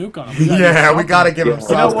 dropped a nuke on them. Yeah, we gotta give them That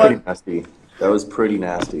something. was pretty nasty. That was pretty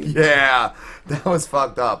nasty. Yeah, that was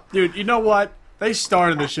fucked up. Dude, you know what? They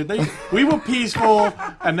started this shit. We were peaceful,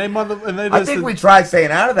 and they I think we tried staying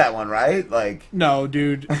out of that one, right? Like, no,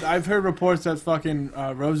 dude. I've heard reports that fucking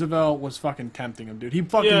Roosevelt was fucking tempting him, dude. He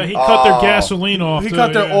fucking cut their gasoline off. He too,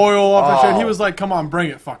 cut their yeah. oil off and shit. He was like, "Come on, bring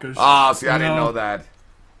it, fuckers." Oh, see, I You didn't know that.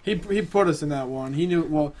 He put us in that one. He knew.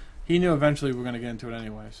 Well, he knew eventually we were gonna get into it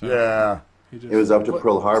anyway. So Yeah. It was up to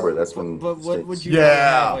Pearl Harbor. That's when. But what would you Yeah.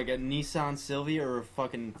 rather have, like a Nissan Silvia or a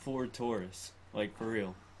fucking Ford Taurus? Like, for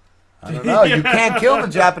real. I don't know. You can't kill the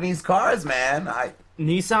Japanese cars, man.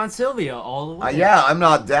 Nissan Silvia all the way. Yeah, I'm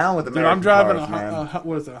not down with Dude, American I'm driving cars, man.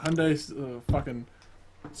 what is it? A Hyundai fucking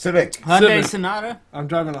Civic. Hyundai Sonata? I'm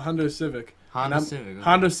driving a Hyundai Civic. Honda Civic. Okay.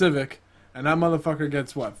 Honda Civic. And that motherfucker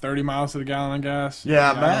gets, what, 30 miles to the gallon on gas?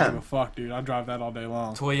 Yeah, I man. don't give a fuck, dude. I drive that all day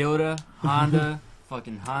long. Toyota, Honda,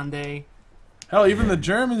 fucking Hyundai. Hell, even the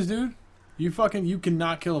Germans, dude. You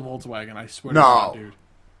cannot kill a Volkswagen, I swear No. to God, dude.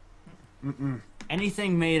 Mm-mm.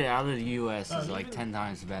 Anything made out of the U.S. is like 10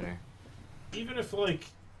 times better. Even if like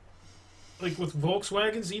with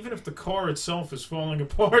Volkswagens, even if the car itself is falling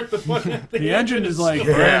apart, the engine is like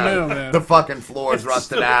still brand running. new, man. The fucking floor's It's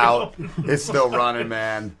rusted still out. going. It's still running,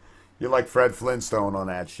 man. You're like Fred Flintstone on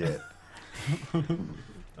that shit. Oh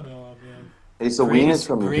man. Hey, so Wien is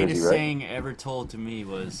from New Greatest Jersey, right? saying ever told to me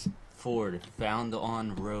was Ford found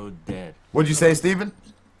on road dead. What'd you say, Steven?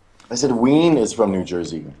 I said Wien is from New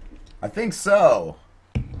Jersey. I think so.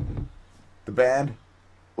 The band?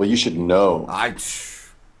 Well, you should know. I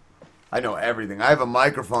know everything. I have a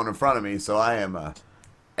microphone in front of me, so I am a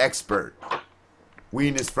expert.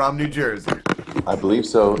 Wien is from New Jersey. I believe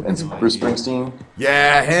so. And Bruce Springsteen.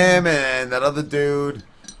 Yeah, him and that other dude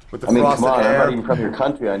with the I mean, frosted come on, hair. I'm not even from your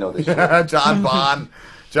country. I know this shit. John Bond.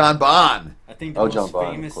 John Bond. I think the Oh, most John Bond,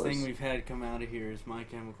 of famous course. thing we've had come out of here is My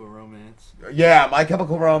Chemical Romance. Yeah, My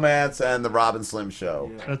Chemical Romance and the Robin Slim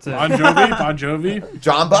Show. Yeah. That's it. Bon Jovi.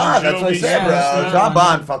 John Bond, that's what I said, bro. Yes. John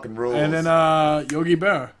Bond fucking rules. And then Yogi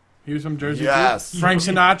Bear. He was from Jersey Yes. too. Frank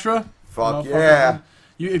Sinatra. Fuck Motherfucker. yeah.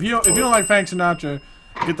 If you don't like Frank Sinatra,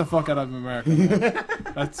 get the fuck out of America. Man.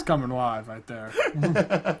 That's coming live right there.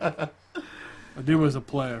 The dude was a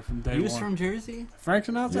player from day He was one. from Jersey? Frank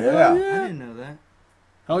Sinatra? Yeah. Hell I yeah. didn't know that.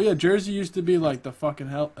 Hell yeah, Jersey used to be like the fucking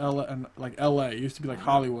LA, and like LA. It used to be like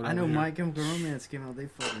Hollywood. I know over here. My Chemical Romance came out, they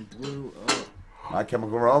fucking blew up. My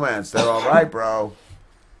Chemical Romance, they're alright, bro.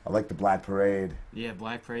 I like the Black Parade. Yeah,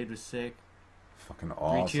 Black Parade was sick. Fucking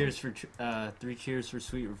awesome. Three Cheers for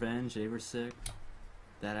Sweet Revenge, they were sick.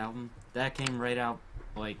 That album. That came right out,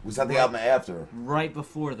 like... Was that the album after? Right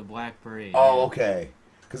before the Black Parade. Oh, okay.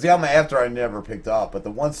 Because the album after I never picked up, but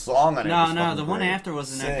the one song on it was No, fucking the one great. after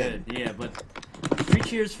wasn't that Sick. good. Yeah, but Three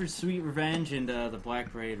Cheers for Sweet Revenge and the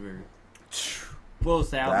Black Parade were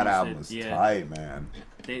both albums. That album was tight, man.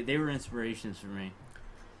 They were inspirations for me.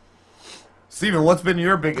 Steven, what's been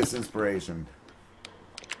your biggest inspiration?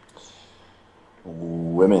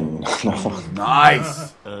 Women.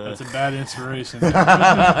 Nice. That's a bad inspiration.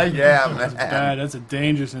 Yeah, man. That's bad. That's a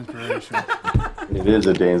dangerous inspiration. It is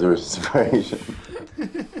a dangerous inspiration.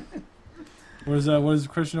 What does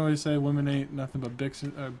Christian always say? Women ain't nothing but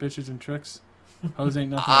bitches and tricks. Hoes ain't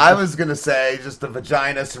nothing. I was gonna say just a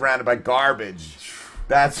vagina surrounded by garbage.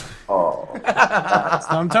 That's. Oh.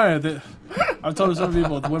 I'm telling you, I've told some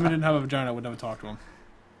people if women didn't have a vagina, I would never talk to them.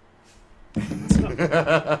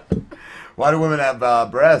 Why do women have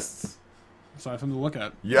breasts? So I have something to look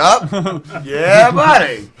at. Yup. Yeah,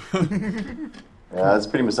 buddy. Yeah, it's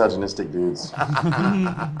pretty misogynistic, dudes.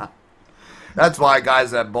 That's why guys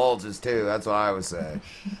have bulges too. That's what I would say.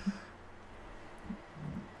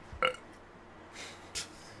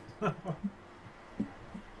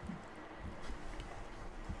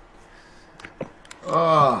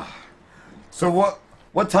 So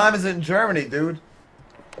what time is it in Germany, dude?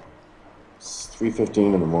 It's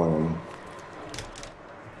 3:15 in the morning.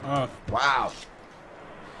 Oh, wow.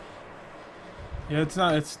 Yeah,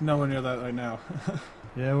 it's nowhere near that right now.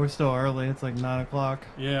 Yeah, we're still early. It's like 9 o'clock.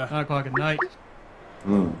 Yeah. 9 o'clock at night.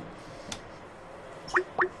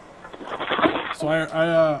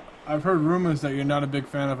 So I've heard rumors that you're not a big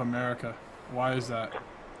fan of America. Why is that?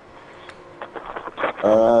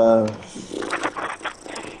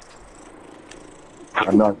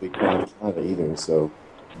 I'm not a big fan of Canada either, so.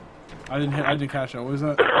 I didn't catch that. What was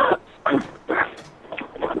that?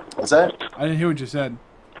 What's that? I didn't hear what you said.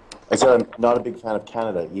 I said I'm not a big fan of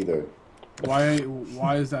Canada either.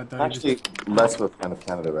 Why is that? I'm actually less of a fan of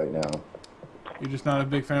Canada right now. You're just not a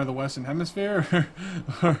big fan of the Western Hemisphere?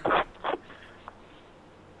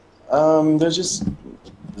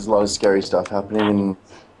 There's there's a lot of scary stuff happening in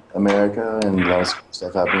America and a lot of scary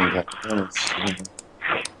stuff happening in California. It's,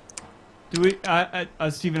 Do we,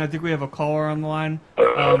 Steven, I think we have a caller on the line.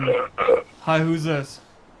 Hi, who's this?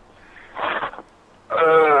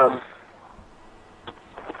 Hello?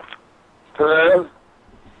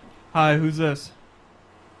 Hi, who's this?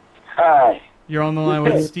 Hi. You're on the line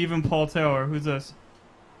with Stephen Paul Taylor. Who's this?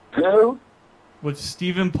 Who? With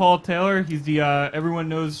Stephen Paul Taylor. He's the everyone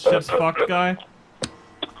knows shit's fucked guy.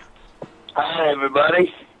 Hi,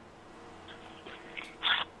 everybody.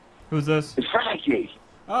 Who's this? It's Frankie.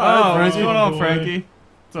 Oh, what's going on, Frankie?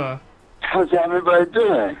 How's everybody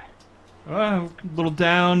doing? A little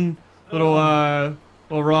down, little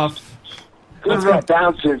rough. Who's got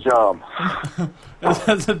Down syndrome? This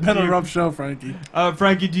hasn't been a rough show, Frankie.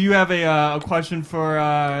 Frankie, do you have a question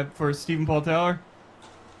for Stephen Paul Taylor?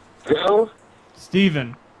 Who?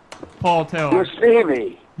 Stephen Paul Taylor. You're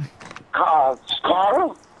Stevie. Carl?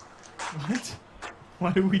 What?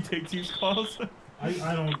 Why do we take these calls? I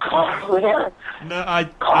don't. Carl there? No, I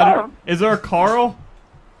don't. Is there a Carl?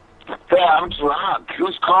 Yeah, I'm drunk.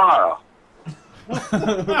 Who's Carl?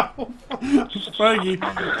 Frankie,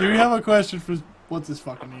 do you have a question for what's his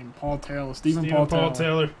fucking name? Paul Taylor, Stephen Paul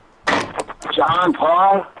Taylor. John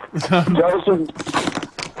Paul? Joseph?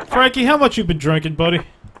 Frankie, how much you been drinking, buddy?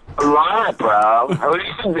 A lot, bro. How are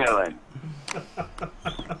you doing?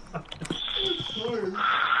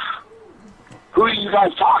 Who are you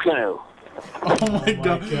guys talking to? Oh my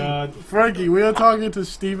god. Frankie, we are talking to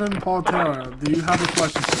Stephen Paul Taylor. Do you have a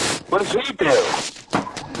question? What does he do?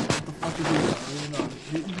 What the fuck is he doing?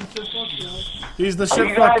 He's the shit Are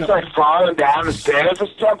you guys fucker. like falling down the stairs or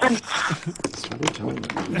something?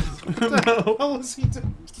 What was he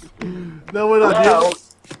doing? No, we're not. Hello?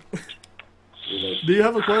 Do you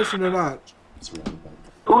have a question or not?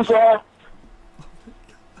 Who's there?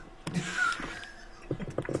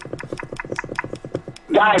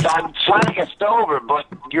 Guys, I'm trying to get sober, but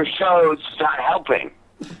your show's not helping.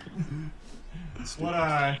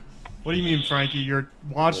 What do you mean, Frankie? You're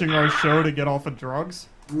watching our show to get off of drugs?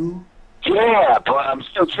 Yeah, but I'm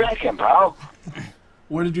still drinking, bro.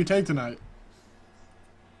 What did you take tonight?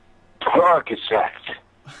 Percocet.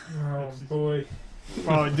 Oh boy.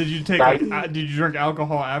 Oh, did you drink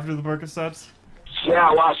alcohol after the Percocets? Yeah,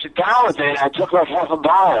 I washed it down with it. I took like half a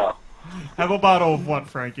bottle. Half a bottle of what,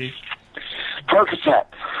 Frankie? Percocet.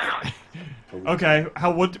 Okay,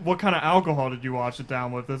 what kind of alcohol did you wash it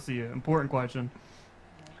down with? That's the important question.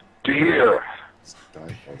 Beer.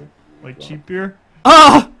 Like cheap beer?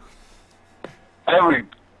 Ah! Every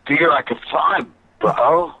beer I could find,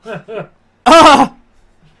 bro. Ah!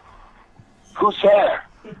 Who's there?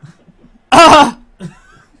 Ah!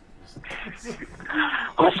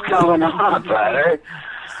 What's going on, brother?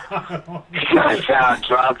 You guys sound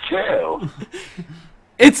drunk too.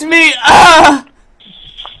 It's me! Ah!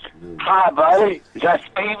 Hi, buddy. Is that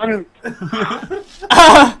Steven?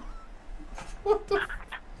 Ah!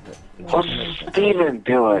 What's Steven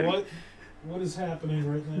doing? What is happening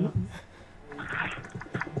right now?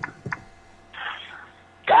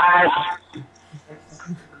 Guys.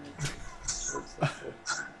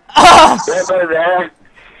 Ah! Everybody there?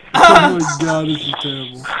 Oh my god, this is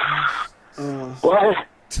terrible. What?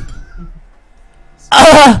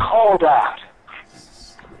 Cold out.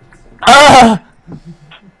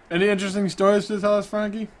 Any interesting stories to tell us,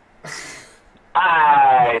 Frankie?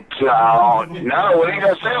 I don't know. What are you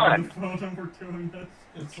guys doing?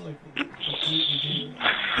 It's like.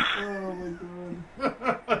 Oh my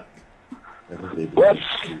god. What?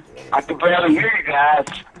 I can barely hear you guys.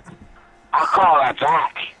 I'll call that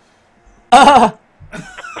back.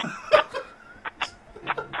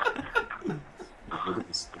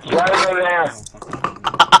 Right over there.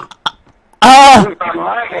 Who's my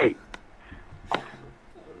lucky?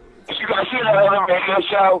 Did you guys see that other radio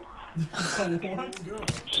show?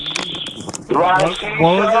 The Ron and Cheese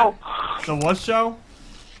What was Show? it? The what show?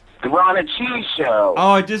 The Ron and Cheese Show.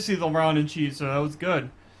 Oh, I did see the Ron and Cheese, so that was good.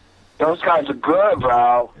 Those guys are good,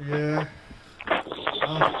 bro. Yeah.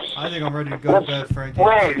 I think I'm ready to go to bed, Frankie.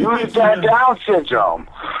 Wait, who's got Down syndrome?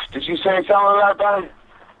 Did you say something about that?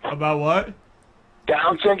 About what?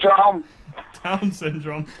 Down syndrome? Down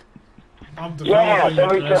syndrome. Yeah,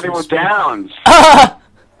 somebody said they were Downs.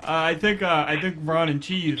 I think Ron and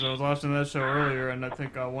Cheese. I was watching that show earlier, and I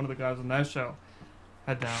think one of the guys on that show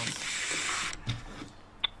had Downs.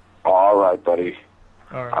 All right, buddy.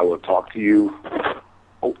 All right. I will talk to you.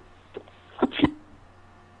 Oh.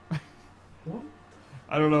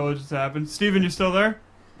 I don't know what just happened. Steven, you still there?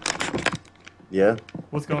 Yeah.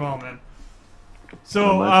 What's going on, man?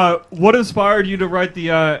 So, what inspired you to write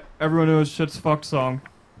the "Everyone Knows Shit's Fucked" song?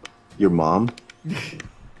 Your mom?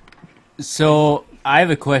 So I have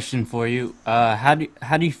a question for you. How do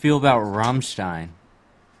you feel about Rammstein?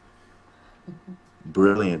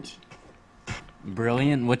 Brilliant.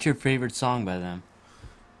 Brilliant. What's your favorite song by them?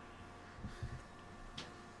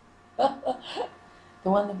 The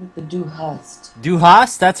one with the Du Hast. Du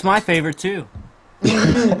Hast? That's my favorite too.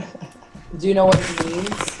 Do you know what it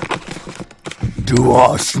means? Du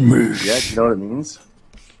hast mich. Yeah, you know what it means?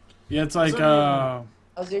 Yeah, it's like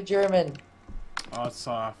How's your German? Oh, it's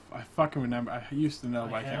I fucking remember. I used to know,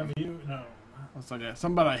 but I can't. Have you? No. It's like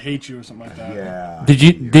something about I hate you or something like that. Yeah.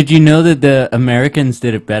 Did you know that the Americans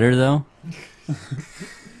did it better though?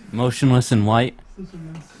 Motionless in White.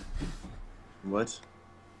 What?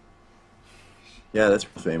 Yeah, that's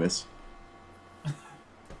famous.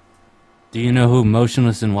 Do you know who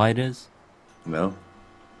Motionless in White is? No.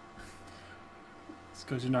 It's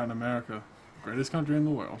because you're not in America, greatest country in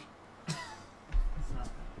the world.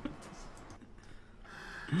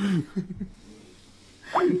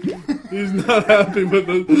 He's not happy with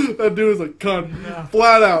that dude was like cunt.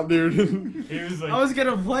 Flat out, dude. He was like, I was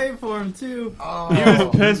gonna play it for him too. Oh. He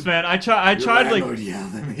was pissed, man. I tried like.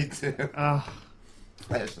 yelled at me too.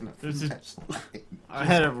 This is. I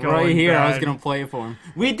had it right here. I was gonna play it for him.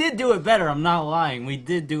 We did do it better. I'm not lying. We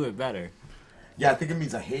did do it better. Yeah, I think it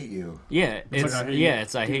means I hate you. Yeah,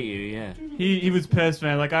 it's I hate you. Yeah. He was pissed,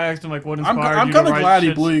 man. Like I asked him like what inspired I'm you kind to of write glad he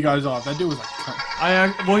shit. blew you guys off. That dude was like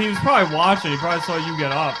cunt. Well, he was probably watching. He probably saw you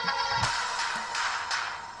get up.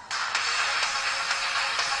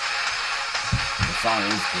 The song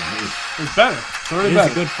is great. It's better. It's already better.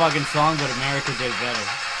 It's a good fucking song, but America did better.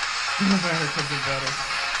 America did better.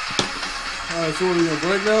 Alright, so what are you gonna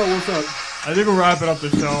break now? What's up? I think we're wrapping up the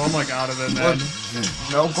show. I'm like out of it, man.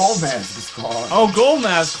 No, Gold Mask is called. Oh, Gold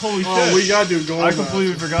Mask! Holy shit! Oh, we gotta do Gold Mask. I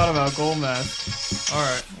completely forgot about Gold Mask. All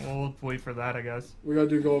right, well, we'll wait for that, I guess. We gotta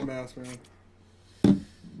do Gold Mask, man.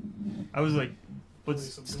 I was like,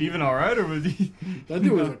 was Steven all right, or was he? That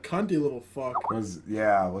dude was a cunty little fuck.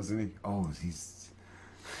 Wasn't he? Oh, he's.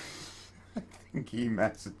 I think he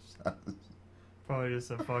messaged us. Probably just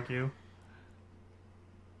said fuck you.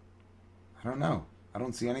 I don't know. I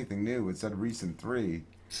don't see anything new. It said recent 3,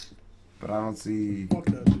 but I don't see. Fuck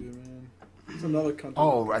that dude, man. It's another country.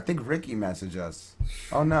 Oh, I think Ricky messaged us.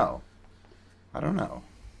 Oh no, I don't know.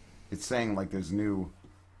 It's saying like there's new.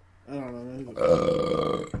 I don't know,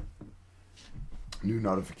 man. New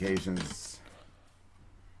notifications.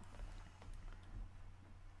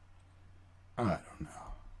 I don't know.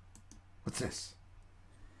 What's this?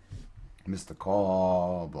 Missed the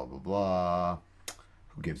call. Blah blah blah.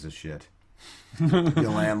 Who gives a shit? The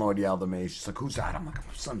landlord yelled at me. She's like, "Who's that?" I'm like, "I'm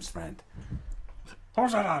son's friend."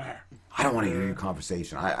 Who's that out here? I don't want to hear your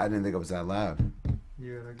conversation. I didn't think it was that loud.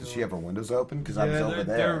 Yeah, Did she have her windows open? Because I was over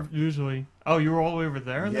there. Usually. Oh, you were all the way over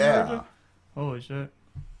there? In Yeah. the Holy shit.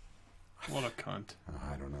 What a cunt.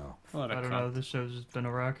 I don't know. I don't know. This show's just been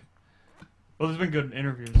a wreck. Well, there's been good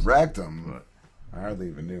interviews. Wrecked him. But I hardly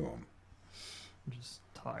even knew him. I'm just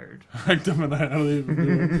tired. Wrecked him and I don't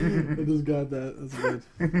even know. I just got that. That's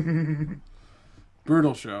good.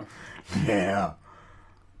 Brutal show. Yeah.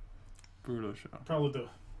 Brutal show. Probably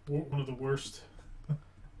one of the worst.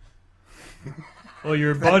 Well,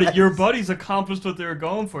 your buddies accomplished what they were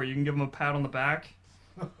going for. You can give them a pat on the back.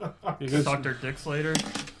 Suck their dicks later.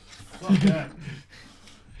 Fuck that.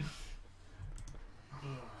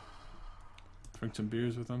 Drink some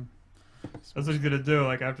beers with them. That's what he's gonna do.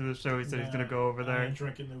 Like after the show, he said he's gonna go over I there. ain't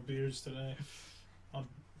drinking no beers today. I'm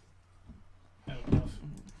had enough.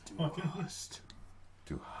 Du hast.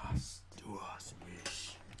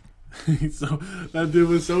 So that dude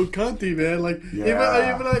was so cunty, man. Like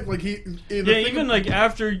Yeah. even like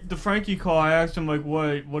after the Frankie call, I asked him like,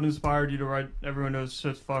 what inspired you to write "Everyone Knows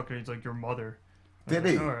Shit's Fucked"? And he's like, your mother. Did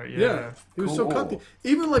he? All right, Yeah, he was so cunty.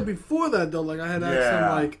 Even like before that though, like I had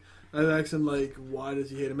asked him like, why does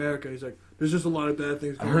he hate America? He's like, there's just a lot of bad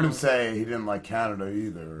things I going on. heard him say he didn't like Canada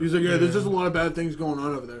either. He's like, there's just a lot of bad things going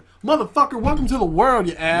on over there. Motherfucker, welcome to the world,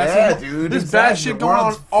 you ass. Yeah, dude. There's bad shit going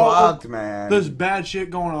on fucked, man. There's bad shit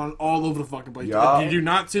going on all over the fucking place. Yeah. Did you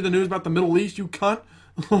not see the news about the Middle East, you cunt?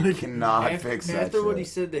 Like, cannot fix that After what shit. he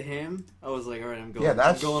said to him, I was like, all right, I'm going. Yeah,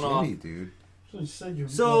 that's I'm going shitty, off. dude.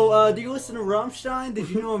 So, do you listen to Rammstein? Did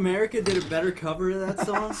you know America did a better cover of that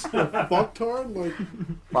song? Fucktard? Like,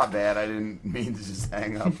 my bad. I didn't mean to just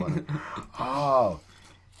hang up on it. Oh,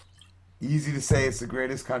 easy to say it's the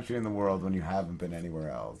greatest country in the world when you haven't been anywhere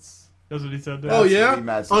else. That's what he said. Oh yeah,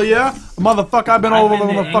 motherfucker! I've been all over the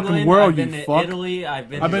motherfucking world. I've been You to fuck. Italy. I've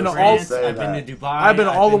been to France. I've been to Dubai. I've been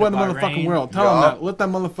all the way in the to motherfucking Bahrain. world. Tell him that. Let that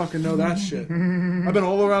motherfucker know that shit. I've been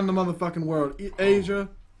all around the motherfucking world. Asia.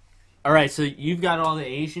 All right, so you've got all the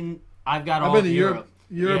Asian. I've got all I've been of to Europe. Europe.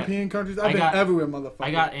 European countries. I've been everywhere, motherfucker.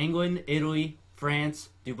 I got England, Italy, France,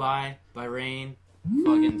 Dubai, Bahrain,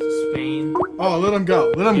 fucking Spain. Oh, let him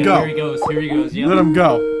go. Let him go. Here he goes. Here he goes. Yep. Let him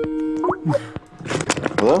go.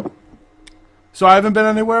 Hello? So I haven't been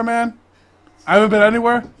anywhere, man? I haven't been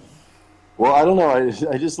anywhere? Well, I don't know.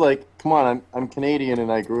 I just like, come on, I'm Canadian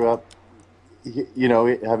and I grew up, you know,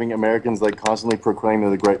 having Americans like constantly proclaim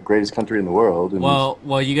they're the greatest country in the world. And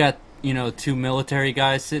Well, you got, you know, two military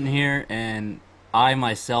guys sitting here, and I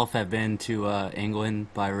myself have been to England,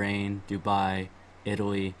 Bahrain, Dubai,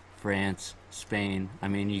 Italy, France, Spain. I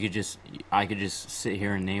mean, I could just sit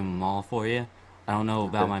here and name them all for you. I don't know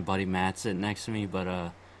about my buddy Matt sitting next to me,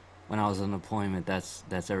 but when I was on deployment, that's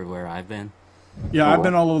everywhere I've been. Yeah, I've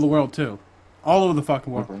been all over the world too, all over the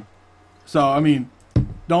fucking world. Okay. So I mean,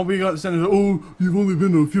 don't be saying, "Oh, you've only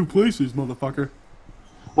been to a few places, motherfucker."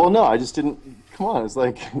 Well, no, I just didn't. Come on, it's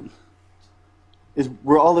like,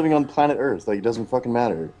 we're all living on planet Earth. Like, it doesn't fucking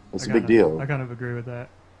matter. It's a big deal. I kind of agree with that.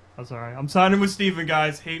 I'm sorry. I'm signing with Steven,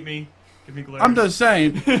 guys. Hate me. Give me glares. I'm just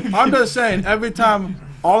saying. Every time,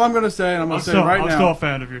 all I'm gonna say, and I'm gonna say right now. I'm still a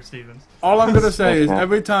fan of your Stevens. All I'm gonna say is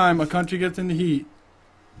every time a country gets in the heat,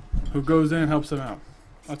 who goes in helps them out.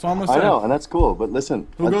 That's all I'm gonna say. I know, and that's cool. But listen,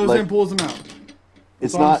 who goes in pulls them out.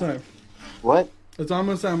 It's That's all not. I'm saying. What? That's all I'm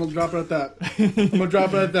gonna say. I'm gonna drop it at that. I'm gonna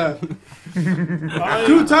drop it at that.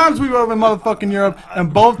 2 times we were over in motherfucking Europe,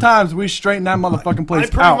 and both times we straightened that motherfucking place I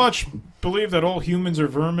pretty out. much believe that all humans are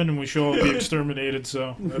vermin and we should all be exterminated.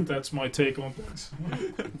 So that's my take on things.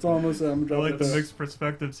 That's all I'm gonna say. I'm gonna drop I like it the at that. mixed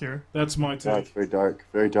perspectives here. That's my Yeah, take. it's very dark,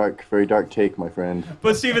 very dark, very dark take, my friend.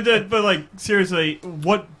 But Steven, but like seriously,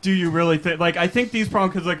 what do you really think? Like, I think these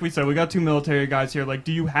problems, because like we said, we got 2 military guys here. Like,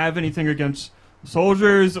 do you have anything against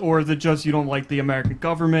soldiers, or is it just you don't like the American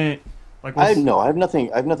government? Like, I have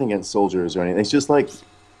nothing. I have nothing against soldiers or anything. It's just like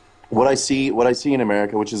what I see in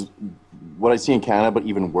America, which is what I see in Canada, but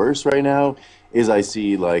even worse right now is I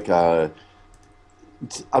see like, I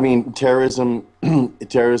mean, terrorism.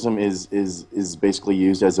 Terrorism is basically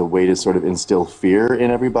used as a way to sort of instill fear in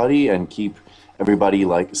everybody and keep everybody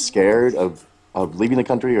like scared of leaving the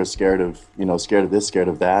country or scared of this, scared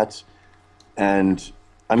of that, and.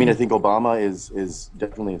 I mean, I think Obama is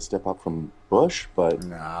definitely a step up from Bush, but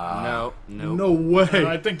No way.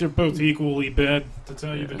 I think they're both equally bad, to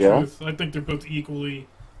tell you the truth. I think they're both equally,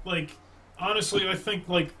 like, honestly, I think,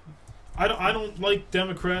 like, I don't like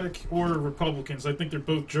Democratic or Republicans. I think they're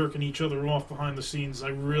both jerking each other off behind the scenes. I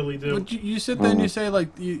really do. But you sit there and you say,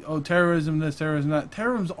 like, terrorism this, terrorism that.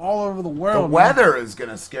 Terrorism's all over the world. The weather is going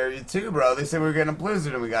to scare you, too, bro. They said we were getting a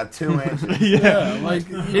blizzard and we got 2 inches. Yeah, like...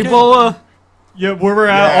 Ebola! Yeah, where we're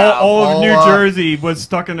at, all of New Jersey was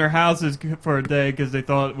stuck in their houses for a day because they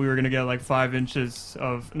thought we were going to get like 5 inches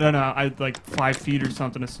of... like 5 feet or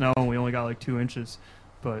something of snow, and we only got like 2 inches.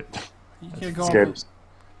 But... You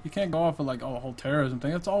can't go off of like a whole terrorism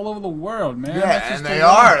thing. It's all over the world, man. Yeah, and they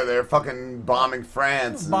are. They're fucking bombing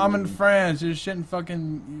France. Bombing France. They're shitting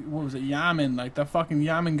fucking... What was it? Yemen. Like, the fucking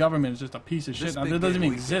Yemen government is just a piece of shit. Now, it doesn't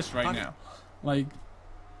even exist right now. Like...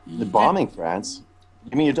 The bombing France?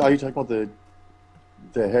 You mean, are you talking about the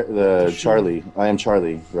Charlie? I Am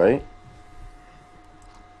Charlie, right?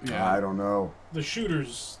 Yeah, I don't know. The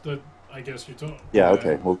shooters that I guess you're talking. Yeah.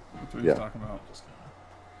 Okay. Well, That's what he's talking about.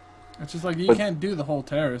 It's just like you can't do the whole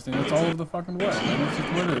terrorist thing. It's all over the fucking world. Man. It's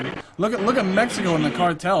just literally look at Mexico and the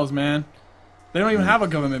cartels, man. They don't even have a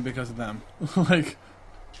government because of them. Like,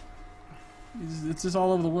 it's just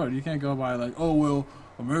all over the world. You can't go by like, oh well,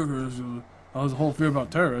 America is. There's a whole fear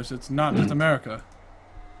about terrorists. It's not just America.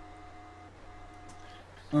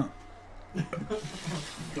 Done.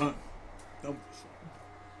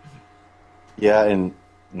 Yeah, and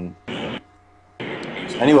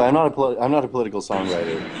anyway, I'm not a political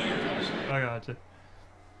songwriter. I gotcha.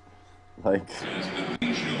 Like,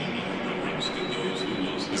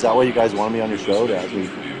 is that why you guys wanted me on your show to ask me?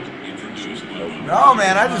 No,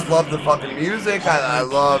 man, I just love the fucking music. I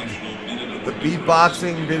loved the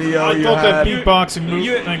beatboxing video. I thought that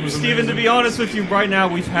beatboxing thing was Steven, to be honest with you, right now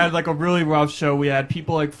we've had like a really rough show. We had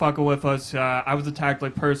people like fucking with us. I was attacked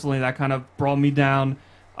like personally. That kind of brought me down.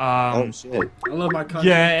 Oh shit! I love my country.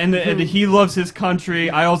 Yeah, and he loves his country.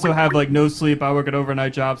 I also have like no sleep. I work an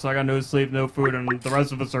overnight job, so I got no sleep, no food, and the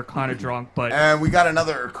rest of us are kind of drunk. But and we got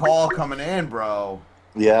another call coming in, bro.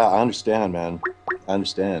 Yeah, I understand, man. I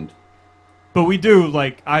understand. But we do,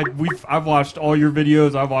 like, I've watched all your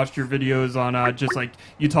videos. I've watched your videos on just like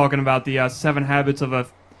you talking about the 7 habits of a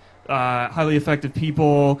highly effective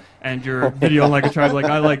people, and your video on like a tribe. Like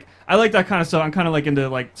I like that kind of stuff. I'm kind of like into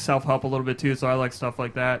like self-help a little bit too, so I like stuff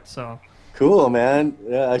like that. So cool, man.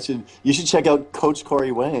 Yeah, you should check out Coach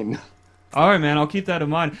Corey Wayne. All right, man. I'll keep that in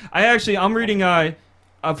mind. I'm reading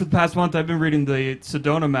for the past month, I've been reading the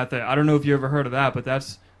Sedona Method. I don't know if you ever heard of that, but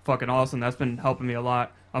that's fucking awesome. That's been helping me a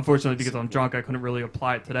lot. Unfortunately, because I'm drunk, I couldn't really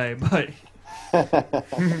apply it today.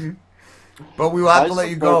 But we will have to let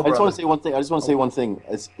you go. I just want to say one thing.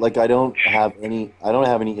 It's like I don't have any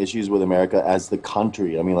issues with America as the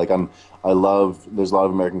country. I mean, like there's a lot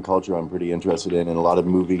of American culture I'm pretty interested in, and a lot of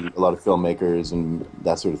filmmakers and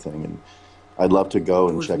that sort of thing. And I'd love to go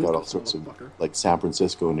and check out all sorts of like San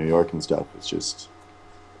Francisco, New York, and stuff. It's just,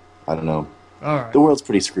 I don't know. All right. The world's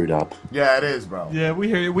pretty screwed up. Yeah, it is, bro. Yeah, we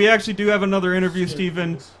hear you. We actually do have another interview,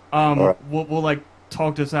 Steven. Right. We'll like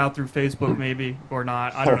talk this out through Facebook maybe or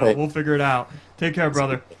not. I don't know. Right. We'll figure it out. Take care,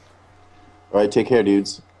 brother. All right, take care,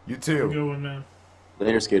 dudes. You too. Good one, man.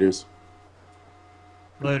 Later, skaters.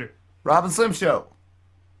 Later. Rob and Slim Show.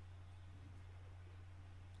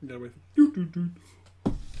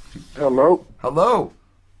 Hello. Hello.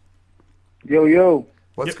 Yo.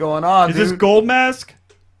 What's going on, Is this Gold Mask?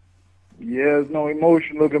 Yeah, there's no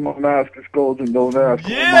emotion. Look at my mask. It's golden. Don't ask.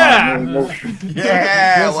 Yeah. No emotion.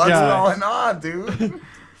 Yeah, what's going on, dude?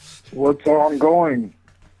 What's ongoing?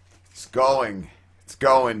 It's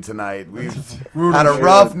going tonight. We've had a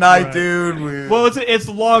rough night, dude. Well, it's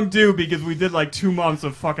long due because we did like 2 months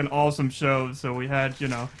of fucking awesome shows. So we had, you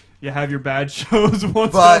have your bad shows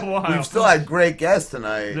once in a while. We've still had great guests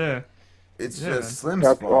tonight. Yeah. It's just Slim's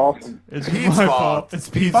That's fault. awesome. It's Pete's my fault. It's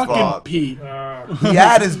Pete's Fucking fault. Pete. He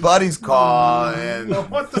had his buddies call and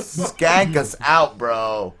skank us out,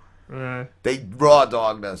 bro. They raw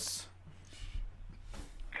dogged us.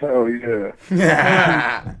 Hell yeah.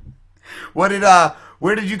 Yeah. Where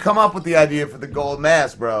did you come up with the idea for the gold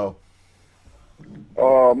mask, bro? I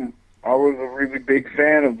was a really big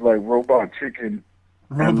fan of like Robot Chicken.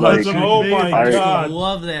 Robot Chicken. Oh my god. I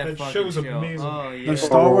love that fucking show's show. amazing. Oh, yeah. The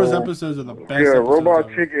Star Wars episodes are the best. Yeah, episodes Robot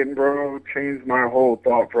ever. Chicken, bro, changed my whole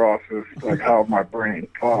thought process, like how my brain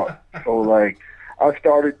thought. So like, I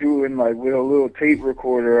started doing like with a little tape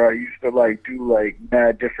recorder. I used to like do like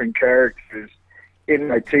mad different characters in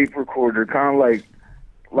my tape recorder, kind of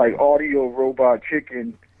like audio Robot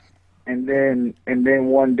Chicken. And then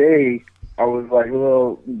one day I was like,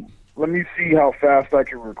 well, let me see how fast I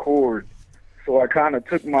can record. So I kind of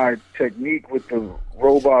took my technique with the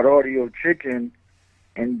Robot Audio Chicken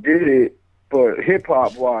and did it, but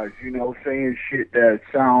hip-hop wise, saying shit that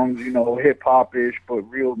sounds, hip-hop-ish, but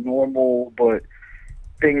real normal, but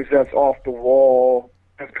things that's off the wall.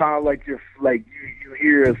 It's kind of like you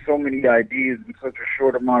hear so many ideas in such a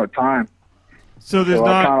short amount of time. So there's I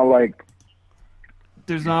not kind of like.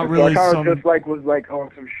 There's not really I kind some. of just was like on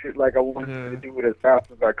some shit, like I wanted to do it as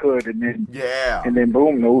fast as I could, and then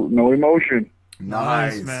boom, no emotion.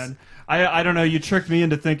 Nice, man. I don't know. You tricked me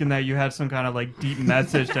into thinking that you had some kind of like deep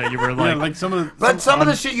message that you were like. Yeah, like some of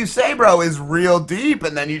the shit you say, bro, is real deep,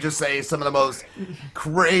 and then you just say some of the most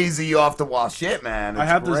crazy off the wall shit, man.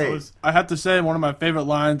 It's great. I have to say one of my favorite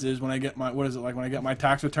lines is when I get my when I get my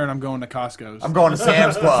tax return, I'm going to Costco's. I'm going to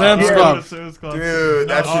Sam's Club. Sam's Club. Dude,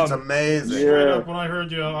 that shit's amazing. Straight up, when I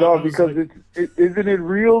heard you, Dog, because isn't it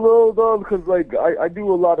real though, dog? Because like I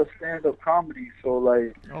do a lot of stand-up comedy, so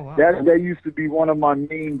like that used to be one of my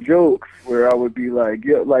main jokes where I would be like,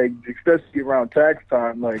 yeah, like especially around tax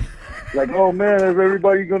time, like oh man, is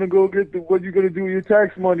everybody gonna go get what you gonna do with your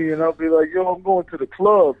tax money? And I'll be like, yo, I'm going to the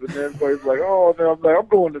club, and then everybody's like, oh, then I'm like, I'm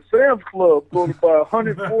going to Sam's Club, going to buy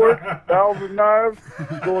 100 forks, 1,000 knives,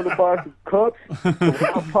 going to buy some cups, some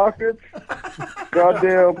hot pockets,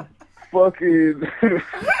 goddamn. Fucking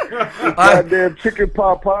goddamn chicken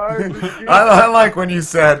pot pies. I like when you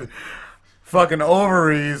said fucking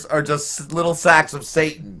ovaries are just little sacks of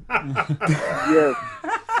Satan. Yes.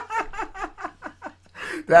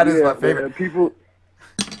 That is my favorite. Man,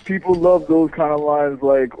 people love those kind of lines,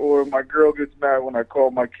 like, or my girl gets mad when I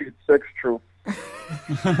call my kid sex trophy.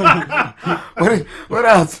 What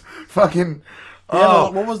else? Fucking. Yeah,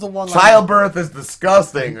 what was the one? Childbirth is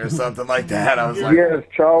disgusting, or something like that. I was like, yes,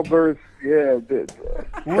 childbirth. Yeah.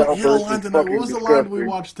 What was the line we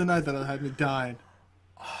watched tonight that had me dying?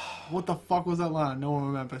 What the fuck was that line? No one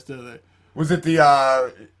remembers, do they? Was it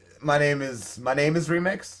the My Name Is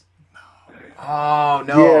remix? No. Oh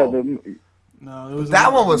no. Yeah. No, it was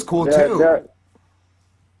that one was cool too.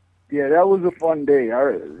 Yeah, that was a fun day.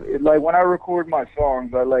 Like when I record my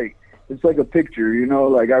songs, it's like a picture,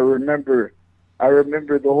 Like I remember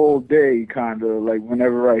the whole day, kind of like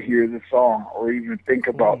whenever I hear the song or even think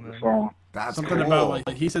about the song. That's something cool. about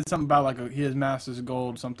like he said something about like his master's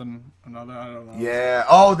gold, something another. I don't know. Yeah.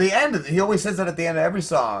 Oh, the end. He always says that at the end of every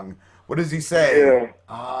song. What does he say? Yeah.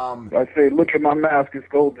 I say, look at my mask, it's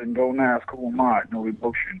golden. Don't ask who am I. No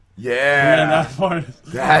emotion. Yeah. That part.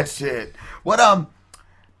 That shit. What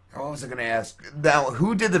What was I gonna ask? Now,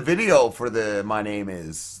 who did the video for the My Name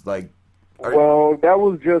Is? Like, Well, that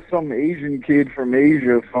was just some Asian kid from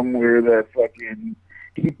Asia somewhere that fucking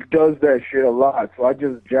he does that shit a lot. So I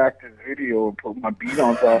just jacked his video and put my beat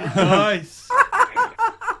on top. Nice.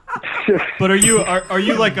 But are you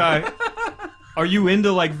like are you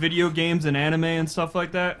into like video games and anime and stuff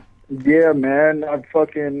like that? Yeah, man. I'm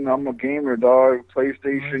a gamer, dog.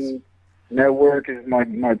 PlayStation Network is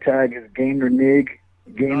my tag is Gamer Nig,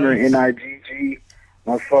 Gamer NIGG.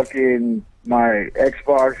 My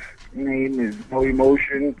Xbox name is No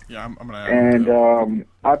Emotion. Yeah, I'm gonna. And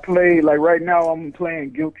I play right now. I'm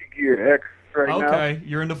playing Guilty Gear X right now. Okay,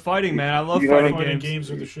 you're into fighting, man. I love You know, fighting fighting games.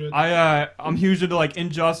 Games are the shit. I'm huge into like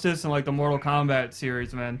Injustice and like the Mortal Kombat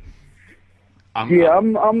series, man. I'm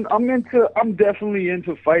definitely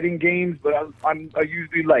into fighting games, but I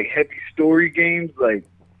usually like heavy story games, like,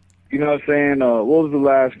 you know what I'm saying? What was the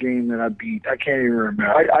last game that I beat? I can't even remember.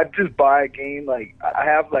 I just buy a game, like, I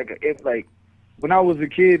have when I was a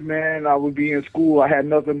kid, man, I would be in school, I had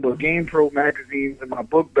nothing but GamePro magazines in my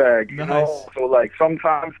book bag, you know? So, like,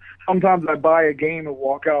 sometimes I buy a game and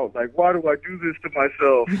walk out, like, why do I do this to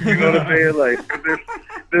myself? You know what I'm saying? Like, 'cause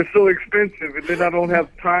they're so expensive, and then I don't have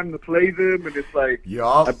time to play them, and it's like,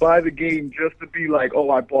 I buy the game just to be like, oh,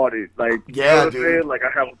 I bought it. Like, you know what I'm saying? Like,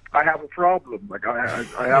 I have a problem. Like, I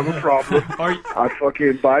have a problem. I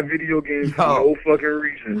fucking buy video games for no fucking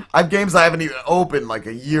reason. I have games I haven't even opened, like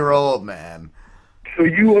a year old, man. So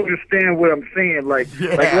you understand what I'm saying? Like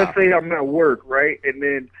let's say I'm at work, right? And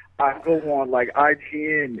then I go on like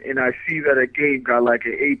IGN and I see that a game got like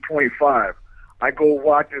an 8.5. I go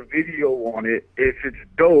watch a video on it. If it's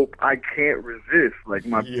dope, I can't resist. Like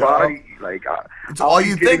my body, like it's all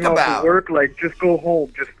you think about. Work, like just go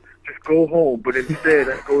home, just go home. But instead,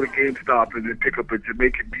 I go to GameStop and then pick up a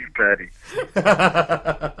Jamaican beef patty.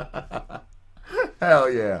 Hell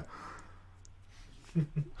yeah!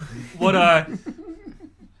 What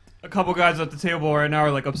a couple guys at the table right now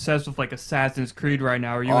are like obsessed with like Assassin's Creed right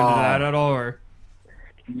now. Are you into that at all, or?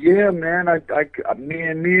 Yeah, man. Me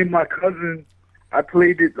and my cousin, I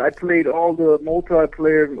played all the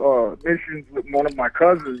multiplayer missions with one of my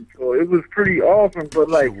cousins, so it was pretty awesome. But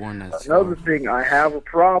like another thing, I have a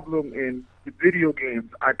problem in the video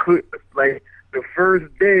games. I could like the first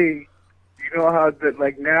day, you know how that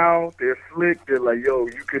like now they're slick. They're like, yo,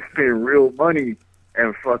 you can spend real money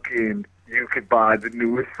and fucking. You could buy the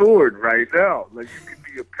newest sword right now. Like, you could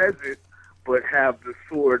be a peasant, but have the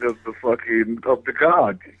sword of the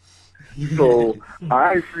gods. So,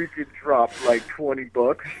 I freaking dropped like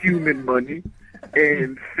 $20, human money,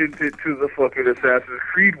 and sent it to the fucking Assassin's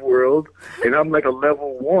Creed world, and I'm like a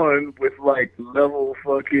level 1 with like level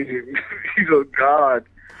fucking, god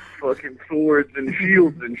fucking swords and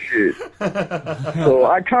shields and shit. So,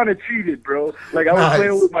 I kind of cheated, bro. Like, I was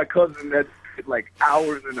playing with my cousin that's like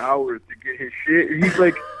hours and hours to get his shit, and he's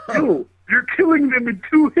like, yo, you're killing them in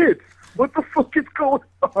 2 hits. What the fuck is going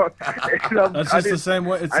on? That's just the same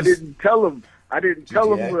way. I didn't tell him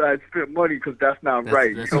where I spent money because that's not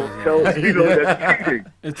right. You don't tell that's cheating.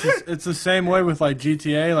 It's the same way with like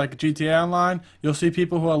GTA, like GTA Online. You'll see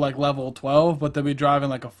people who are like level 12, but they'll be driving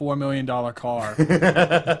like a $4 million car.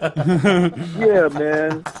 Yeah,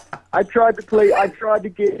 man. I tried to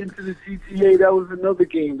get into the GTA. That was another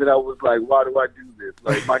game that I was like, why do I do this?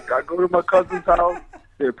 Like, I go to my cousin's house.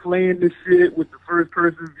 They're playing this shit with the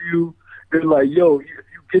first-person view. They're like, yo, if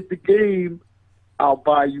you get the game, I'll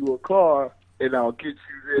buy you a car, and I'll get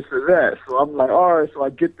you this or that. So I'm like, all right. So I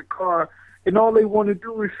get the car, and all they want to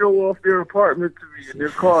do is show off their apartment to me and their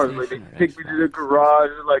cars. Like, they take me to the garage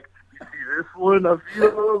and like, you see this one? I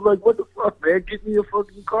was like, what the fuck, man? Get me a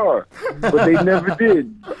fucking car. But they never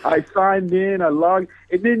did. I signed in, I logged,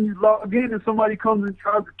 and then you log in and somebody comes and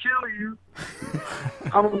tries to kill you.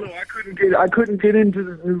 I don't know. I couldn't get into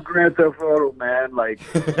the new Grand Theft Auto, man. Like,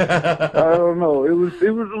 I don't know. It was a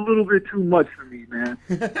little bit too much for me, man.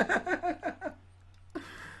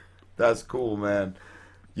 That's cool, man.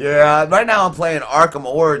 Yeah, right now I'm playing Arkham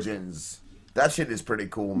Origins. That shit is pretty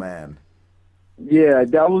cool, man. Yeah,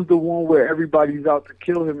 that was the one where everybody's out to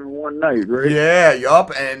kill him in one night, right? Yeah, yup,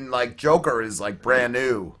 and like Joker is like brand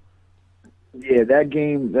new. Yeah, that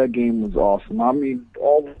game was awesome. I mean,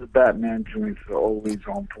 all of the Batman joints are always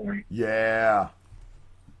on point. Yeah.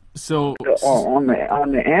 So on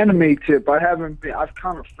the anime tip, I've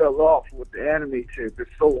kind of fell off with the anime tip.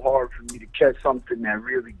 It's so hard for me to catch something that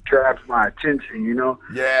really grabs my attention, you know?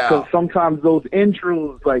 Yeah. Because sometimes those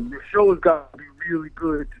intros, like, the show's got to be really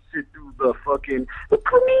good to sit through the fucking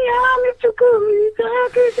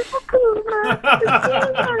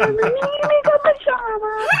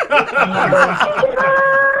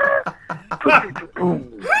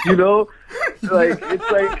You know? Like,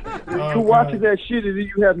 it's like, you're watching that shit, and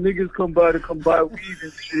then you have niggas come by weed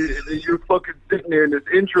and shit, and then you're fucking sitting there, and this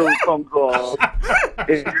intro comes on,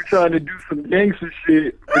 and you're trying to do some gangster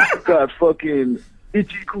shit, but you got fucking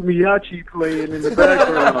Ichi Kumiyachi playing in the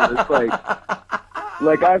background. It's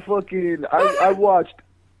like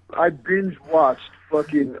I binge watched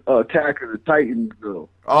fucking Attack of the Titans, though.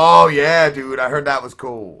 Oh, yeah, dude. I heard that was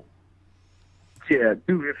cool. Yeah,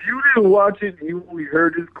 dude, if you didn't watch it and you only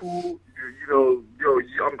heard it's cool,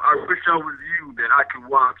 I wish I was you that I could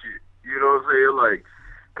watch it. You know what I'm saying? Like,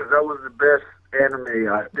 because that was the best anime,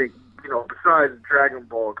 I think, besides Dragon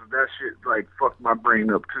Ball, because that shit, like, fucked my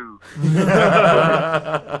brain up, too.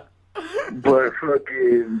 But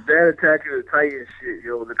fucking, that Attack of the Titans shit,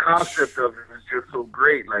 the concept of it is just so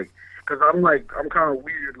great. Like, because I'm kind of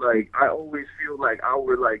weird. Like, I always feel like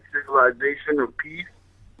our, like, civilization of peace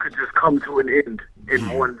could just come to an end in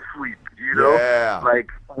one sleep, Yeah. Like,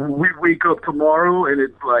 we wake up tomorrow and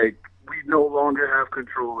it's like we no longer have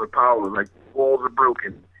control or power. Like, walls are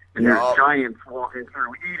broken and there's giants walking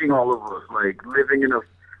through, eating all of us, like, living in a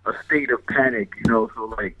state of panic, So,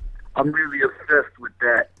 like, I'm really obsessed with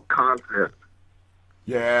that concept.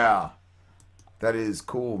 Yeah. That is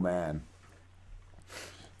cool, man.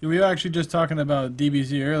 We were actually just talking about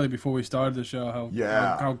DBZ earlier before we started the show. How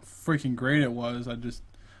freaking great it was. I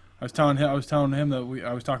was telling him that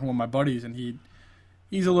I was talking with my buddies, and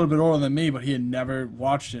he's a little bit older than me, but he had never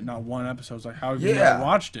watched it, not one episode. I was like, how have you never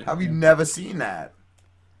watched it? How have you never seen that?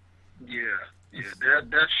 Yeah,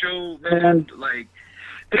 that show, man. Like,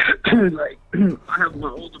 like I have my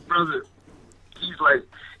older brother. He's like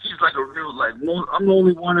a real, like, I'm the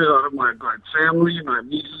only one out of my family, my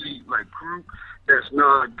immediately group that's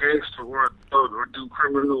not a gangster or a thug or do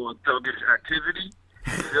criminal or thuggish activity.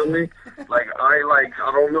 You feel me? I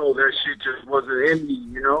don't know, that shit just wasn't in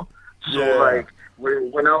me, So,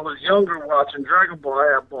 when I was younger watching Dragon Ball,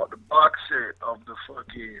 I had bought the box set of the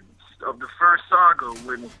first saga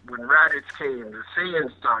when Raditz came, the Saiyan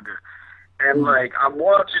saga. And, I'm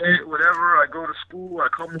watching it, whatever, I go to school, I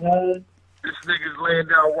come home, this nigga's laying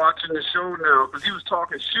down watching the show now, because he was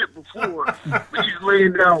talking shit before, but he's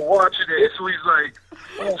laying down watching it, so he's like,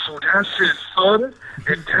 oh, so that's his son,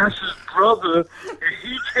 and that's his brother, and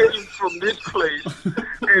he came from this place,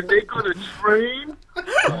 and they're gonna train?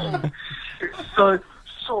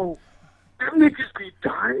 So them niggas be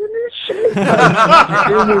dying and shit?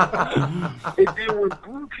 and then when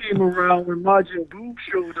Boo came around, when Majin Buu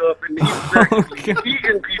showed up, and he was actually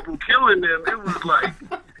eating people, killing them, it was like,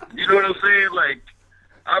 you know what I'm saying? Like,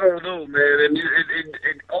 I don't know, man.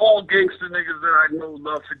 And all gangster niggas that I know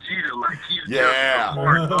love Vegeta. Like,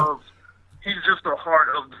 he's just a heart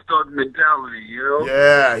of the thug mentality,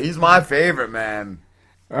 Yeah, he's my favorite, man.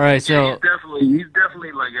 All right, so yeah, he's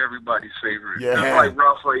definitely like everybody's favorite. Yeah. Just like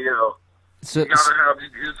Raphael. So, you gotta have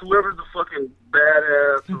whoever's the fucking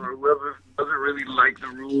badass or whoever doesn't really like the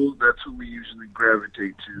rules. That's who we usually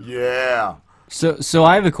gravitate to. Yeah. So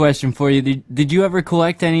I have a question for you. Did you ever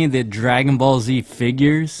collect any of the Dragon Ball Z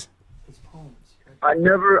figures? I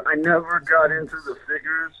never got into the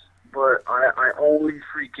figures, but I only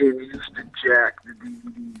freaking used to jack the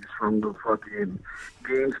DVDs from the fucking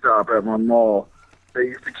GameStop at my mall. They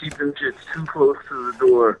used to keep them shits too close to the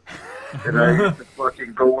door, and I used to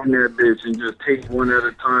fucking go in that bitch and just take one at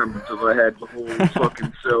a time until I had the whole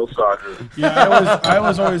fucking Cell saga. Yeah, I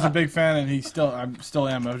was always a big fan, and I still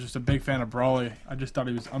am. I was just a big fan of Brawly. I just thought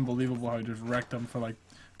he was unbelievable how he just wrecked him for like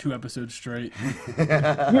 2 episodes straight.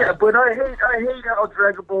 Yeah, but I hate how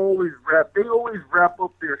Dragon Ball they always wrap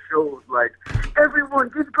up their shows like, everyone,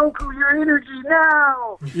 give Goku your energy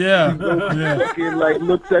now. Yeah, Goku fucking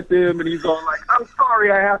looks at them and he's all like, I'm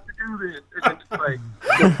sorry, I have to do this. And then it's like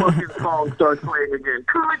the fucking song starts playing again.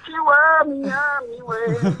 And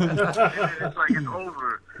it's like it's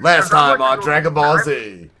over. Last time on Dragon Ball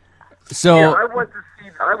Z. So yeah, I went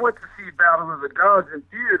to see Battle of the Gods in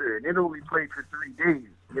theater, and it only played for 3 days.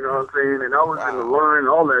 You know what I'm saying? And I was in the line and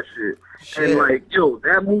all that shit. And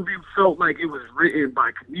that movie felt like it was written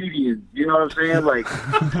by comedians. You know what I'm saying? Like,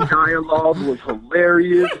 the dialogue was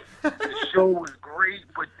hilarious. The show was great.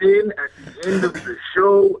 But then at the end of the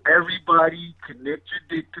show, everybody connect your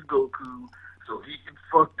dick to Goku so he can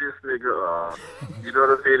fuck this nigga up. You know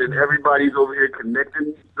what I'm saying? And everybody's over here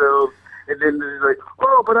connecting themselves. And then they're like,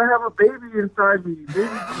 oh, but I have a baby inside me. Baby,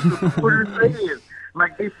 what are you saying?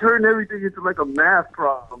 Like, they turned everything into like a math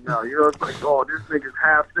problem now. You know, it's like, oh, this nigga's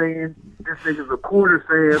half saying, this nigga's a quarter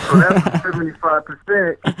saying, so that's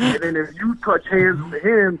 75%. And then if you touch hands with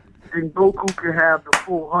him, then Goku can have the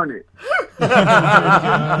full 100.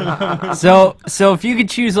 So if you could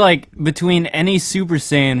choose between any Super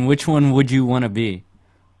Saiyan, which one would you want to be?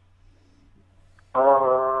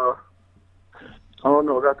 I don't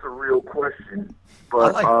know. That's a real question,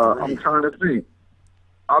 but I'm trying to think.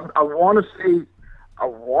 I want to say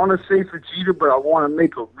Vegeta, but I want to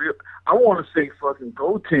make a real. I want to say fucking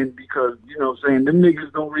Goten because you know what I'm saying. Them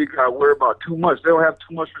niggas don't really gotta worry about too much. They don't have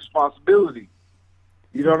too much responsibility.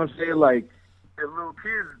 You know what I'm saying? Like the little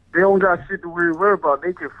kids, they don't got shit to worry about.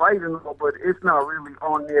 They can fight and all, but it's not really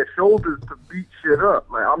on their shoulders to beat shit up.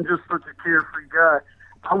 Like I'm just such a carefree guy.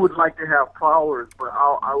 I would like to have powers, but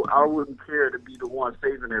I wouldn't care to be the one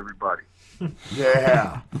saving everybody.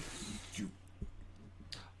 Yeah.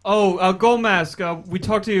 Oh, Gold Mask, we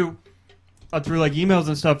talked to you through like emails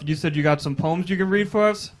and stuff. You said you got some poems you can read for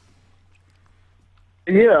us?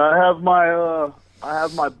 Yeah, I have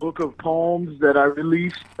my book of poems that I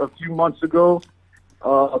released a few months ago,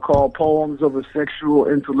 called Poems of a Sexual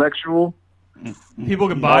Intellectual. People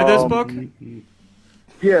can buy this book?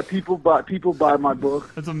 Yeah, people buy my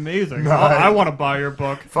book. That's amazing. I want to buy your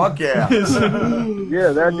book. Fuck yeah.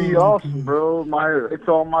 Yeah, that'd be awesome, bro. It's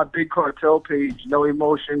on my Big Cartel page,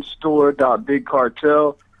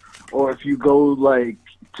 noemotionstore.bigcartel, or if you go like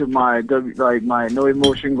to my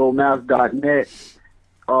noemotiongoldmask.net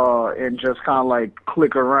and just kind of like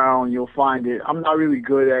click around, you'll find it. I'm not really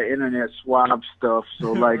good at internet swap stuff,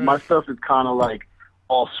 so like my stuff is kind of like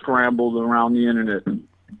all scrambled around the internet.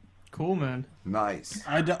 Cool, man. Nice.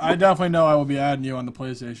 I definitely know I will be adding you on the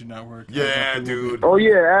PlayStation Network. Yeah, dude. Oh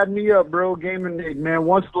yeah, add me up, bro. Gaming Nate, man.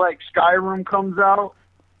 Once like Skyrim comes out,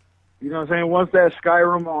 you know what I'm saying? Once that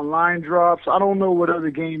Skyrim Online drops, I don't know what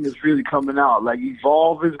other game is really coming out. Like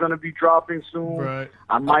Evolve is gonna be dropping soon. Right.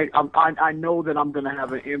 I know that I'm gonna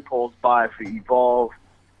have an impulse buy for Evolve.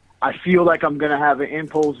 I feel like I'm gonna have an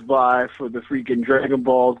impulse buy for the freaking Dragon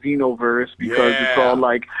Ball Xenoverse because it's all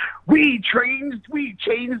like, we changed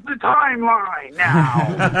the timeline now.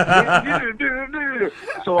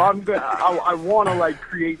 So I want to like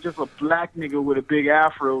create just a black nigga with a big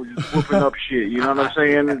afro just whooping up shit. You know what I'm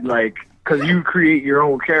saying? Like, cause you create your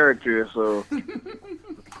own character. So.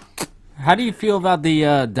 How do you feel about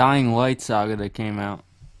the Dying Light saga that came out?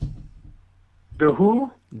 The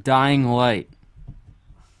who? Dying Light.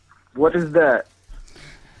 What is that?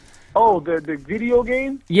 Oh, the video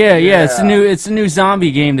game? Yeah, it's a new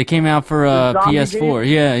zombie game that came out for PS4.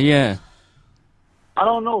 Game? Yeah. I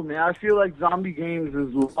don't know, man. I feel like zombie games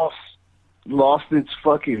has lost its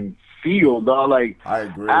fucking feel, dog. Like I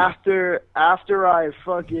agree. After I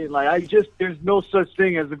fucking there's no such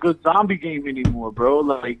thing as a good zombie game anymore, bro.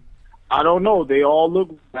 Like I don't know. They all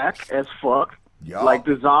look whack as fuck. Yep. Like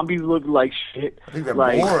the zombies look like shit. I think they're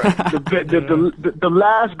like boring. the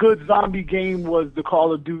last good zombie game was the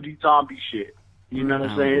Call of Duty zombie shit. You know what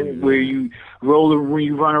I'm saying? Where you when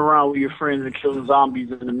you run around with your friends and kill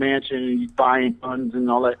zombies in the mansion and you buying guns and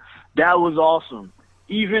all that. That was awesome.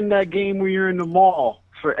 Even that game where you're in the mall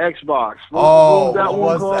for Xbox. What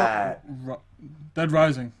was that? Dead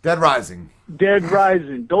Rising. Dead Rising.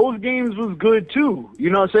 Those games was good too. You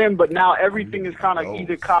know what I'm saying? But now everything is kind of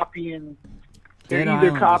either copying. They're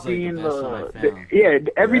either copying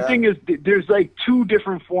everything is. There's like two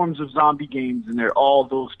different forms of zombie games, and they're all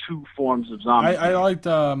those two forms of zombie. I liked.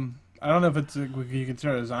 I don't know if it's you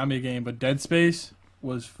consider it a zombie game, but Dead Space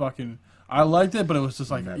was fucking. I liked it, but it was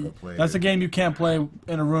just like that's a game you can't play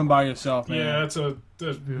in a room by yourself, man. Yeah, that's a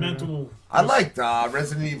mental. I liked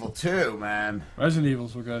Resident Evil 2, man. Resident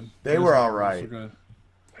Evils were good. They were all right.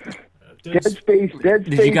 Dead Space.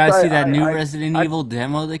 Did you guys see that new Resident Evil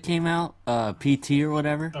demo that came out? PT or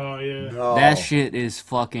whatever? Oh, yeah. No. That shit is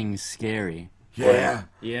fucking scary. Yeah.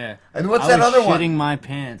 Yeah. And what's I that was other one? shitting my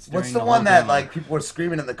pants. What's during the the one whole that demo. like people were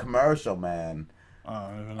screaming in the commercial, man?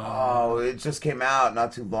 Oh, it just came out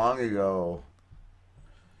not too long ago.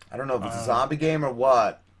 I don't know if it's a zombie game or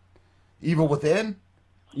what. Evil Within?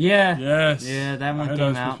 Yeah. Yes. Yeah, that one I heard came that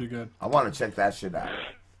was out. supposed to be good. I want to check that shit out.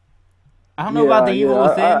 I don't know about the Evil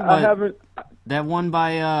Within, I but haven't. that one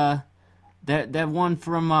by that one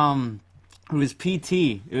from it was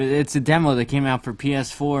PT. It's a demo that came out for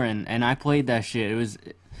PS4, and I played that shit. It was,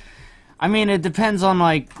 I mean, it depends on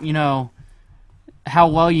like how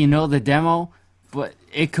well you know the demo, but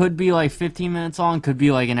it could be like 15 minutes long, could be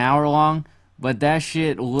like an hour long. But that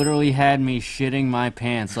shit literally had me shitting my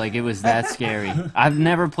pants. Like, it was that scary. I've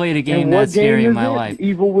never played a game that scary in my life.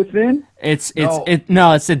 Evil Within? It's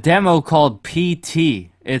a demo called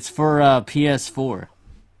PT. It's for PS4.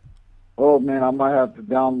 Oh man, I might have to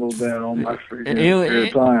download that on my freaking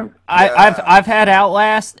spare time. I've had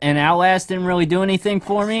Outlast, and Outlast didn't really do anything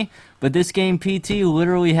for me. But this game PT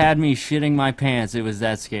literally had me shitting my pants. It was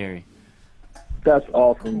that scary. That's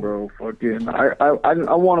awesome, bro. Fucking, I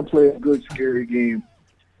want to play a good scary game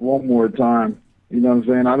one more time. You know what I'm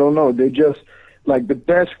saying? I don't know. Like the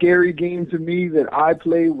best scary game to me that I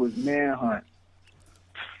played was Manhunt.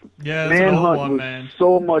 Yeah, that's an old Manhunt one, was man.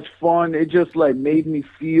 so much fun. It just like made me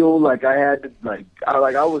feel like I had to I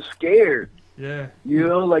was scared. Yeah. You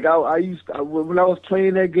know, like when I was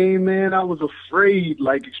playing that game, man, I was afraid.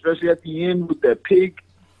 Like especially at the end with that pig,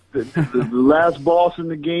 the last boss in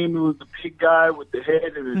the game, it was the pig guy with the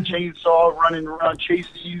head and the chainsaw running around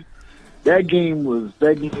chasing you. That game was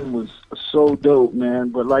so dope, man.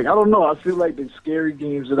 But like I don't know, I feel like the scary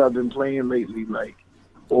games that I've been playing lately, like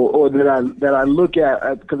or that I look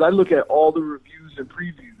at because I look at all the reviews and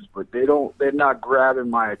previews, but they're not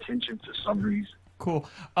grabbing my attention for some reason. Cool.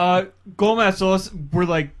 Gomez, so we're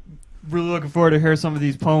like really looking forward to hear some of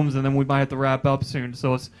these poems, and then we might have to wrap up soon.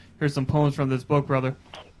 So let's hear some poems from this book, brother.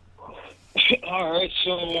 All right,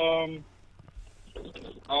 so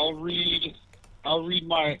I'll read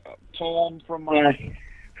my poem from my.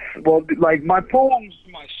 Well, like my poems,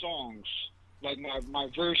 my songs, like my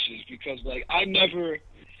verses, because like I never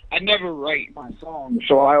write my songs.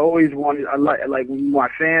 So I always wanted, like when my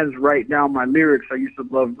fans write down my lyrics, I used to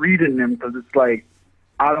love reading them because it's like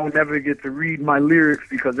I don't ever get to read my lyrics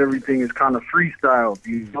because everything is kind of freestyled,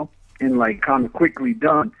 you know, and like kind of quickly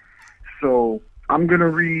done. So I'm gonna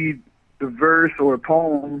read the verse or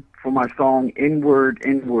poem for my song "Inward,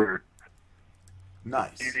 Inward."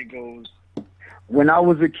 Nice. And it goes. When I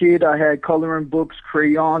was a kid, I had coloring books,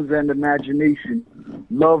 crayons, and imagination.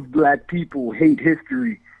 Loved black people, hate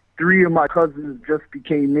history. 3 of my cousins just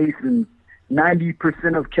became Masons.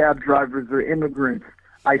 90% of cab drivers are immigrants.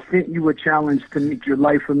 I sent you a challenge to make your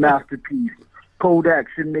life a masterpiece. Kodak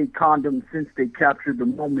should make condoms since they captured the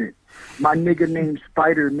moment. My nigga named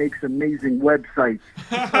Spider makes amazing websites.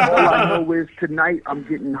 All I know is tonight I'm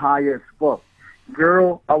getting high as fuck.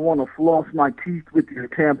 Girl, I want to floss my teeth with your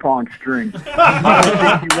tampon string. I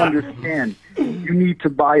don't think you understand. You need to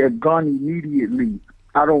buy a gun immediately.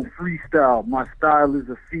 I don't freestyle. My style is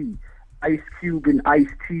a fee. Ice Cube and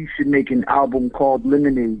Ice-T should make an album called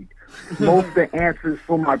Lemonade. Most of the answers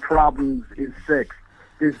for my problems is sex.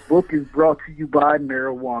 This book is brought to you by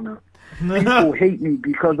marijuana. People hate me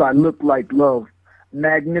because I look like love.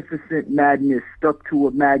 Magnificent madness stuck to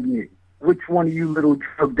a magnet. Which one of you little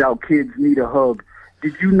drugged out kids need a hug?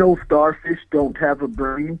 Did you know starfish don't have a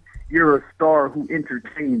brain? You're a star who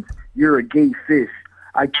entertains. You're a gay fish.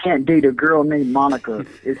 I can't date a girl named Monica.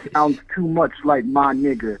 It sounds too much like my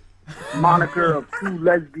nigga. Moniker of 2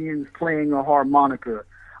 lesbians playing a harmonica.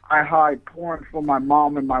 I hide porn from my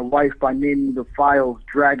mom and my wife by naming the files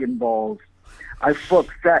Dragon Balls. I fuck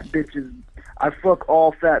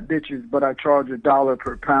all fat bitches, but I charge $1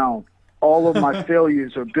 per pound. All of my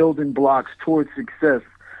failures are building blocks towards success.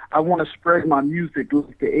 I want to spread my music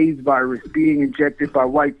like the AIDS virus being injected by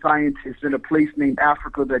white scientists in a place named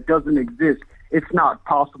Africa that doesn't exist. It's not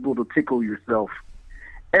possible to tickle yourself.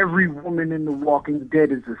 Every woman in The Walking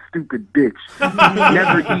Dead is a stupid bitch.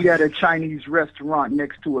 Never eat at a Chinese restaurant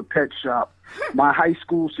next to a pet shop. My high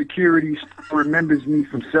school security remembers me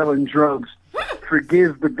from selling drugs.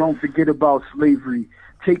 Forgive, but don't forget about slavery.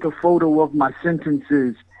 Take a photo of my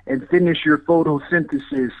sentences and finish your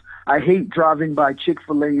photosynthesis. I hate driving by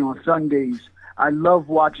Chick-fil-A on Sundays. I love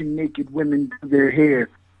watching naked women do their hair.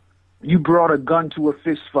 You brought a gun to a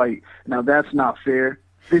fist fight. Now that's not fair.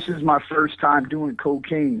 This is my first time doing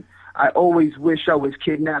cocaine. I always wish I was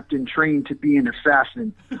kidnapped and trained to be an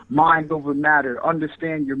assassin. Mind over matter.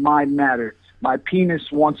 Understand your mind matter. My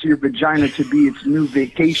penis wants your vagina to be its new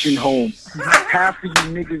vacation home. Half of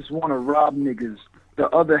you niggas want to rob niggas. The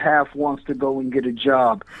other half wants to go and get a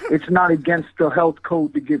job. It's not against the health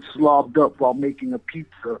code to get slobbed up while making a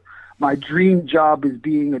pizza. My dream job is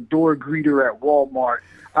being a door greeter at Walmart.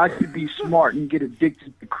 I should be smart and get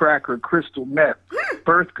addicted to crack or crystal meth.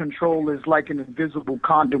 Birth control is like an invisible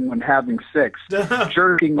condom when having sex.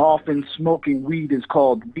 Jerking off and smoking weed is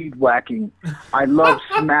called weed whacking. I love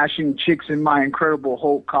smashing chicks in my Incredible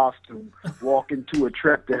Hulk costume. Walk into a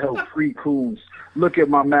trap to help free coons. Look at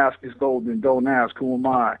my mask is golden. Don't ask who am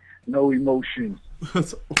I. No emotion.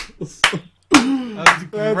 That's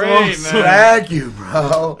great, awesome. man. Thank you,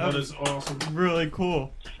 bro. That is awesome. Really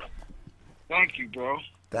cool. Thank you, bro.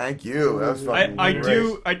 Thank you. That was fucking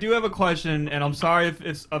great. I do have a question, and I'm sorry if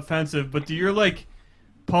it's offensive, but do your like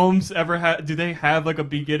poems ever have? Do they have like a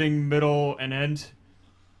beginning, middle, and end?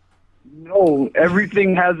 No,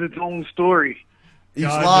 everything has its own story. Each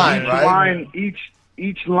line, right?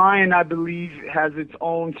 Each line, I believe, has its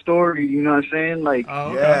own story. You know what I'm saying? Like,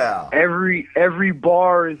 yeah, every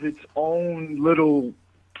bar is its own little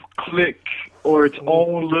click or its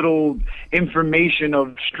own little information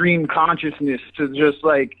of stream consciousness to just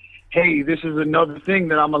like hey, this is another thing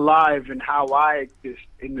that I'm alive and how I exist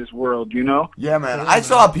in this world, you know? Yeah, man. I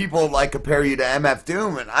saw people like compare you to MF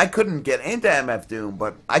Doom, and I couldn't get into MF Doom,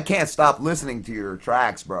 but I can't stop listening to your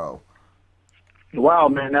tracks, bro. Wow,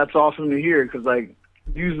 man, that's awesome to hear. Because like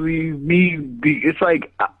usually it's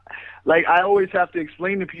like I always have to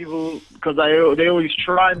explain to people because they always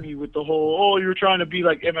try me with the whole, oh, you're trying to be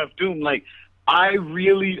like MF Doom. Like I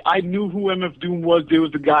knew who MF Doom was. There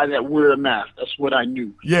was the guy that wore a mask. That's what I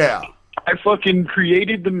knew. Yeah. I fucking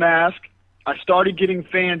created the mask. I started getting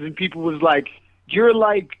fans, and people was like,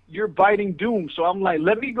 you're biting Doom. So I'm like,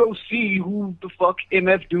 let me go see who the fuck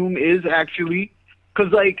MF Doom is actually.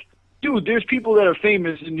 Because, like, dude, there's people that are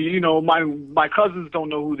famous, and, you know, my cousins don't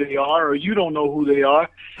know who they are, or you don't know who they are.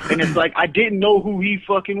 And it's like, I didn't know who he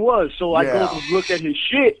fucking was. So I go to look at his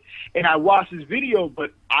shit, and I watched his video,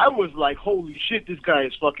 but I was like, holy shit, this guy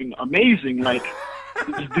is fucking amazing. Like,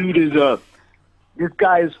 this dude is this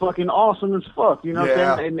guy is fucking awesome as fuck, you know what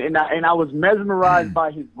I'm saying? And I was mesmerized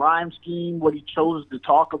by his rhyme scheme, what he chose to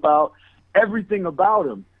talk about, everything about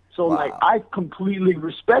him. So, like, I completely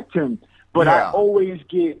respect him, but I always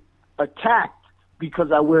get attacked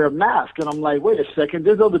because I wear a mask. And I'm like, wait a second,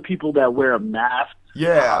 there's other people that wear a mask.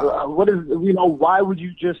 Yeah. What is, you know, why would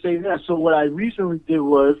you just say that? So what I recently did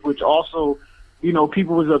was, which also, you know,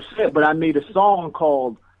 people was upset, but I made a song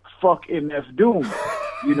called Fuck MF Doom.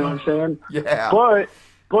 You know what I'm saying? Yeah.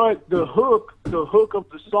 But the hook of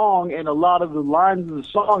the song and a lot of the lines of the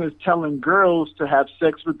song is telling girls to have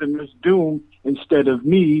sex with MF Doom instead of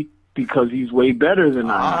me because he's way better than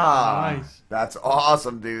I am. Nice. That's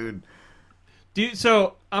awesome, dude.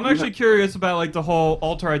 So I'm actually curious about like the whole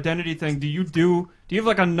alter identity thing. Do you have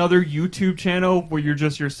like another YouTube channel where you're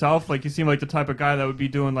just yourself? Like you seem like the type of guy that would be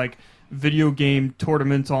doing like video game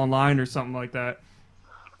tournaments online or something like that.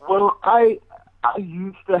 Well, I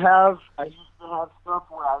used to have stuff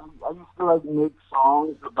where I used to like make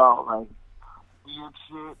songs about like weird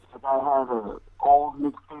shit. Like I had an old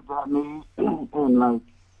mixtape that I made and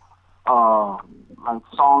like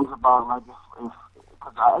songs about like if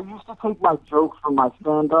cause I used to take my jokes from my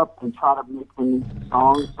stand up and try to make them into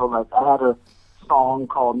songs. So like I had a song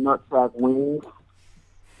called Nutsack Wings,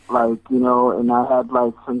 like, you know, and I had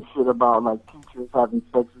like some shit about like teachers having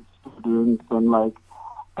sex with students and like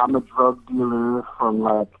I'm a drug dealer from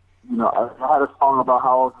like, you know, I had a song about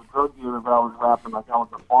how I was a drug dealer, but I was rapping like I was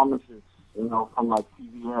a pharmacist, you know, from like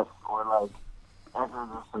CVS or like Eckerd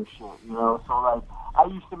or some shit, you know. So like I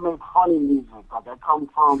used to make funny music. Like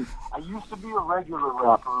I used to be a regular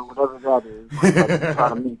rapper or whatever that is. Like, try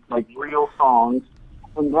to make like real songs.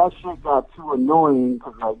 And that shit got too annoying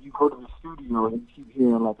because like you go to the studio and you keep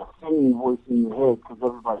hearing like a singing voice in your head because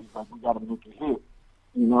everybody's like, we got to make a hit,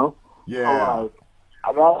 you know. Yeah. So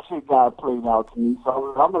like that shit got played out to me. So I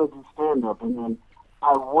was, I'm gonna do stand up, and then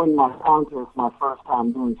I won my contest my first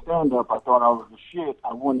time doing stand up. I thought I was the shit.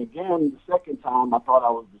 I won again the second time. I thought I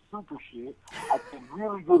was the super shit. I did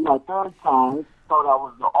really good my third time. Thought I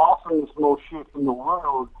was the awesomest most shit in the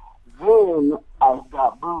world. Then I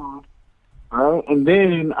got booed. Right? And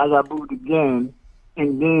then I got booed again.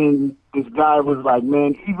 And then this guy was like,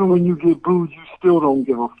 man, even when you get booed, you still don't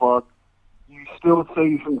give a fuck. You still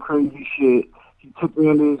say some crazy shit. He took me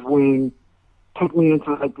under his wing, took me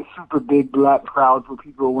into like the super big black crowds where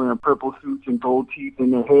people are wearing purple suits and gold teeth in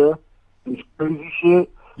their hair and crazy shit.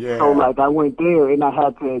 Yeah. So like I went there and I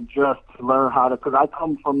had to adjust to learn how to, cause I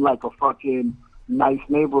come from like a fucking nice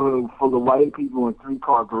neighborhood full of white people in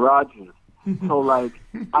 3-car garages. So like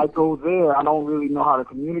I go there, I don't really know how to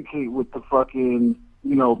communicate with the fucking,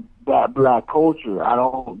 you know, that black culture.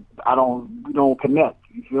 We don't connect.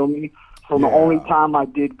 You feel me? So the only time I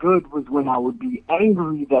did good was when I would be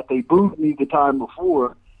angry that they booed me the time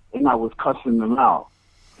before and I was cussing them out.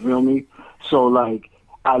 You feel me? So like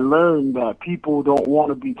I learned that people don't want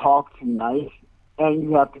to be talked to nice and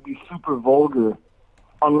you have to be super vulgar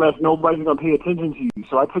unless nobody's going to pay attention to you.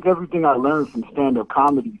 So I took everything I learned from stand-up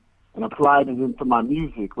comedy and applied it into my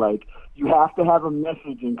music. Like, you have to have a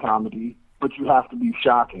message in comedy, but you have to be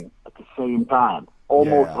shocking at the same time.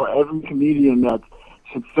 Almost every comedian that's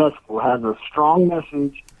successful has a strong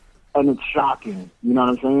message and it's shocking. You know what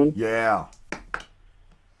I'm saying? Yeah.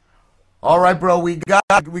 All right, bro. We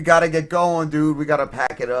gotta get going, dude. We gotta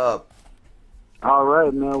pack it up. All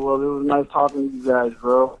right, man. Well, it was nice talking to you guys,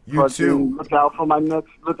 bro. You too. Look out for my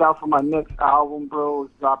next album, bro.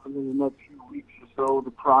 It's dropping in the next few weeks or so.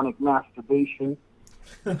 The Chronic Masturbation.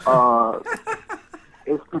 It's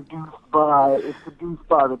produced by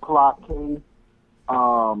the Clock King.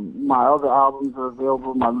 My other albums are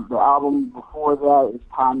available. The album before that is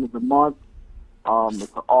Time of the Month. It's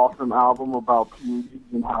an awesome album about periods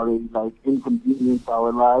and how they like inconvenience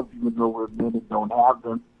our lives, even though we're men and don't have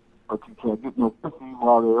them. But you can't get no pussy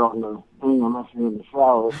while they're on the thing unless you're in the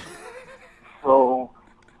shower. So,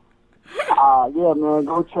 yeah, man,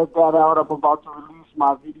 go check that out. I'm about to release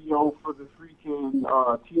my video for the freaking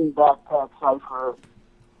Team Backpack Cypher.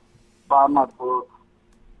 Buy my book.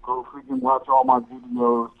 Go freaking watch all my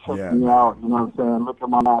videos. Check me out. You know what I'm saying? Look at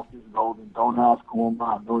my mask is golden. Don't ask who am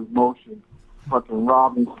I. No emotion. Fucking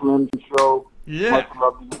Rob and Slim show. Yeah. Much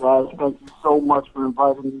love to you guys. Thank you so much for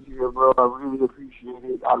inviting me here, bro. I really appreciate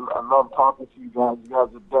it. I love talking to you guys. You guys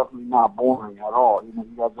are definitely not boring at all. You know,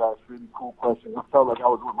 you guys ask really cool questions. I felt like I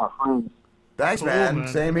was with my friends. Thanks, man.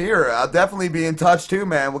 Same here. I'll definitely be in touch too,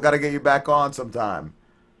 man. We got to get you back on sometime.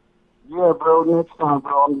 Yeah, bro. Next time,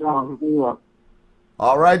 bro. I'm down. Hit me up.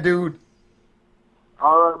 All right, dude.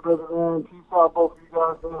 All right, brother, man. Peace out, both of you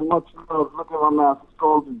guys. Man. Much love. Look at my mask. It's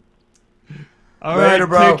golden. All right, Later,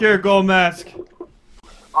 bro. take care, Gold Mask.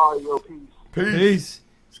 All right, yo, peace. Peace.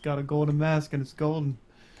 He's got a golden mask and it's golden.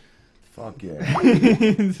 Fuck yeah.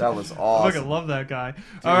 That was I awesome. fucking love that guy. Dude,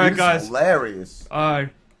 All right, he's guys. hilarious.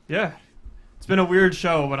 Yeah. It's been a weird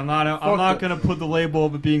show, but I'm not gonna put the label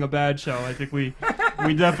of it being a bad show. I think we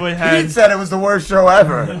definitely had. Pete said it was the worst show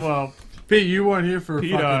ever. Well, Pete, you weren't here for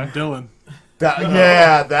Pete, fucking Dylan.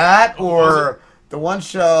 Yeah, that or the one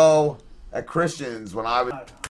show at Christian's when I was.